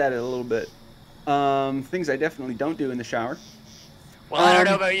 practice at it a little bit. Things I definitely don't do in the shower. Well, I don't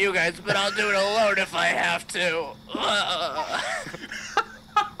know about you guys, but I'll do it alone if I have to.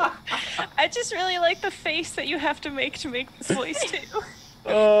 I just really like the face that you have to make this voice too.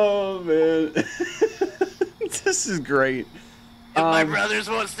 Oh man, this is great. If my brothers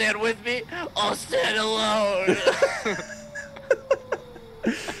won't stand with me, I'll stand alone.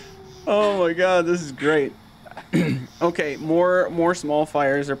 Oh my god, this is great. Okay, more small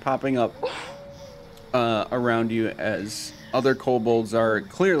fires are popping up around you as other kobolds are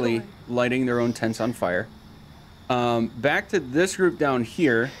clearly lighting their own tents on fire. Back to this group down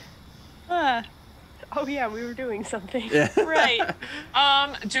here. Oh yeah, we were doing something. Yeah. Right.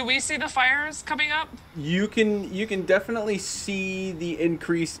 Do we see the fires coming up? You can definitely see the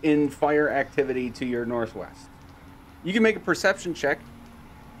increase in fire activity to your northwest. You can make a perception check.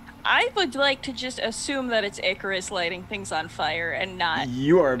 I would like to just assume that it's Icarus lighting things on fire and not.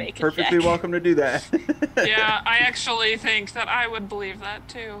 You are make a perfectly check. welcome to do that. Yeah, I actually think that I would believe that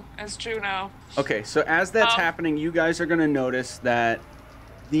too, as Juno. Okay, so as that's happening, you guys are going to notice that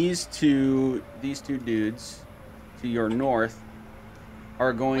these two dudes to your north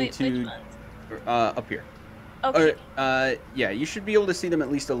are going Wait, to which ones? up here. Okay. Yeah, you should be able to see them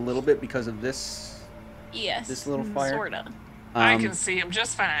at least a little bit because of this Yes. this little fire. Sorta. I can see him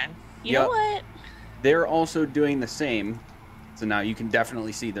just fine. You know Yep. what? They're also doing the same. So now you can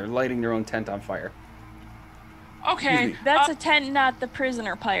definitely see they're lighting their own tent on fire. Okay. Excuse me. That's a tent, not the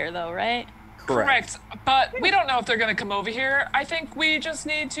prisoner pyre, though, right? Correct. But we don't know if they're going to come over here. I think we just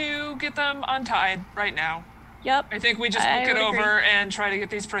need to get them untied right now. Yep. I think we just I look it would agree. over and try to get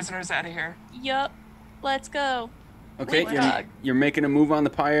these prisoners out of here. Yup. Let's go. Okay, Lead dog. you're making a move on the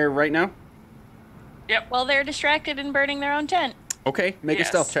pyre right now? Well, they're distracted and burning their own tent. Okay, make a Yes.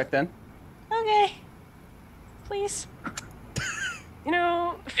 stealth check then. Okay. Please. You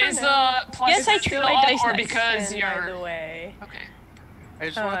know, for Is now, plus Yes, I skill tried my dice or dice. because and you're by the way. okay? I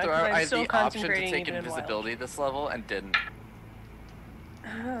just want to throw out, 'cause I'm I had still the option to concentrating take even in wild. invisibility this level and didn't.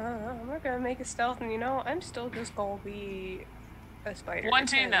 I'm not gonna make a stealth, and you know, I'm still just gonna be a spider.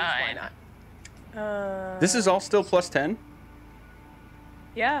 29. because Why not? This is all still plus 10?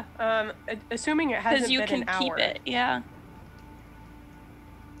 Yeah. Assuming it hasn't Because you been can an keep hour. it. Yeah. And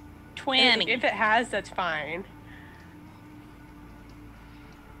 20. If it has, that's fine.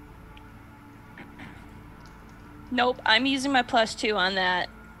 Nope, I'm using my +2 on that.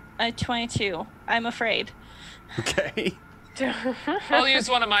 22. I'm afraid. Okay. I'll use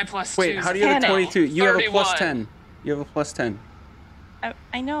one of my plus Wait, twos. how do you have a Panic. 22? You have a plus 31. 10. You have a plus 10.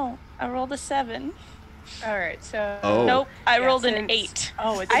 I know. I rolled a 7. All right. So. Oh. Nope, I Yeah, rolled an since- 8.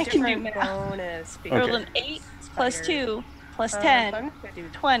 Oh, it's a I can do different math. bonus. I Because rolled an 8 plus Spider. 2 plus so 10 I'm gonna do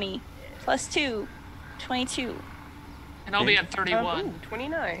 20 plus 2 22. And I'll be at 31. ooh,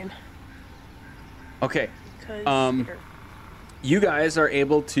 29. Okay. Because You guys are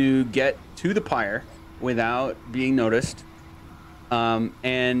able to get to the pyre without being noticed.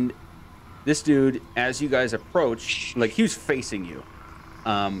 And this dude, as you guys approach, like he was facing you.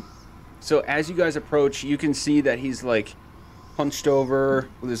 So as you guys approach, you can see that he's like hunched over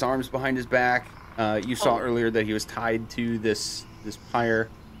with his arms behind his back. You saw earlier that he was tied to this pyre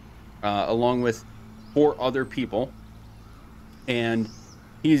along with 4 other people. And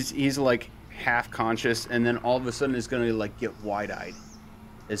he's like half conscious, and then all of a sudden is gonna like get wide-eyed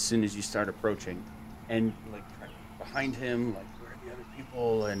as soon as you start approaching, and like behind him, like where are the other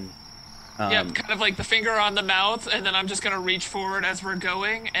people? And Yep, kind of like the finger on the mouth, and then I'm just gonna reach forward as we're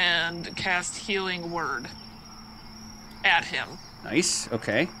going and cast Healing Word at him. nice.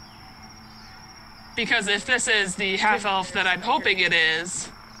 Okay. Because if this is the half elf that I'm hoping it is,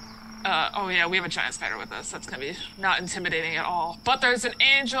 oh yeah, we have a giant spider with us. That's gonna be not intimidating at all. But there's an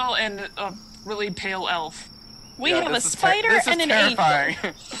angel and a really pale elf. We Yeah, have a this is spider this and is an angel.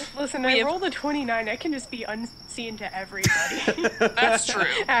 terrifying. listen, we I have- rolled a 29. I can just be unseen to everybody. That's true.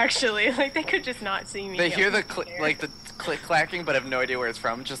 Actually, like they could just not see me. They hear the I'm there. like the click clacking, but have no idea where it's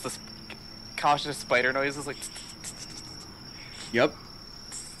from. Just this cautious spider noises, like. Yep.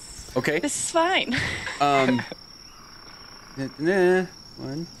 Okay. This is fine.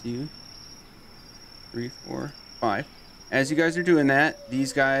 1, 2, 3, 4, 5. As you guys are doing that,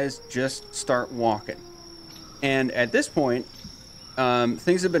 these guys just start walking. And at this point,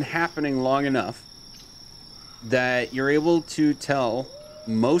 things have been happening long enough that you're able to tell,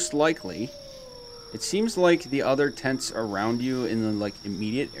 most likely, it seems like the other tents around you in the like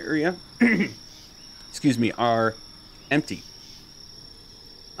immediate area, excuse me, are empty.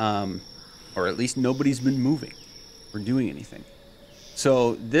 Or at least nobody's been moving. or doing anything.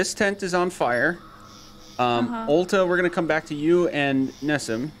 So this tent is on fire. Ulta, we're gonna come back to you and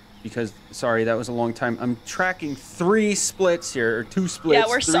Nessim because sorry, that was a long time. I'm tracking 3 splits here, or 2 splits. Yeah,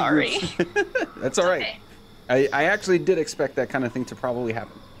 we're sorry. That's all right. Okay. I actually did expect that kind of thing to probably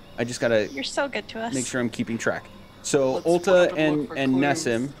happen. I just gotta You're so good to us. make sure I'm keeping track. So Let's Ulta flip and and look for clues.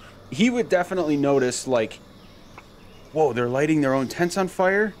 Nessim, he would definitely notice like, whoa, they're lighting their own tents on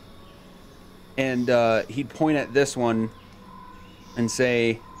fire. And he'd point at this one and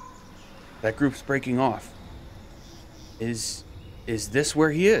say, that group's breaking off. Is this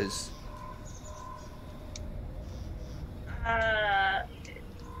where he is?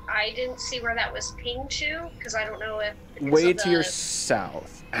 I didn't see where that was pinged to, because I don't know if... Way to your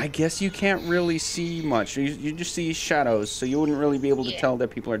south. I guess you can't really see much. You just see shadows, so you wouldn't really be able to tell that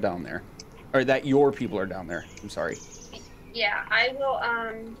people are down there. Or that your people are down there. I'm sorry. Yeah, I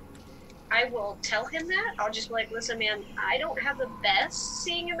will tell him that. I'll just be like, listen, man, I don't have the best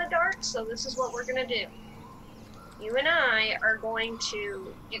seeing in the dark, so this is what we're going to do. You and I are going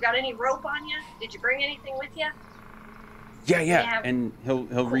to... You got any rope on you? Did you bring anything with you? Yeah. And he'll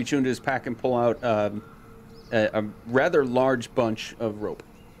reach into his pack and pull out a rather large bunch of rope.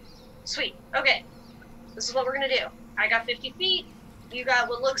 Sweet. Okay. This is what we're going to do. I got 50 feet. You got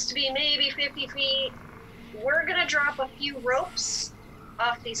what looks to be maybe 50 feet. We're going to drop a few ropes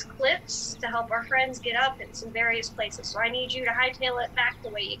off these cliffs to help our friends get up in some various places. So I need you to hightail it back the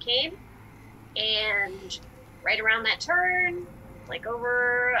way you came. And right around that turn, like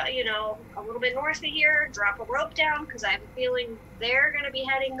over, a little bit north of here, drop a rope down because I have a feeling they're going to be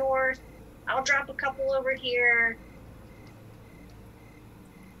heading north. I'll drop a couple over here.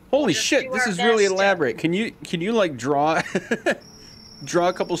 Holy shit, this is really elaborate. Can you like draw draw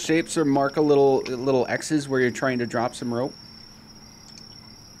a couple shapes or mark a little X's where you're trying to drop some rope?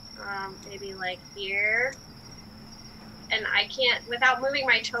 Maybe like here. And I can't, without moving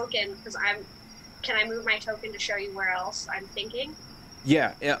my token, because can I move my token to show you where else I'm thinking?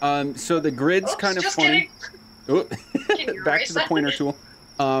 Yeah. So the grid's kind of funny. Back to the pointer tool.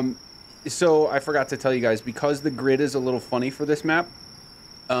 So I forgot to tell you guys, because the grid is a little funny for this map,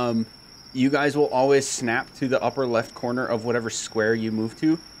 you guys will always snap to the upper left corner of whatever square you move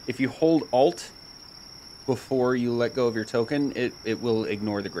to. If you hold Alt before you let go of your token, it will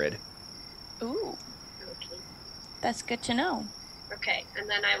ignore the grid. Ooh. Okay. That's good to know. Okay, and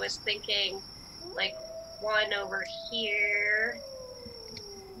then I was thinking, like, one over here.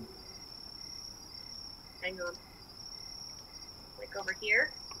 Hang on. Like over here.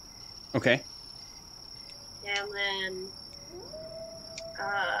 Okay. And then,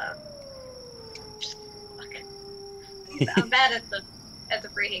 I'm bad at the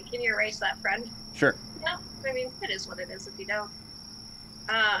freehand. Can you erase that, friend? Sure. No, I mean, it is what it is if you don't.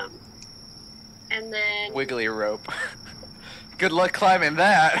 And then... Wiggly rope. Good luck climbing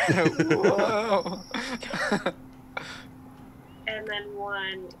that. Whoa. And then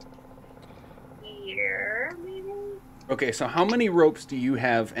one here, maybe? Okay, so how many ropes do you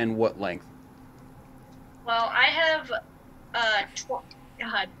have and what length? Well, I have,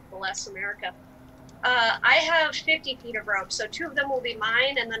 God bless America. I have 50 feet of rope, so 2 of them will be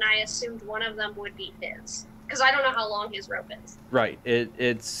mine, and then I assumed one of them would be his. Because I don't know how long his rope is. Right.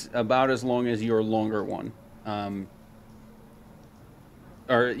 It's about as long as your longer one.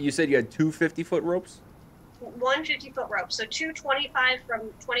 Or you said you had 2 50-foot ropes? One 50-foot rope, so 2 25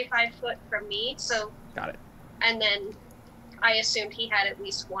 foot from me. So. Got it. And then I assumed he had at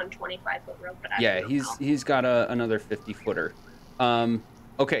least one 25-foot rope. But he's got another 50-footer.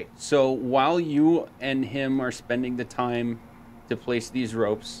 Okay, so while you and him are spending the time to place these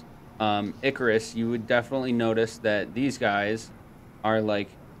ropes, Icarus, you would definitely notice that these guys are like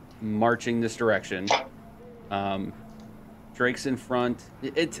marching this direction. Drake's in front.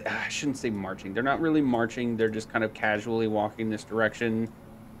 I shouldn't say marching. They're not really marching. They're just kind of casually walking this direction.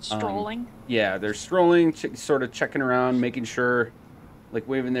 Strolling. Yeah, they're strolling, sort of checking around, making sure, like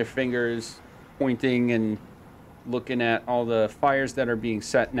waving their fingers, pointing and looking at all the fires that are being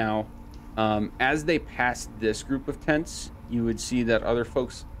set now. As they passed this group of tents, you would see that other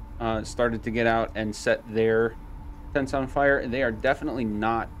folks started to get out and set their tents on fire. They are definitely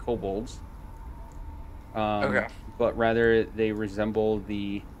not kobolds. Okay. But rather they resemble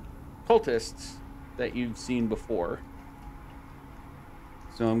the cultists that you've seen before.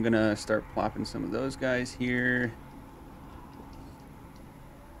 So I'm gonna start plopping some of those guys here.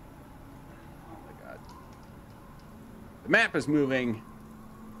 Oh my god. The map is moving.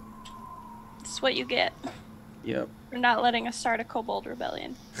 That's what you get. Yep. You're not letting us start a kobold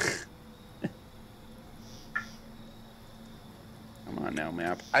rebellion. Come on now,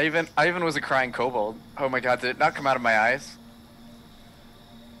 map. I even was a crying kobold. Oh my god, did it not come out of my eyes?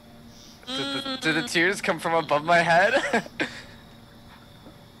 Did the tears come from above my head?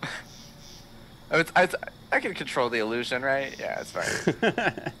 I can control the illusion, right? Yeah, it's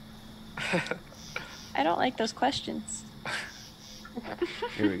fine. I don't like those questions.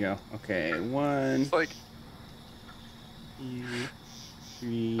 Here we go. Okay, 1, It's like 2,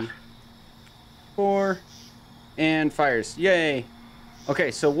 3, 4, and fires. Yay!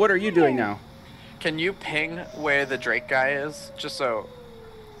 Okay, so what are you doing now? Can you ping where the Drake guy is? Just so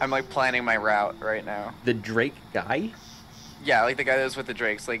I'm like planning my route right now. The Drake guy? Yeah, like the guy that was with the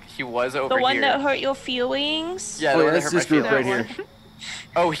Drakes. Like he was over here. The one that hurt your feelings? Yeah, the Oh, one yeah, that that's hurt my this group right feelings. here.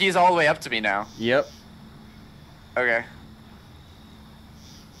 Oh, he's all the way up to me now. Yep. Okay.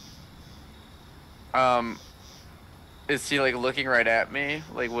 Is he like looking right at me?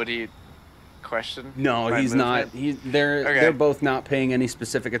 Like, would he question? No, my he's movement? not. They're both not paying any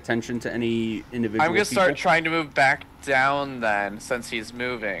specific attention to any individual. I'm gonna start people. trying to move back down then, since he's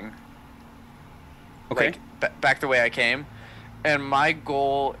moving. Okay. Like, back the way I came. And my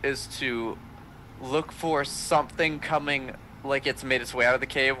goal is to look for something coming, like it's made its way out of the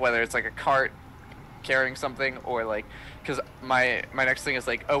cave, whether it's like a cart carrying something, or like, because my next thing is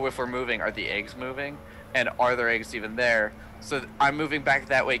like, oh, if we're moving, are the eggs moving? And are there eggs even there? So I'm moving back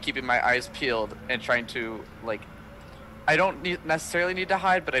that way, keeping my eyes peeled and trying to, like, I don't necessarily need to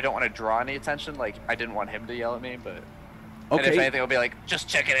hide, but I don't want to draw any attention. Like, I didn't want him to yell at me, but... Okay. And if anything, I'll be like, just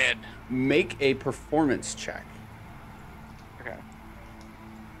check it in. Make a performance check. Okay.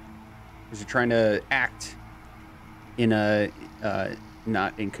 Because you're trying to act in a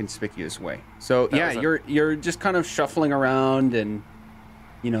not inconspicuous way. So yeah, you're just kind of shuffling around, and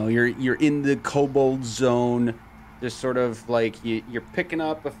you know you're in the kobold zone. Just sort of like you're picking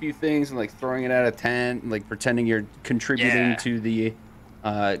up a few things and like throwing it at a tent, and like pretending you're contributing to the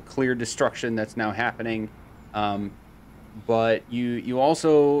clear destruction that's now happening. But you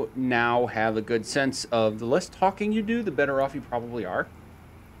also now have a good sense of the less talking you do, the better off you probably are.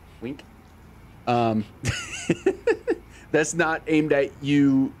 Wink. That's not aimed at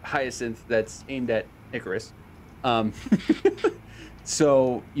you, Hyacinth. That's aimed at Icarus.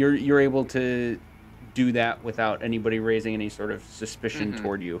 So you're able to do that without anybody raising any sort of suspicion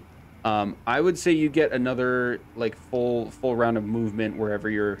toward you. I would say you get another like full round of movement wherever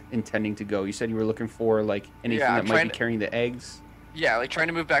you're intending to go. You said you were looking for like anything that might be carrying the eggs. Yeah, like trying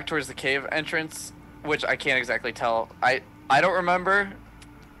to move back towards the cave entrance, which I can't exactly tell. I don't remember.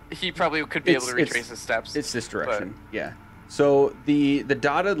 He probably could be able to retrace his steps. It's this direction, yeah. So the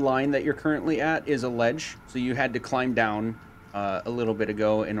dotted line that you're currently at is a ledge. So you had to climb down a little bit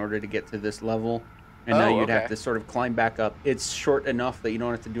ago in order to get to this level. And now you'd have to sort of climb back up. It's short enough that you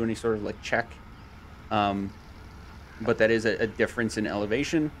don't have to do any sort of like check. But that is a difference in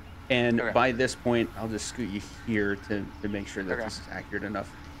elevation. And by this point, I'll just scoot you here to make sure that this is accurate enough.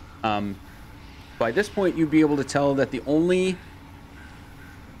 By this point, you'd be able to tell that the only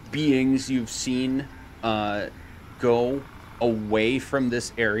beings you've seen go away from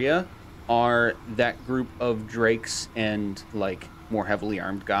this area are that group of drakes and like more heavily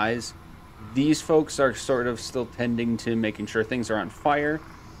armed guys. These folks are sort of still tending to making sure things are on fire,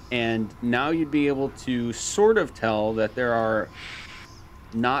 and now you'd be able to sort of tell that there are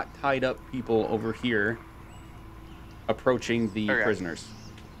not tied up people over here approaching the prisoners.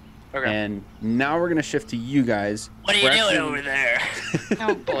 Okay. And now we're going to shift to you guys. What are you doing over there?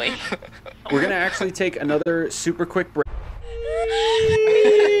 Oh, boy. We're going to actually take another super quick break.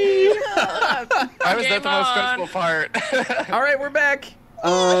 Why was that the most stressful part? All right, we're back.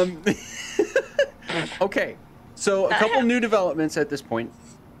 Okay, so a couple new developments at this point.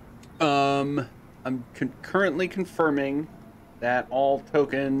 I'm currently confirming that all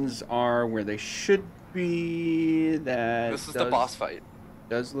tokens are where they should be. That this is the boss fight.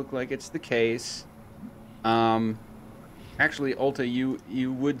 Does look like it's the case. Actually, Ulta,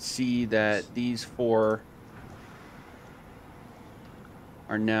 you would see that these 4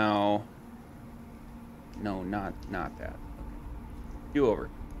 are now. No, not that. Do over.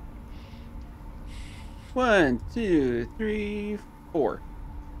 1, 2, 3, 4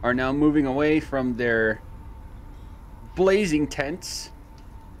 are now moving away from their blazing tents.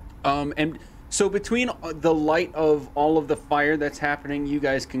 And so between the light of all of the fire that's happening, you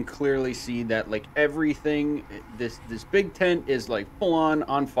guys can clearly see that like everything, this big tent is like full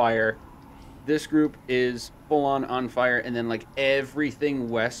on fire. This group is full on fire, and then like everything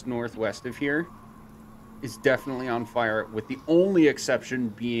northwest of here is definitely on fire, with the only exception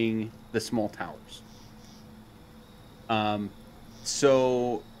being the small towers.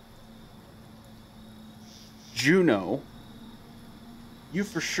 So Juno, you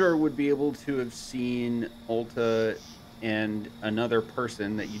for sure would be able to have seen Ulta and another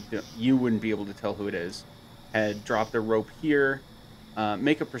person that you wouldn't be able to tell who it is had dropped a rope here.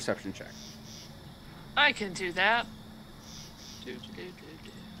 Make a perception check. I can do that.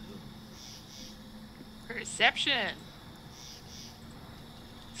 Perception.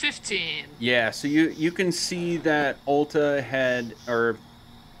 15. Yeah, so you can see that Ulta had, or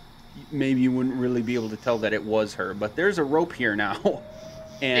maybe you wouldn't really be able to tell that it was her, but there's a rope here now.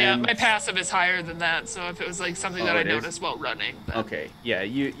 Yeah, And my passive is higher than that, so if it was like something that I it is? noticed while running. Then... Okay, yeah,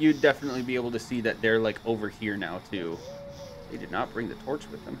 you'd definitely be able to see that they're like over here now too. They did not bring the torch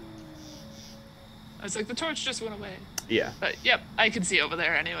with them. I was like, the torch just went away. Yeah. But yep, I can see over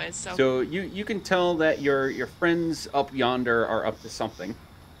there anyways. So you can tell that your friends up yonder are up to something.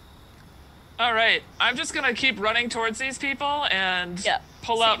 All right, I'm just gonna keep running towards these people and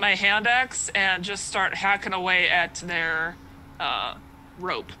pull out my hand axe and just start hacking away at their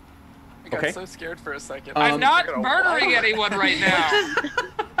rope. I got so scared for a second. I'm not murdering anyone right now.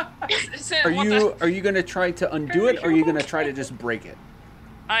 Are you gonna try to undo it, or are you gonna try to just break it?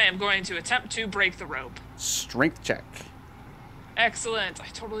 I am going to attempt to break the rope. Strength check. Excellent. I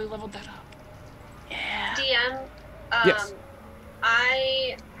totally leveled that up. Yeah. DM, yes.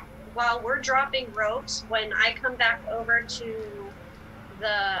 While we're dropping ropes, when I come back over to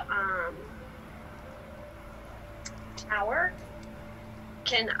the tower,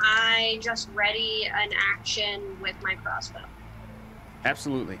 can I just ready an action with my crossbow?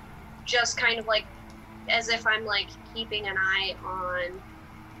 Absolutely. Just kind of like as if I'm like keeping an eye on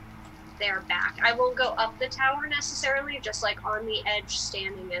their back. I won't go up the tower necessarily, just like on the edge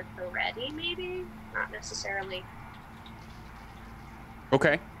standing at the ready, maybe? Not necessarily.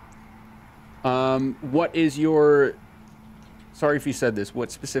 Okay. What is your... Sorry if you said this. What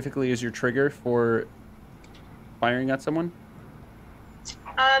specifically is your trigger for firing at someone?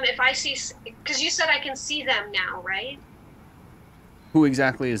 If I see... Because you said I can see them now, right? Who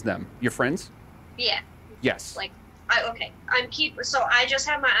exactly is them? Your friends? Yeah. Yes. Like, okay. So I just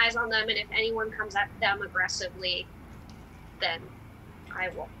have my eyes on them, and if anyone comes at them aggressively, then I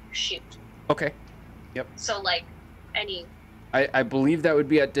will shoot. Okay. Yep. So, like, any... I believe that would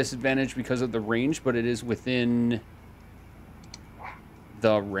be at disadvantage because of the range, but it is within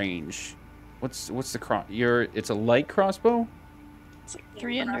the range. What's the it's a light crossbow? It's like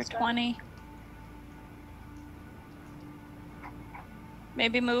 320.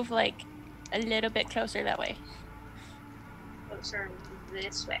 Maybe move like a little bit closer that way. Closer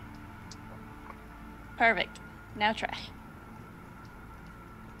this way. Perfect. Now try.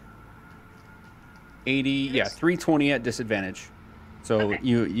 80, 320 at disadvantage. So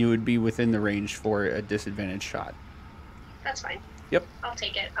you would be within the range for a disadvantage shot. That's fine. Yep. I'll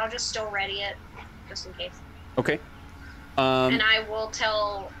take it. I'll just still ready it, just in case. Okay. And I will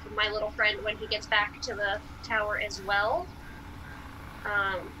tell my little friend when he gets back to the tower as well,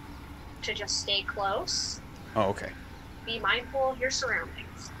 to just stay close. Oh, okay. Be mindful of your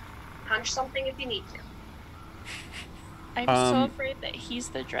surroundings. Punch something if you need to. I'm so afraid that he's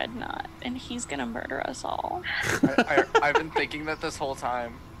the dreadnought and he's gonna murder us all. I've been thinking that this whole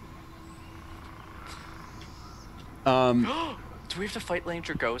time. Do we have to fight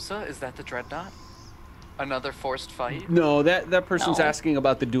Langdedrosa? Is that the dreadnought? Another forced fight? No, that person's asking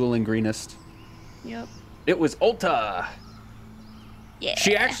about the duel in Greenest. Yep. It was Ulta. Yeah.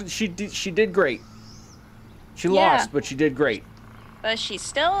 She did great. She lost, but she did great. But she's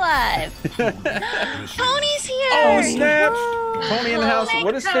still alive. Tony's here! Oh, snap! Tony in the house.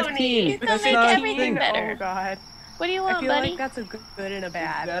 What is 15? He's gonna That's make not everything better. Oh, God. What do you want, I feel buddy? like that's a good and a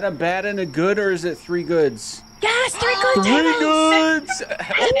bad. Is that a bad and a good, or is it 3 goods? Yes, 3 goods! 3 goods!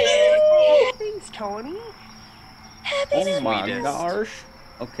 Thanks, Tony. Oh my gosh.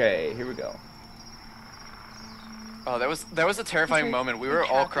 Okay, here we go. Oh, that was a terrifying moment. We were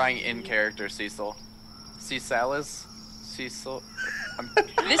all crying in character, Cecil. Cecil.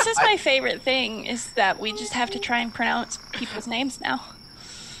 This is my favorite thing, is that we just have to try and pronounce people's names now.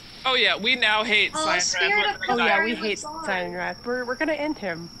 Oh yeah, we now hate Cyanwrath. Oh yeah, we hate Cyanwrath. We're gonna end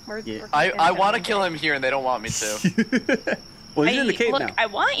him. I want to kill him here, and they don't want me to. Well, he's in the cave now. I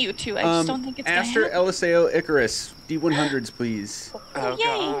want you to. I just don't think it's gonna Aster, happen. Eliseo, Icarus, D100s, please. Oh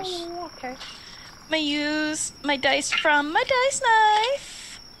gosh. Okay. I'm gonna use my dice from my dice knife.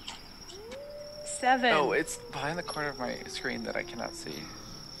 7. Oh, it's behind the corner of my screen that I cannot see.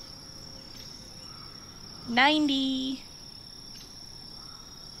 90.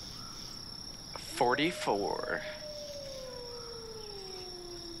 44.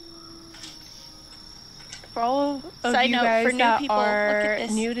 For all of Side you note, guys for new that people, look at are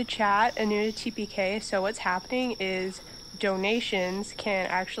this. new to chat and new to TPK, so what's happening is donations can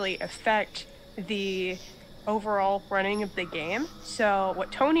actually affect the overall running of the game. So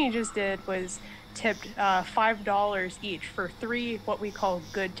what Tony just did was tipped $5 each for 3 what we call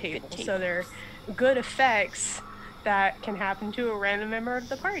good tables. So they're good effects that can happen to a random member of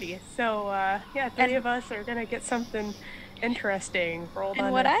the party. So yeah, 3 of us are gonna get something interesting rolled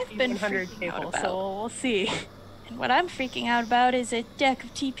on what a I've been 100 freaking table. out about. So we'll see. And what I'm freaking out about is a deck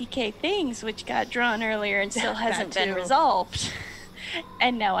of TPK things which got drawn earlier and still hasn't been too. resolved.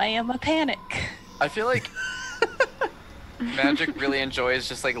 And now I am a panic. I feel like Magic really enjoys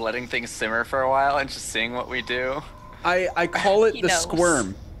just like letting things simmer for a while and just seeing what we do. I call it He the knows.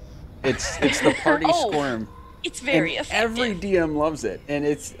 squirm. It's the party squirm. It's very And effective. every DM loves it, and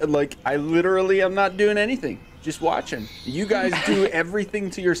it's like I literally am not doing anything, just watching. You guys do everything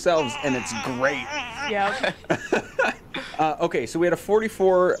to yourselves, and it's great. Yep. Okay, so we had a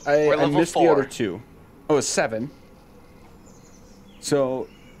 44. I level missed 4. the other 2. Oh, a 7. So,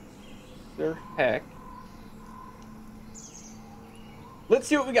 the heck. Let's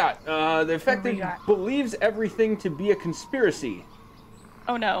see what we got. The affected got? believes everything to be a conspiracy.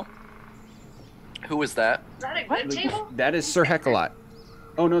 Oh no. Who was that? Is that a good table? That is Sir Heckalot.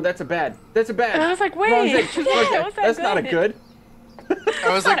 Oh no, that's a bad. That's a bad. I was like, wait, Wrong thing. yeah, Wrong thing. was that That's not a good? good.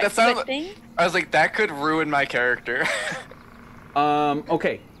 I was like, that Not a sounds. good thing. I was like, that could ruin my character.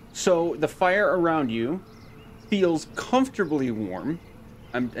 Okay, so the fire around you feels comfortably warm.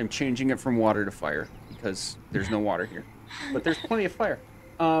 I'm changing it from water to fire because there's no water here, but there's plenty of fire.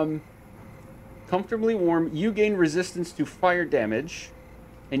 Comfortably warm. You gain resistance to fire damage,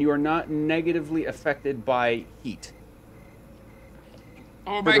 and you are not negatively affected by heat.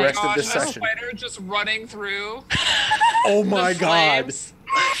 Oh For my the rest of gosh, this a session. spider just running through. Oh the my god! flames.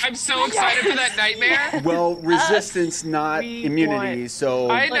 I'm so excited for that nightmare. Well, resistance, not We immunity, want- so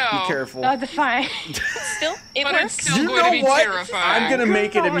I be know. careful. Oh, the fine. Still, it But works. it's still You going to know be what? terrifying. I'm gonna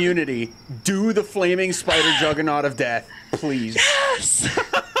make it God. immunity. Do the flaming spider juggernaut of death, please. Yes!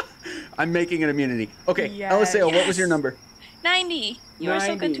 I'm making it immunity. Okay, Yes. Eliseo, what was your number? 90. You are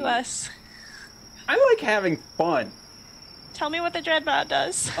so good 90. to us. I like having fun. Tell me what the Dreadbot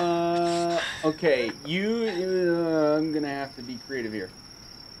does. Okay, I'm gonna have to be creative here.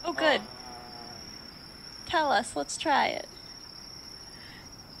 Oh, good. Tell us. Let's try it.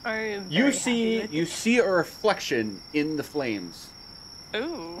 I'm You very see, happy with you see a reflection in the flames.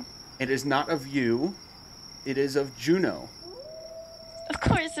 Ooh. It is not of you. It is of Juno. Of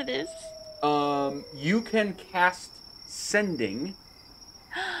course it is. You can cast sending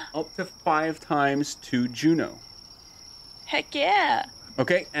up to 5 times to Juno. Heck yeah.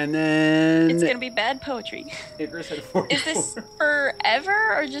 Okay, and then It's gonna be bad poetry. Icarus had a 44. Is this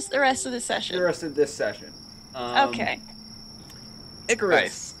forever or just the rest of the session? the rest of this session? Okay. Icarus,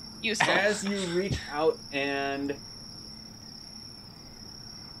 Nice. Useful. as you reach out and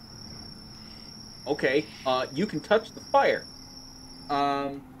okay, you can touch the fire.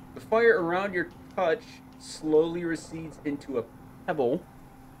 The fire around your touch slowly recedes into a pebble.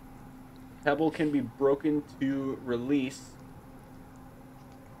 Pebble can be broken to release.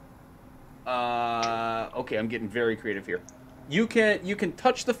 Okay, I'm getting very creative here. You can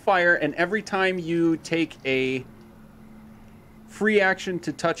touch the fire, and every time you take a free action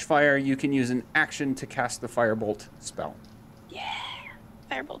to touch fire, you can use an action to cast the firebolt spell. Yeah.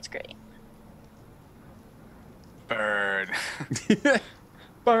 Firebolt's great. Burn.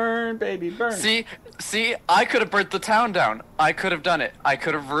 Burn, baby, burn. See, I could have burnt the town down. I could have done it. I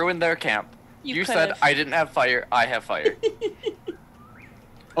could have ruined their camp. You said could've. I didn't have fire. I have fire.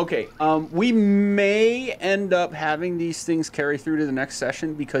 Okay, we may end up having these things carry through to the next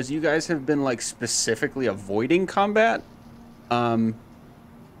session because you guys have been like specifically avoiding combat.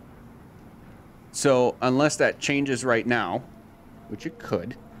 So unless that changes right now, which it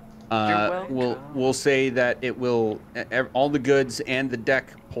could, we'll say that it will all the goods and the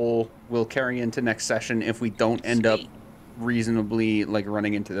deck pull will carry into next session if we don't end up Sweet. reasonably like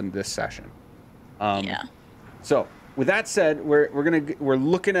running into them this session. Yeah. So with that said, we're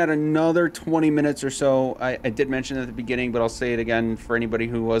looking at another 20 minutes or so. I did mention it at the beginning, but I'll say it again for anybody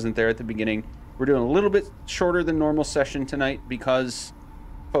who wasn't there at the beginning. We're doing a little bit shorter than normal session tonight because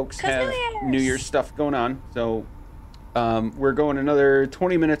folks have New Year's stuff going on. So we're going another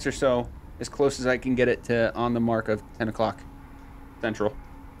 20 minutes or so, as close as I can get it to on the mark of 10 o'clock Central.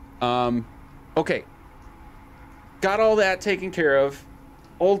 Okay. Got all that taken care of.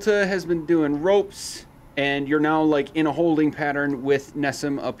 Ulta has been doing ropes, and you're now like in a holding pattern with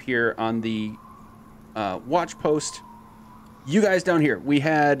Nessim up here on the watch post. You guys down here, we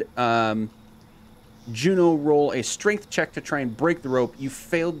had Juno roll a strength check to try and break the rope. You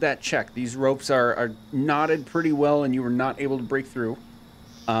failed that check. These ropes are knotted pretty well, and you were not able to break through.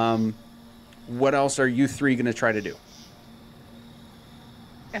 What else are you three going to try to do?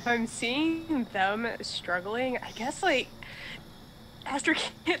 If I'm seeing them struggling, I guess, like, Aster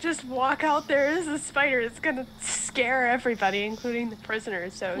can't just walk out there as a spider. It's gonna scare everybody, including the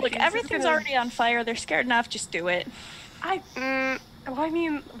prisoners. So Look, everything's already on fire. They're scared enough. Just do it. Well, I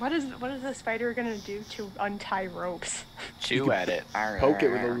mean, what is a spider gonna do to untie ropes? Chew at it. Poke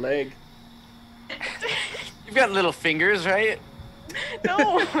it with a leg. You've got little fingers, right?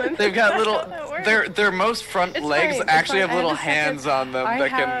 No. They've got little. Their most front legs actually have little hands on them that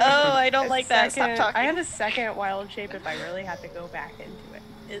can. Oh, I don't like that. Stop talking. I have a second wild shape if I really have to go back into it.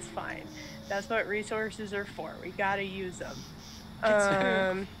 It's fine. That's what resources are for. We gotta use them.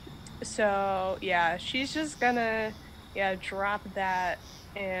 So yeah, she's just gonna drop that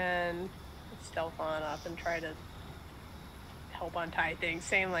and stealth on up and try to help untie things.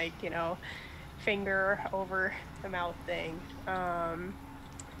 Same like, finger over the mouth thing.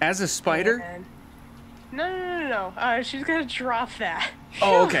 As a spider? No. She's gonna drop that.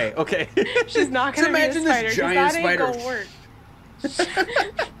 Oh, okay. She's not gonna be a spider. This giant spider. That ain't gonna work.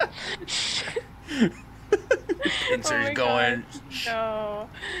 Pincer's going. No.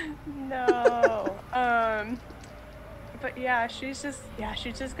 But yeah, she's just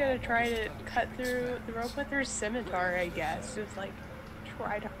gonna try to cut through the rope with her scimitar, I guess. Just like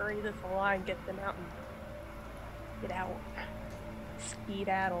try to hurry this along, get them out and get out.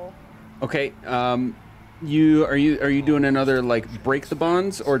 Skedaddle. Okay, are you doing another like break the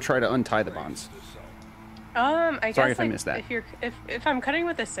bonds or try to untie the bonds? I guess. Sorry if I missed that. If I'm cutting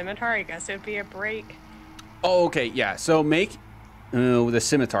with a scimitar, I guess it would be a break. Oh, okay, yeah. So make with a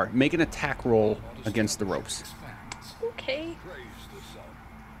scimitar, make an attack roll against the ropes. Okay.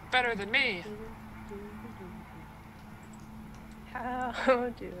 Better than me. How do I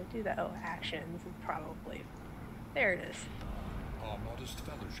do that? Oh, actions, probably. There it is. Our modest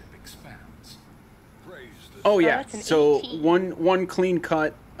fellowship expands. Praise the Oh yeah. That's an So 18. one clean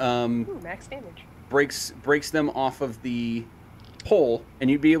cut Ooh, max damage. breaks them off of the pole, and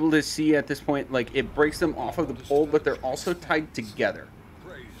you'd be able to see at this point like it breaks them off of the pole, but they're also tied together.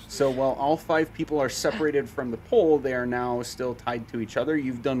 So while all 5 people are separated from the pole, they are now still tied to each other.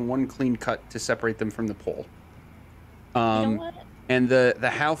 You've done one clean cut to separate them from the pole. You know what? And the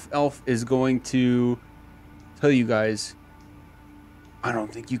half elf is going to tell you guys, I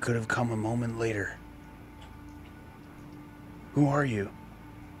don't think you could have come a moment later. Who are you?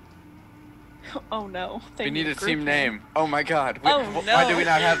 Oh no. We need a team name. Oh my god. Oh, Why do we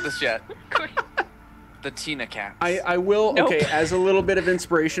no. not have this yet? The Tina Cats. I will. Nope. Okay, as a little bit of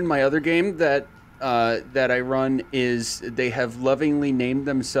inspiration, my other game that I run is they have lovingly named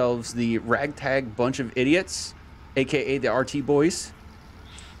themselves the Ragtag Bunch of Idiots, aka the RT Boys.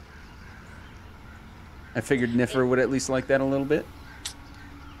 I figured Niffer would at least like that a little bit.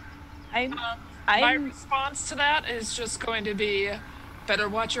 My response to that is just going to be, better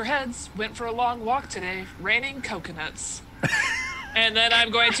watch your heads. Went for a long walk today. Raining coconuts. And then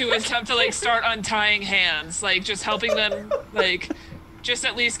I'm going to attempt to like start untying hands, like just helping them like just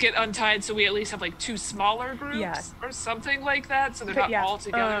at least get untied, so we at least have like 2 smaller groups or something like that, so they're not all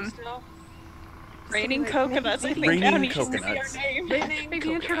together still. Raining coconuts. I think Raining that needs to be coconuts. our name.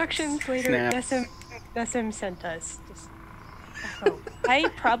 Maybe introductions later. Nessim sent us. Just, I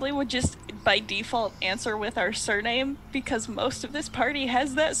probably would just by default answer with our surname because most of this party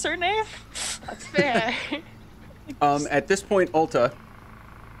has that surname. That's fair. At this point, Ulta,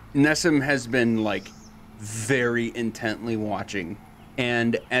 Nessim has been like very intently watching,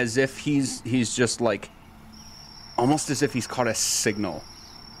 and as if he's just like almost as if he's caught a signal.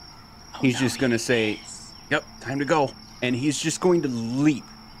 He's just gonna say, "Yep, time to go," and he's just going to leap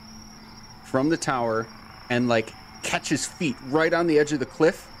from the tower and like catch his feet right on the edge of the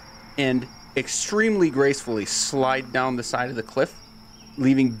cliff and extremely gracefully slide down the side of the cliff,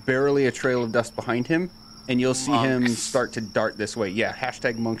 leaving barely a trail of dust behind him. And you'll see him start to dart this way. Yeah,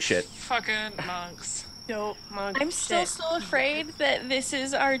 hashtag monk shit. Fucking monks. Dope monk. I'm still so afraid that this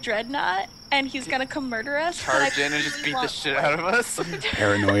is our dreadnought and he's gonna come murder us. Charge in and just beat the shit out of us.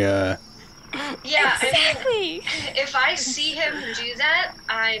 Paranoia. Yeah, Exactly. I mean, if I see him do that,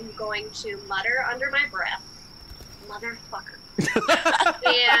 I'm going to mutter under my breath, "Motherfucker."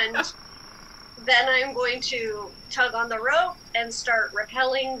 And then I'm going to tug on the rope and start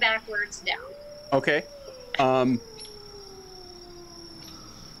rappelling backwards down. Okay.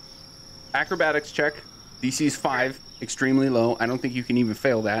 Acrobatics check. DC's 5, extremely low. I don't think you can even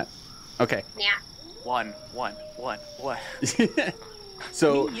fail that. Okay. Yeah. One.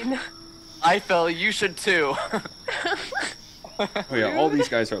 So I fell. You should too. Oh yeah, all these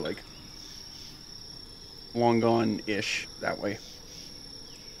guys are like long gone-ish that way.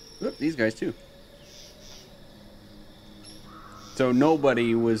 Oop, these guys too. So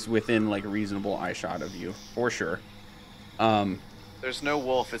nobody was within like a reasonable eye shot of you, for sure. There's no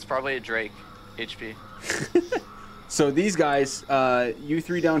wolf. It's probably a Drake. HP. So these guys, you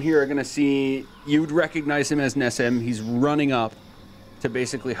three down here are gonna see. You'd recognize him as Nessim. He's running up to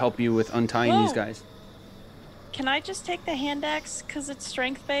basically help you with untying these guys. Can I just take the hand axe because it's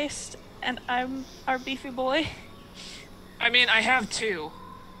strength based and I'm our beefy boy? I mean, I have 2.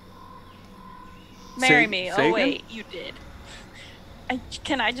 Marry me. say Oh again? wait, you did.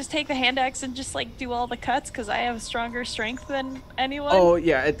 Can I just take the hand axe and just like do all the cuts because I have stronger strength than anyone? Oh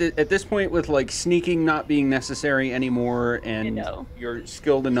yeah, at this point with like sneaking not being necessary anymore, and know. you're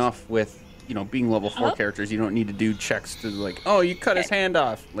skilled enough with being level 4 characters, you don't need to do checks to like, oh, you cut his hand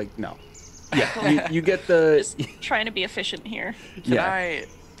off. Like no. Yeah, you get the. Just trying to be efficient here. Can I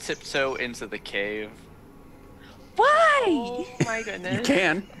tiptoe into the cave? Why? Oh my goodness. You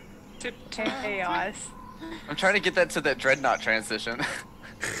can. Chaos. I'm trying to get that to that dreadnought transition.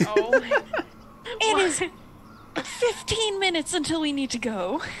 Oh my. It is 15 minutes until we need to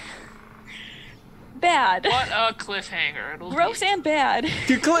go. Bad. What a cliffhanger. It'll Gross and bad.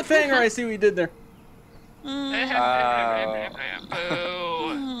 Dude, cliffhanger, I see what you did there. Boo.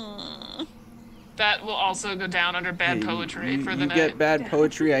 That will also go down under bad poetry for the you night. get bad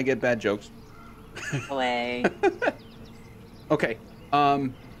poetry, I get bad jokes. Away. Okay.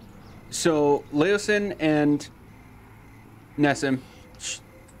 So Leosin and Nessim.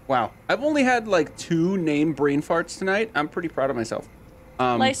 Wow. I've only had like 2 name brain farts tonight. I'm pretty proud of myself.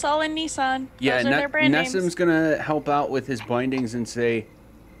 Lysol and Nissan. Yeah, Those are their brand names. Nessim's gonna help out with his bindings and say,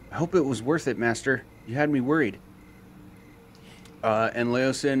 I hope it was worth it, Master. You had me worried. And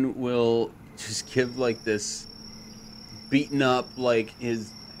Leosin will just give like this beaten up, like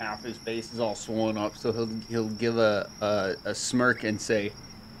half his face is all swollen up, so he'll give a smirk and say,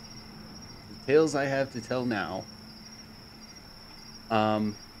 the tales I have to tell now.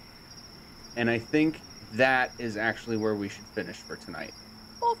 And I think that is actually where we should finish for tonight.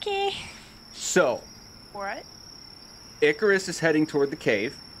 Okay. So, Alright. Icarus is heading toward the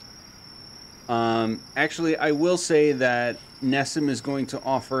cave. Actually, I will say that Nessim is going to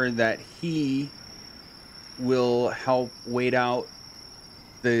offer that he will help wait out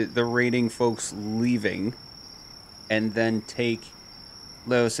the raiding folks leaving, and then take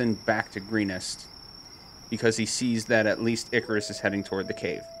Leosin back to Greenest, because he sees that at least Icarus is heading toward the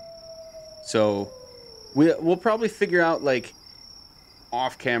cave. So we'll probably figure out, like,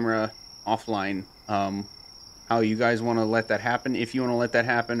 off camera, offline, how you guys want to let that happen, if you want to let that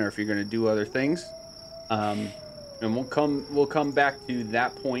happen, or if you're going to do other things. And we'll come back to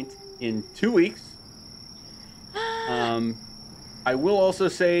that point in 2 weeks. I will also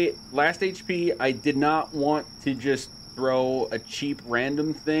say, last HP, I did not want to just throw a cheap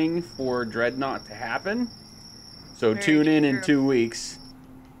random thing for Dreadnought to happen. So Very tune in true. 2 weeks.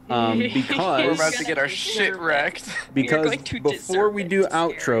 Because We're about to get our shit wrecked. Because going to before deserve we it, do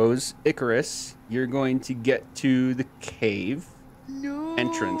Scary. outros, Icarus, you're going to get to the cave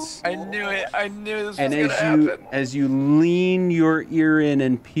entrance. I knew it. I knew this was And gonna happen. as you lean your ear in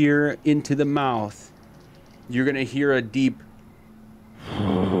and peer into the mouth, you're gonna hear a deep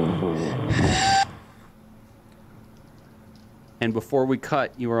and before we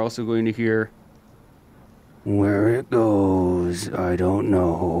cut, you are also going to hear, where it goes, I don't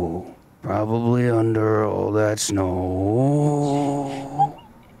know. Probably under all that snow.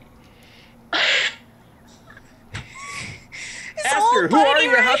 Aster, who are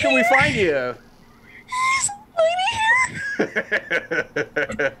you? How can we find you?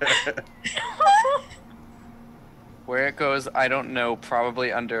 Where it goes, I don't know.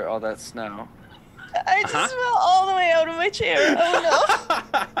 Probably under all that snow. I just fell all the way out of my chair. Oh no.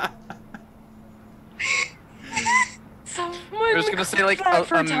 I was gonna say like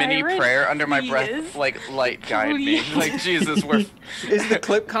a mini prayer under my breath, like light guide me. Like Jesus, we're. Is the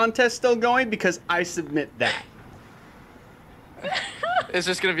clip contest still going? Because I submit that. It's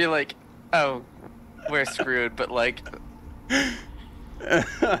just gonna be like, oh, we're screwed, but like.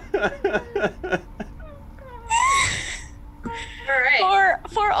 Alright.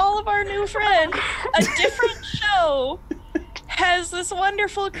 For all of our new friends, a different show has this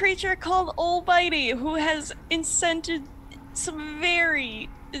wonderful creature called Old Bitey who has incented some very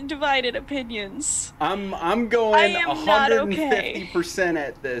divided opinions. I'm going I am not okay. 150%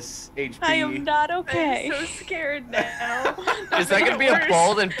 at this HP. I am not okay. I'm so scared now. Is that gonna be a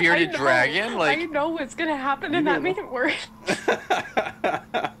bald and bearded dragon? I Like, know what's gonna happen, and that made it worse.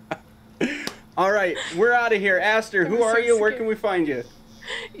 right, we're out of here. Aster, who I'm are so you? Where scared. can we find you?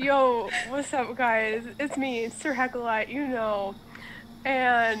 Yo, what's up, guys? It's me, Sir Heckelite, you know.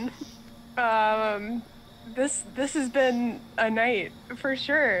 And this has been a night for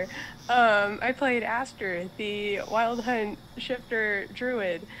sure. I played Aster, the Wild Hunt Shifter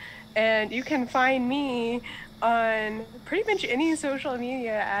Druid, and you can find me on pretty much any social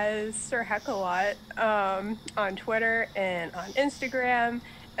media as Sir Heckelot, on Twitter and on Instagram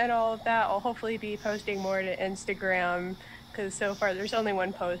and all of that. I'll hopefully be posting more to Instagram because so far there's only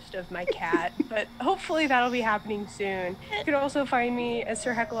one post of my cat, but hopefully that'll be happening soon. You can also find me as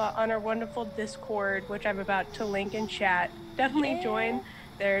Sir Heckelot on our wonderful Discord, which I'm about to link in chat. Definitely join.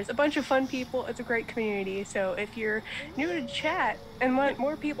 There's a bunch of fun people. It's a great community. So if you're new to chat and want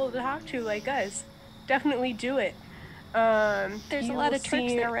more people to talk to like us, definitely do it. There's a lot of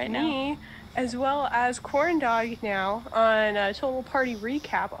tricks there right now. As well as Corn Dog now on Total Party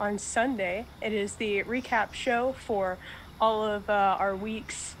Recap on Sunday. It is the recap show for all of our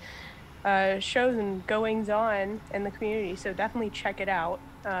week's shows and goings on in the community. So definitely check it out.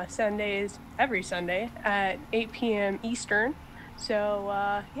 Sundays, every Sunday at 8 p.m. Eastern. So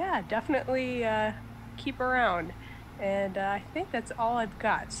yeah, definitely keep around. And I think that's all I've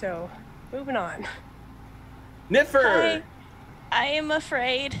got. So moving on. Niffer! I am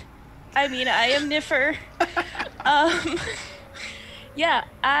afraid. I mean, I am Niffer. Yeah,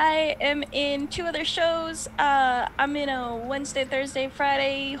 I am in 2 other shows. I'm in a Wednesday, Thursday,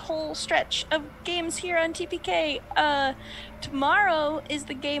 Friday whole stretch of games here on TPK. Tomorrow is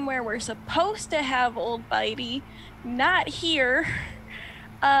the game where we're supposed to have Old Bitey, not here.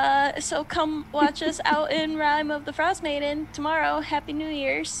 So come watch us out in Rime of the Frost Maiden tomorrow. Happy New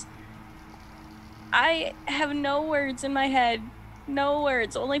Year's. I have no words in my head. No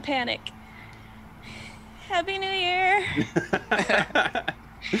words, only panic. Happy New Year!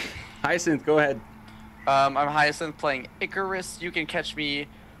 Hyacinth, go ahead. I'm Hyacinth playing Icarus. You can catch me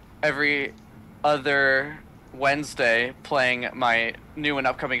every other Wednesday playing my new and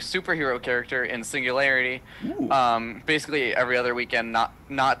upcoming superhero character in Singularity. Basically every other weekend,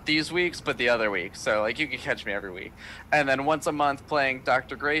 not these weeks, but the other weeks. So like you can catch me every week. And then once a month playing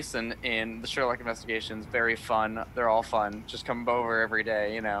Dr. Grayson in the Sherlock Investigations. Very fun. They're all fun. Just come over every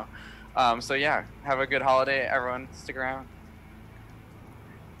day, you know. So yeah, have a good holiday, everyone. Stick around.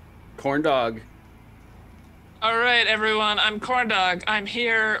 Corn Dog. All right, everyone. I'm Corn Dog. I'm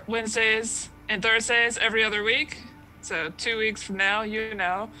here Wednesdays and Thursdays every other week. So 2 weeks from now, you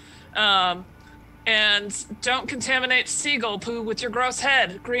know. And don't contaminate seagull poo with your gross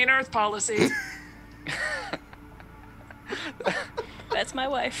head. Green Earth policy. That's my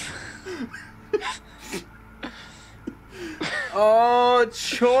wife. Oh,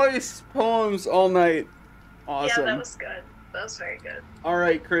 choice poems all night. Awesome. Yeah, that was good. That was very good. All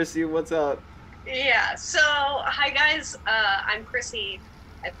right, Chrissy, what's up? Yeah, so, hi guys, I'm Chrissy.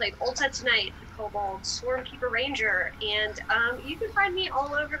 I played Ulta tonight, the Kobold Swarmkeeper Ranger, and you can find me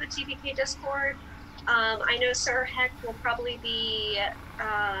all over the TPK Discord. I know Sir Heck will probably be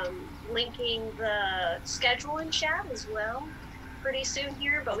linking the schedule in chat as well pretty soon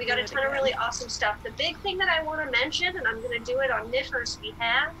here, but we got a ton of really awesome stuff. The big thing that I want to mention, and I'm going to do it on Niffer's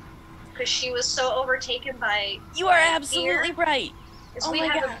behalf, because she was so overtaken by You are absolutely right. is we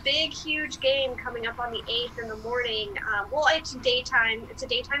have a big, huge game coming up on the 8th in the morning. Well, it's daytime. It's a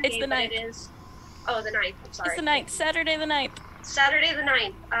daytime game, but it is... Oh, the 9th. I'm sorry. It's the 9th. Saturday the 9th. Saturday the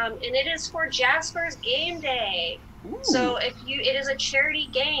 9th. And it is for Jasper's Game Day. Ooh. So it is a charity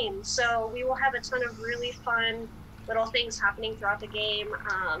game. So we will have a ton of really fun little things happening throughout the game.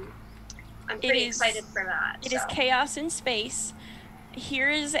 I'm pretty excited for that. It is chaos in space. Here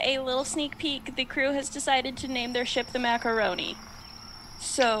is a little sneak peek. The crew has decided to name their ship the Macaroni.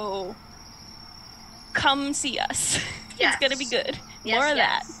 So, come see us. Yes. It's gonna be good. Yes, More of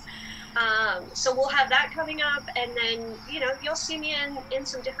yes. So we'll have that coming up, and then, you know, you'll see me in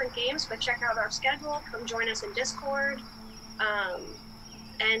some different games, but check out our schedule. Come join us in Discord.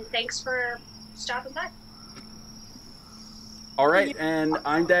 And thanks for stopping by. All right, and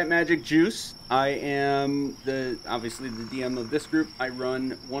I'm That Magic Juice. I am obviously the DM of this group. I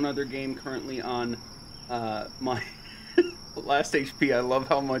run one other game currently on my last HP. I love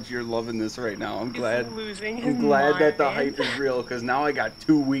how much you're loving this right now. I'm glad that the hype is real, because now I got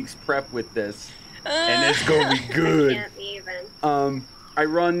 2 weeks prep with this, and it's gonna be good. I can't even.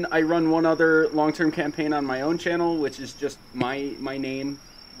 I run one other long-term campaign on my own channel, which is just my name,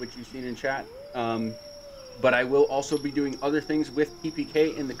 which you've seen in chat. But I will also be doing other things with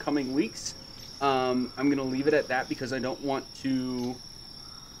TPK in the coming weeks. I'm going to leave it at that because I don't want to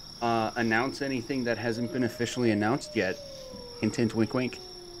announce anything that hasn't been officially announced yet. Hint, hint, wink, wink.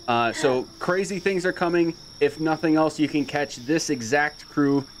 So crazy things are coming. If nothing else, you can catch this exact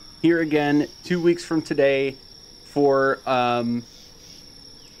crew here again 2 weeks from today for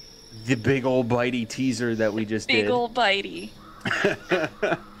the big old bitey teaser that we just did. Big old bitey.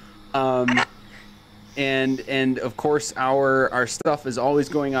 And of course our stuff is always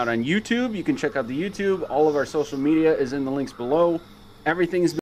going out on YouTube. You can check out the YouTube. All of our social media is in the links below. Everything's